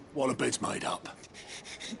comfortable while the bed's made up.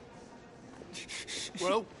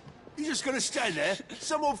 Well, you're just gonna stand there?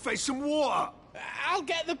 Someone fetch some water! I'll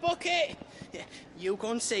get the bucket! You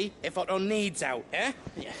go and see if Otto needs out, eh?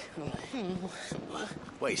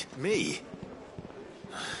 Wait, me?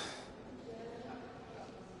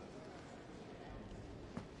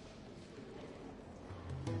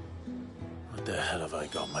 What the hell have I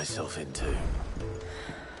got myself into?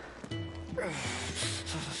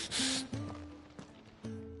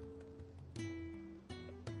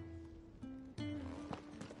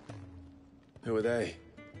 Who are they?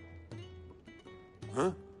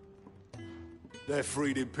 Huh? They're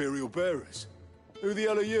freed Imperial bearers. Who the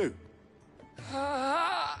hell are you?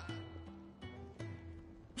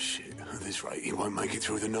 Shit, at this rate, he won't make it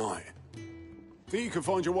through the night. Think you can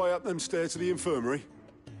find your way up them stairs to the infirmary?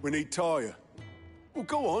 We need Tyre. Well,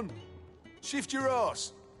 go on. Shift your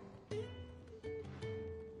ass.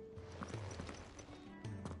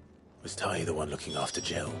 Was Ty the one looking after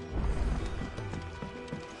Jill?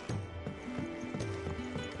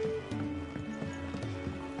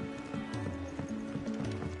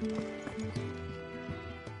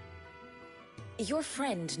 Your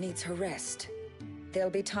friend needs her rest. There'll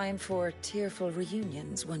be time for tearful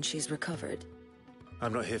reunions once she's recovered.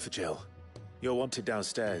 I'm not here for Jill. You're wanted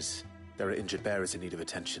downstairs. There are injured bearers in need of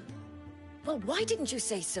attention. Well, why didn't you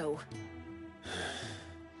say so?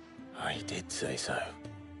 I did say so.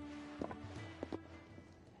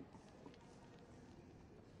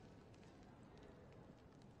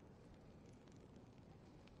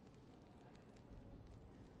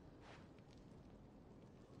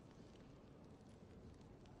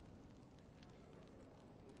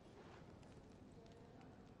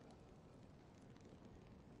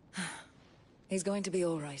 He's going to be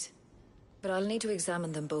all right. But I'll need to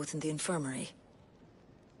examine them both in the infirmary.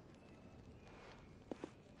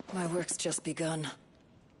 My work's just begun.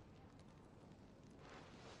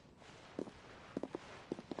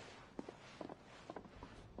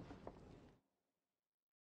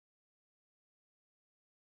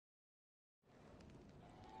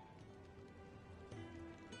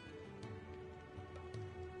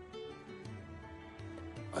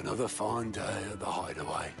 Another fine day at the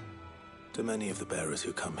hideaway. Do many of the bearers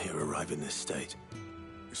who come here arrive in this state?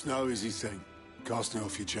 It's no easy thing, casting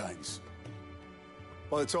off your chains.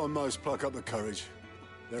 By the time most pluck up the courage,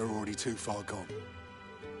 they're already too far gone.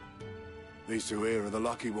 These two here are the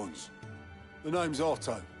lucky ones. The name's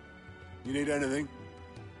Otto. You need anything,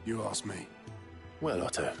 you ask me. Well,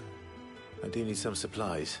 Otto, I do need some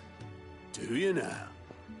supplies. Do you now?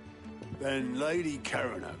 Then Lady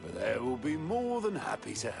Karen over there will be more than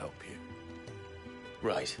happy to help you.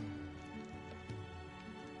 Right.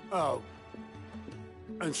 Oh.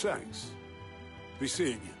 And thanks. Be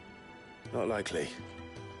seeing you. Not likely.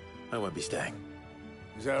 I won't be staying.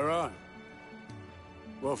 Is that right?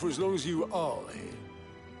 Well, for as long as you are here,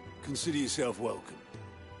 consider yourself welcome.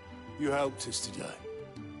 You helped us today,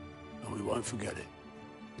 and we won't forget it.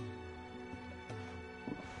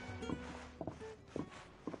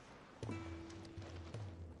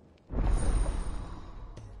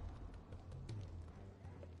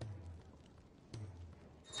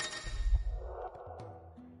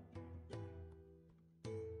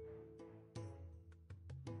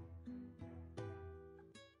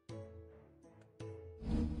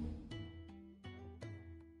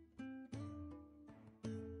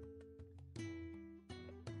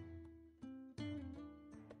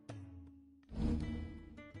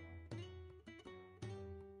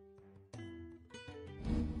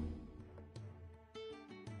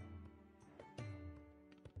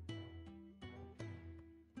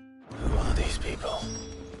 Who are these people?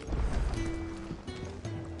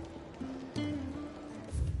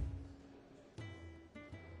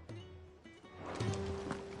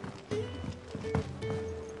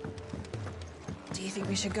 Do you think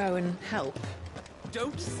we should go and help?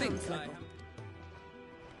 Don't think I...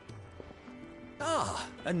 Ah,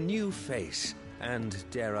 a new face. And,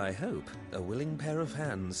 dare I hope, a willing pair of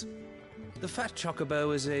hands. The fat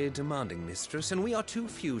chocobo is a demanding mistress, and we are too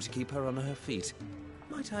few to keep her on her feet.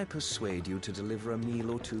 Might I persuade you to deliver a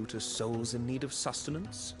meal or two to souls in need of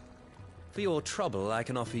sustenance? For your trouble, I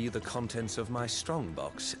can offer you the contents of my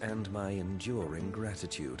strongbox and my enduring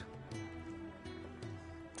gratitude.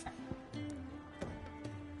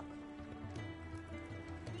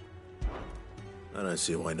 I don't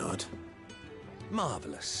see why not.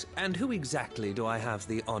 Marvelous. And who exactly do I have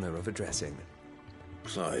the honor of addressing?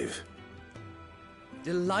 Clive.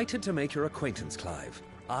 Delighted to make your acquaintance, Clive.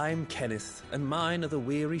 I'm Kenneth, and mine are the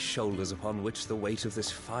weary shoulders upon which the weight of this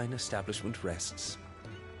fine establishment rests.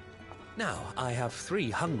 Now, I have 3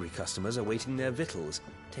 hungry customers awaiting their victuals.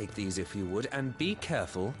 Take these if you would, and be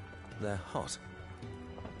careful, they're hot.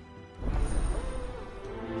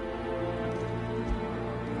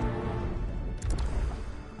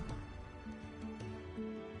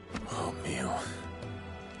 Oh, meal.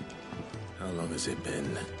 How long has it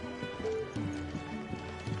been?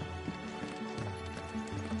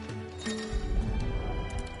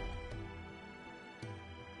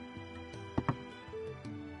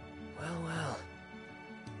 Well.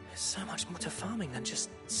 There's so much more to farming than just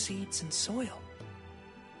seeds and soil.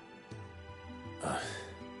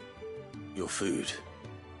 Your food.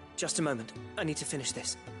 Just a moment. I need to finish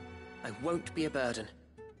this. I won't be a burden.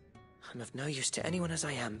 I'm of no use to anyone as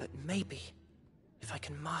I am, but maybe if I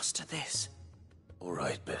can master this. All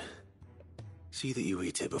right, but see that you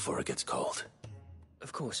eat it before it gets cold.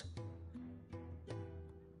 Of course.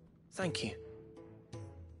 Thank you.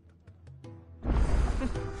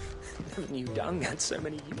 Never knew dung had so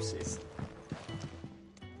many uses.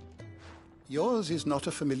 Yours is not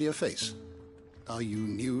a familiar face. Are you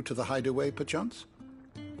new to the hideaway, perchance?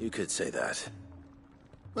 You could say that.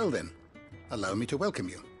 Well then, allow me to welcome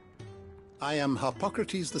you. I am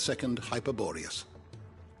Harpocrates II Hyperboreus.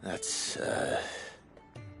 That's,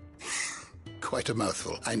 Quite a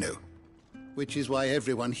mouthful, I know. Which is why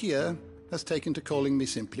everyone here has taken to calling me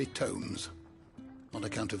simply Tomes. On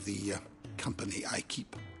account of the company I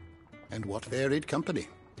keep. And what varied company.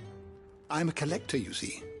 I'm a collector, you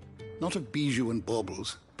see. Not of bijou and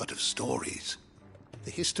baubles, but of stories.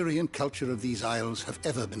 The history and culture of these isles have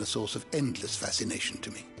ever been a source of endless fascination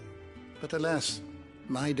to me. But alas,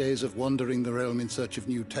 my days of wandering the realm in search of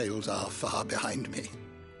new tales are far behind me.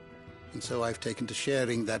 And so I've taken to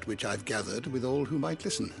sharing that which I've gathered with all who might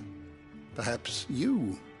listen. Perhaps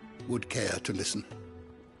you would care to listen.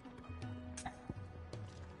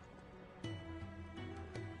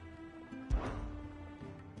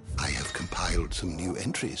 compiled some new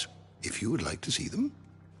entries, if you would like to see them.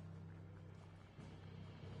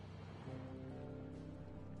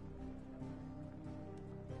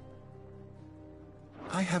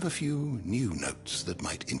 I have a few new notes that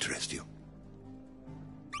might interest you.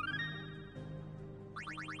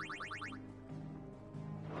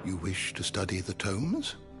 You wish to study the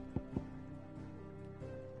tomes?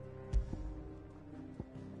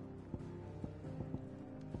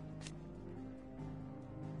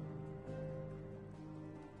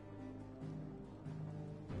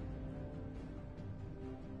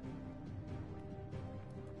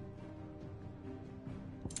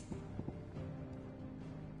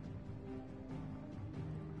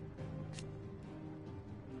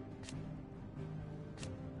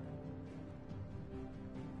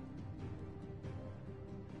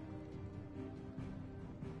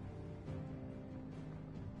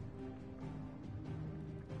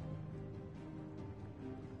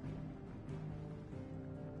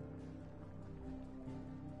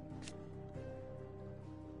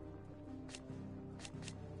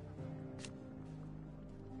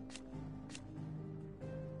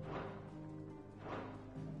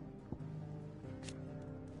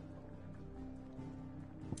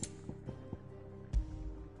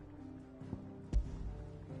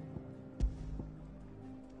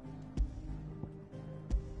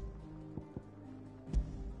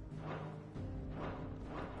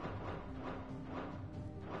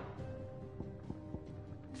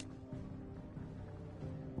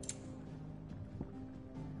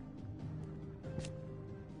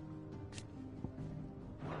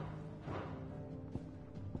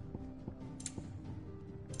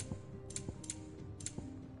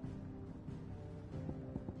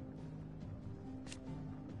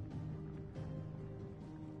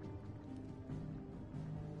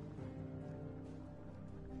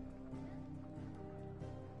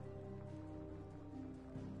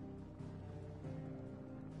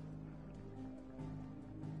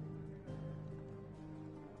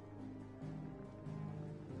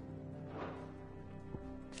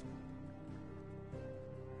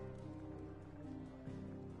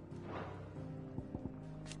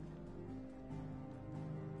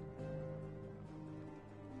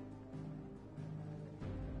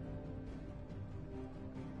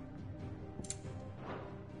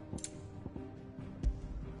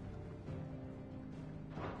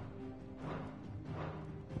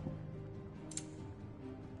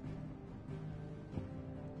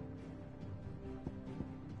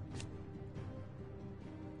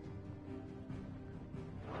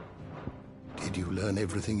 Did you learn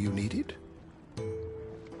everything you needed?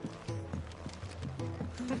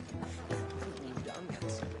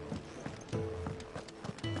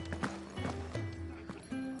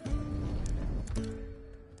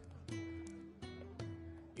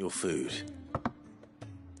 Your food.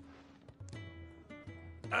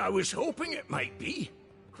 I was hoping it might be.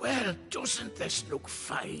 Well, doesn't this look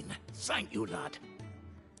fine? Thank you, lad.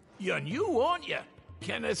 You're new, aren't you?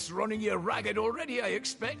 Kenneth's running you ragged already, I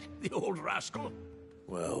expect, the old rascal.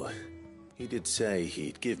 Well, he did say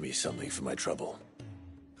he'd give me something for my trouble.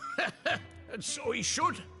 And so he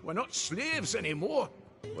should. We're not slaves anymore.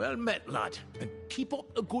 Well met, lad, and keep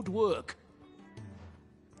up the good work.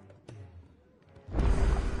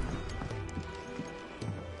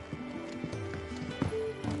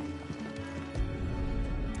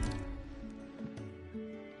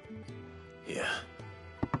 Here.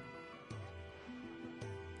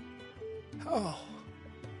 Oh,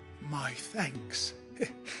 my thanks.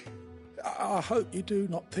 I hope you do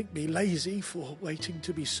not think me lazy for waiting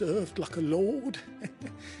to be served like a lord.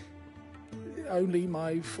 Only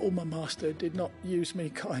my former master did not use me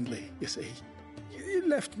kindly, you see. He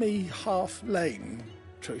left me half lame,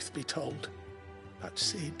 truth be told. But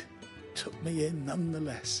Sid took me in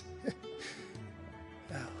nonetheless.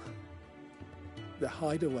 Well, the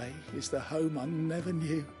hideaway is the home I never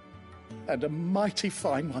knew, and a mighty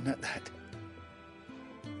fine one at that.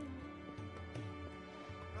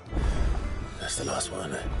 That's the last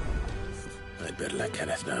one. I'd better let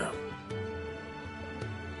Kenneth know.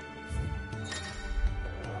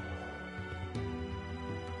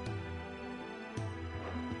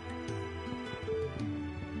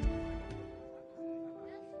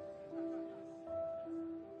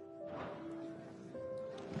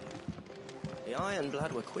 The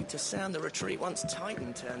Ironblood were quick to sound the retreat once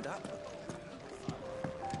Titan turned up.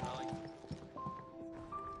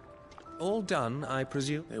 All done, I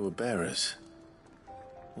presume? They were bearers.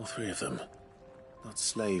 All three of them. Not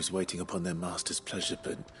slaves waiting upon their master's pleasure,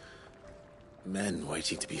 but men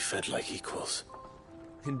waiting to be fed like equals.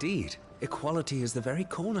 Indeed. Equality is the very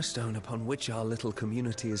cornerstone upon which our little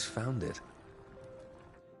community is founded.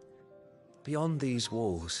 Beyond these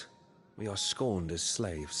walls, we are scorned as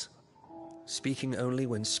slaves, speaking only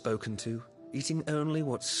when spoken to, eating only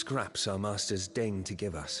what scraps our masters deign to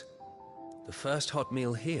give us. The first hot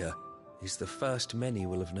meal here is the first many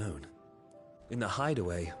will have known. In the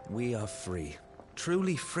hideaway, we are free,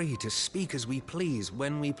 truly free to speak as we please,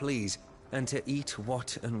 when we please, and to eat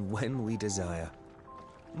what and when we desire.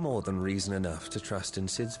 More than reason enough to trust in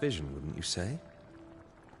Cid's vision, wouldn't you say?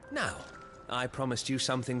 Now, I promised you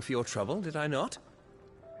something for your trouble, did I not?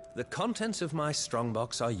 The contents of my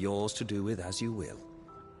strongbox are yours to do with as you will.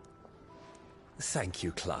 Thank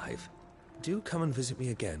you, Clive. Do come and visit me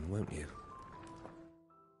again, won't you?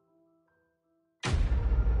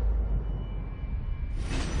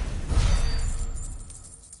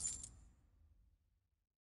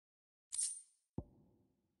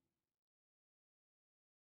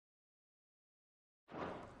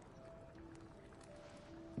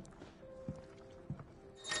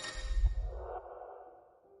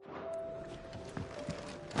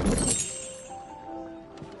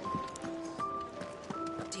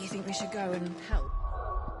 Do you think we should go and help?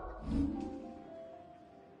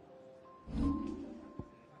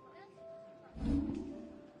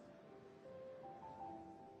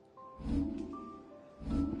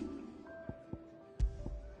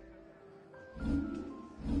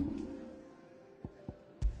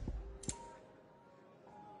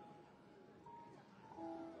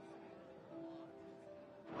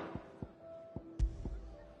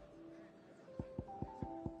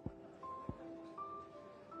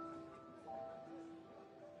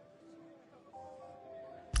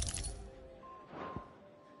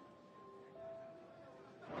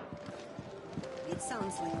 It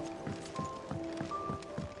sounds like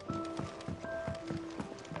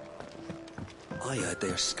I heard they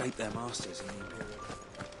escaped their masters in the Imperial.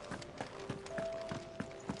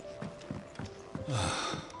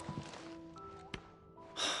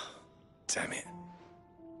 Damn it.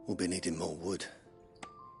 We'll be needing more wood.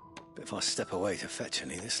 But if I step away to fetch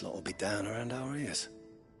any, this lot will be down around our ears.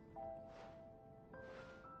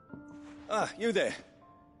 Ah, you there.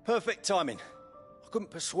 Perfect timing. I couldn't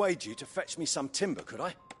persuade you to fetch me some timber, could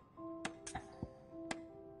I?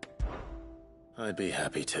 I'd be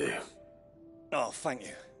happy to. Oh, thank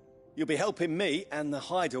you. You'll be helping me and the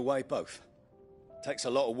hideaway both. Takes a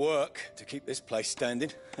lot of work to keep this place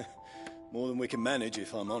standing. More than we can manage,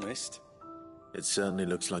 if I'm honest. It certainly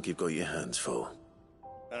looks like you've got your hands full.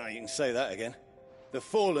 Ah, you can say that again. The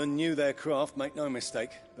Fallen knew their craft, make no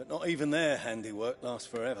mistake, but not even their handiwork lasts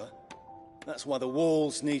forever. That's why the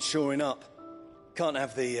walls need shoring up. Can't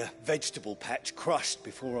have the vegetable patch crushed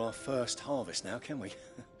before our first harvest now, can we?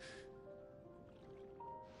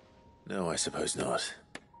 No, I suppose not.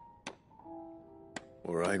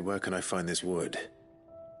 All right, where can I find this wood?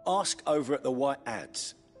 Ask over at the White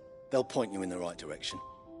Ads. They'll point you in the right direction.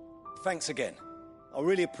 Thanks again. I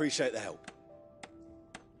really appreciate the help.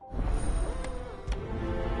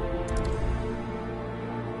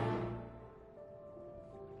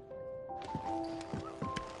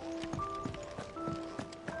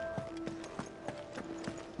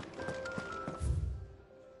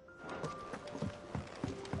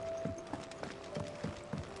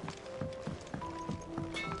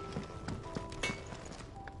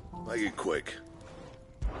 Make it quick.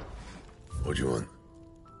 What do you want?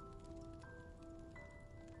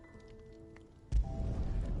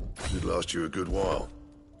 Should last you a good while.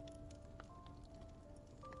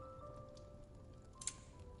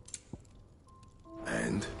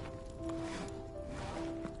 And?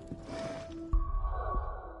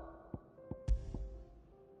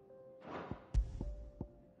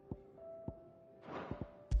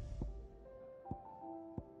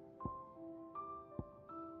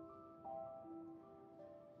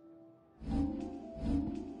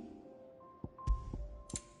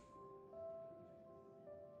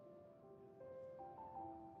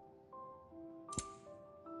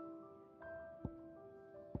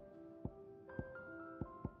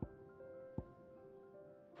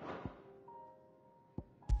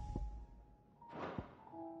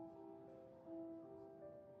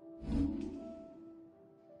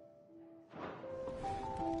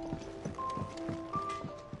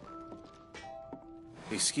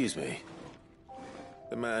 Excuse me.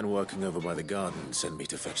 The man working over by the garden sent me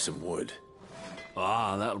to fetch some wood.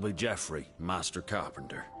 Ah, that'll be Geoffrey, Master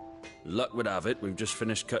Carpenter. Luck would have it, we've just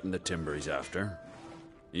finished cutting the timber he's after.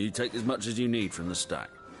 You take as much as you need from the stack.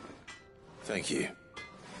 Thank you.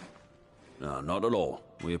 No, not at all.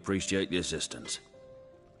 We appreciate the assistance.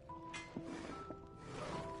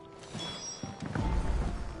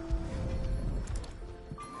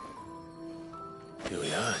 Here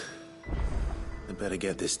we are. I'd better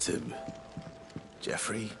get this to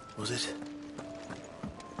Geoffrey, was it?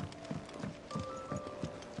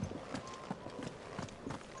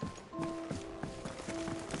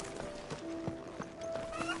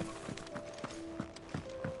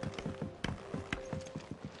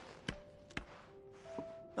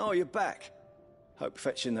 Oh, you're back. Hope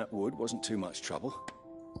fetching that wood wasn't too much trouble.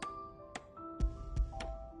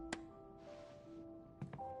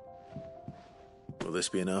 Will this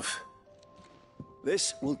be enough?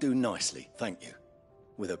 This will do nicely, thank you.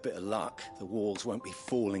 With a bit of luck, the walls won't be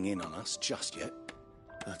falling in on us just yet.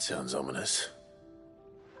 That sounds ominous.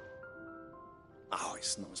 Oh,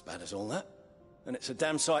 it's not as bad as all that. And it's a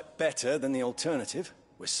damn sight better than the alternative.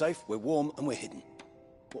 We're safe, we're warm, and we're hidden.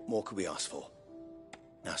 What more could we ask for?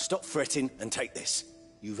 Now stop fretting and take this.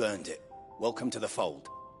 You've earned it. Welcome to the fold.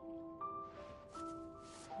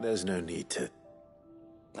 There's no need to...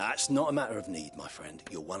 That's not a matter of need, my friend.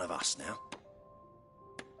 You're one of us now.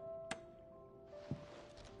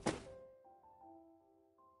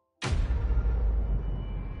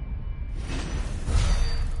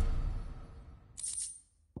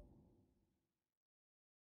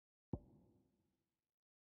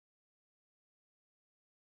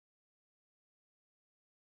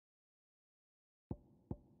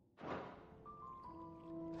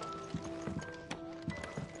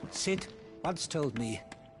 Sid once told me,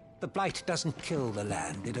 the blight doesn't kill the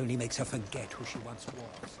land, it only makes her forget who she once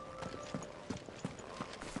was.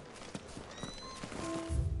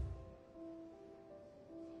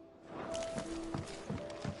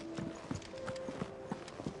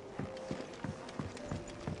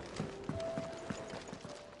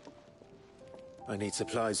 I need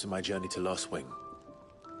supplies for my journey to Lost Wing.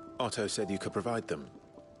 Otto said you could provide them.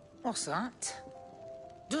 What's that?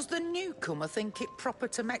 Does the newcomer think it proper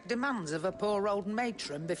to make demands of a poor old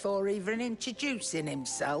matron before even introducing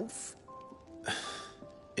himself?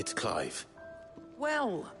 It's Clive.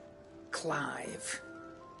 Well, Clive,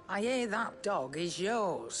 I hear that dog is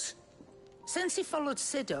yours. Since he followed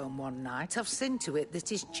Sid home one night, I've seen to it that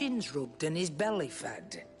his chin's rubbed and his belly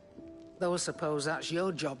fed. Though I suppose that's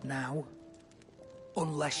your job now.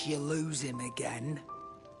 Unless you lose him again.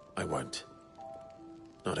 I won't.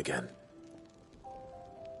 Not again.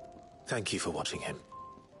 Thank you for watching him.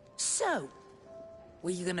 So, were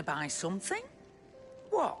you gonna buy something?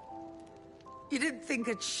 What? You didn't think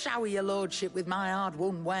I'd shower your lordship with my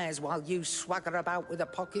hard-won wares while you swagger about with a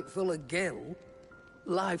pocket full of gil?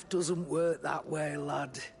 Life doesn't work that way,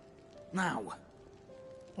 lad. Now,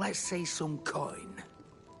 let's see some coin.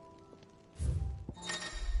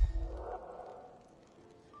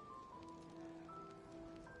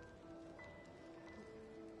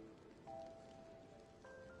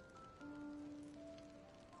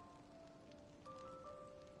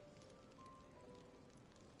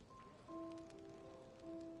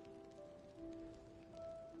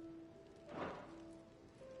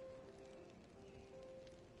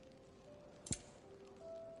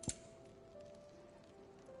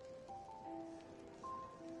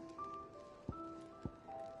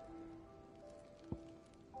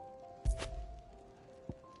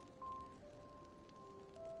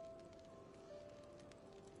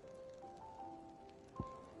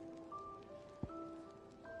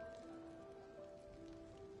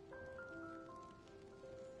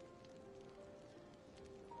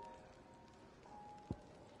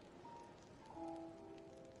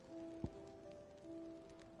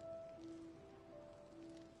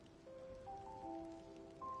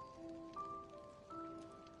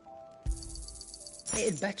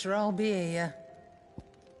 It'd better all be here.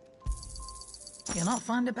 You'll not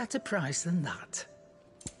find a better price than that.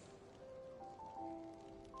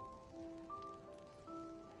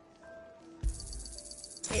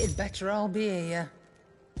 It'd better all be here.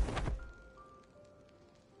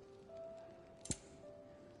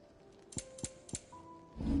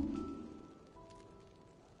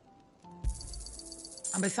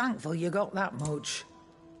 And be thankful you got that much.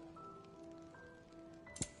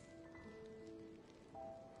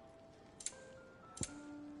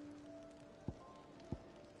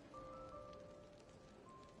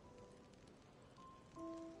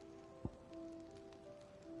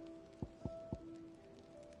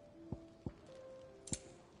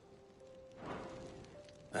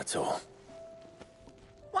 That's all.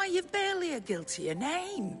 Why, you've barely a guiltier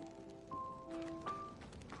name.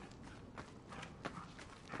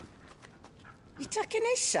 You're taking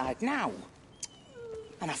his side now?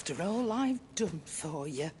 And after all I've done for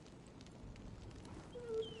you?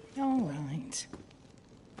 All right.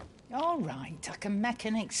 All right, I can make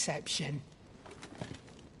an exception.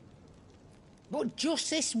 But just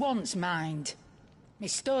this once, mind. My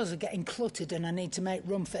stores are getting cluttered and I need to make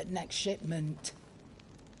room for the next shipment.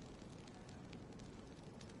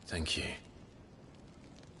 Thank you.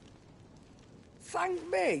 Thank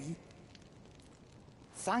me?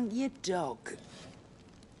 Thank your dog.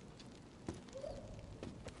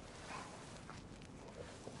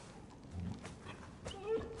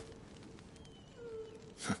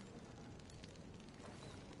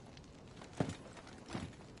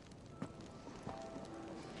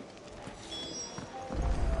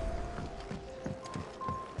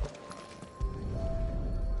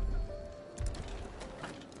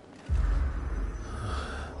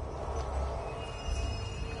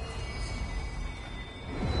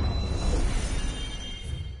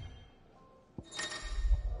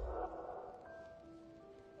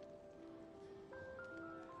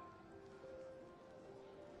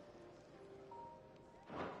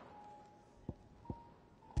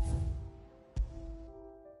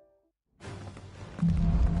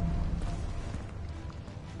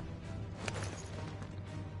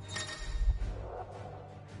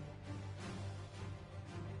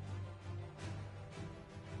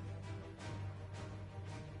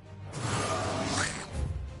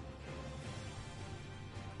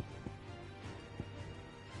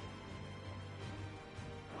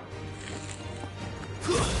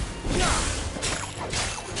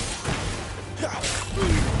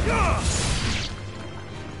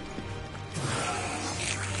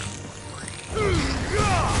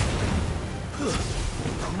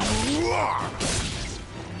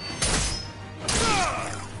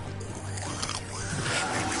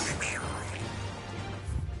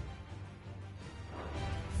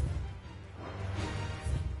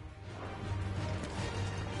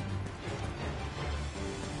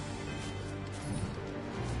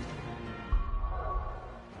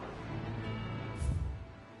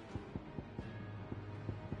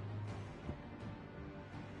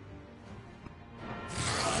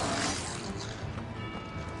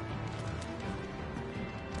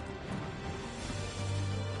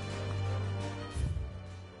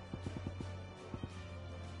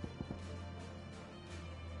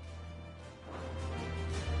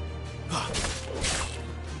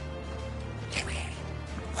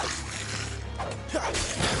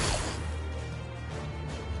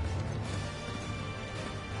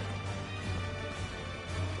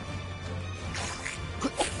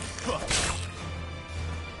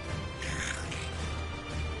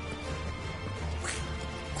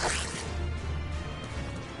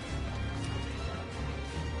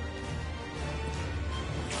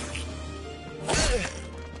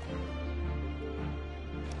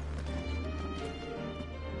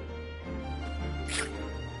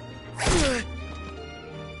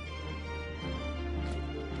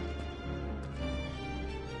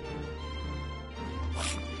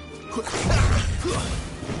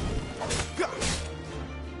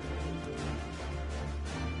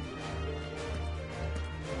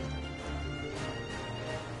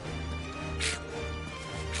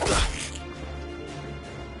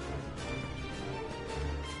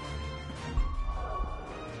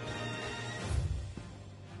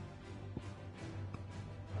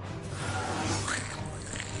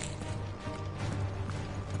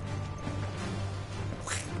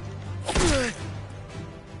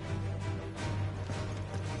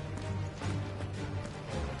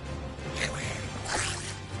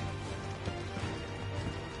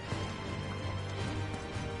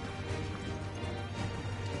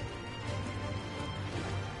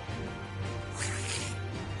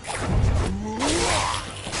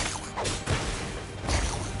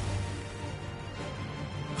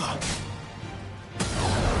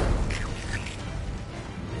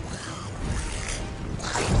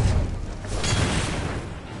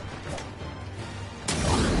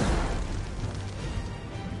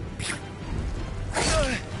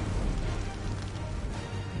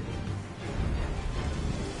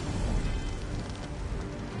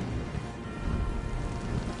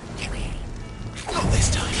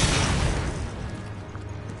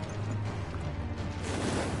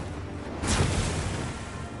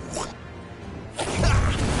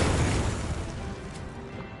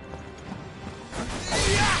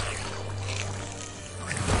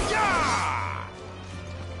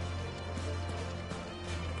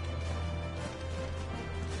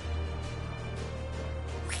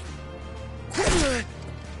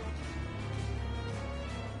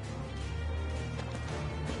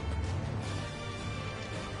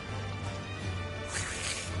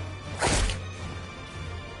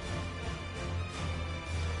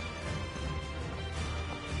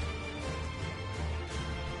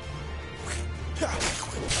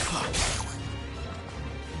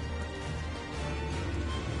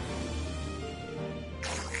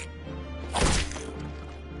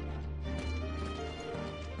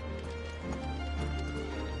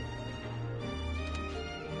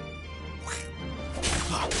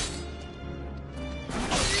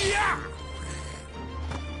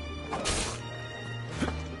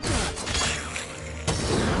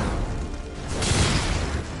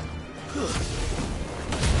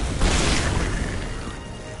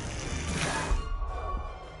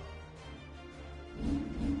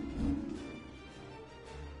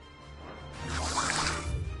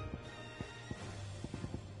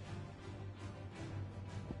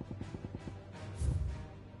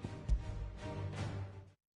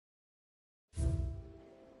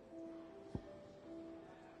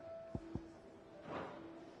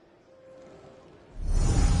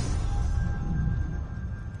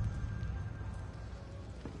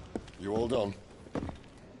 You all done?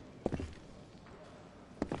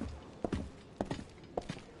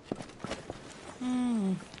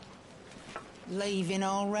 Leaving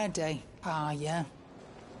already, are ya?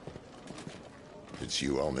 It's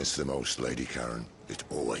you I'll miss the most, Lady Karen. It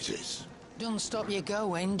always is. Don't stop you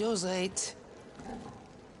going, does it?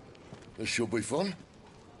 This should be fun.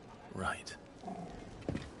 Right.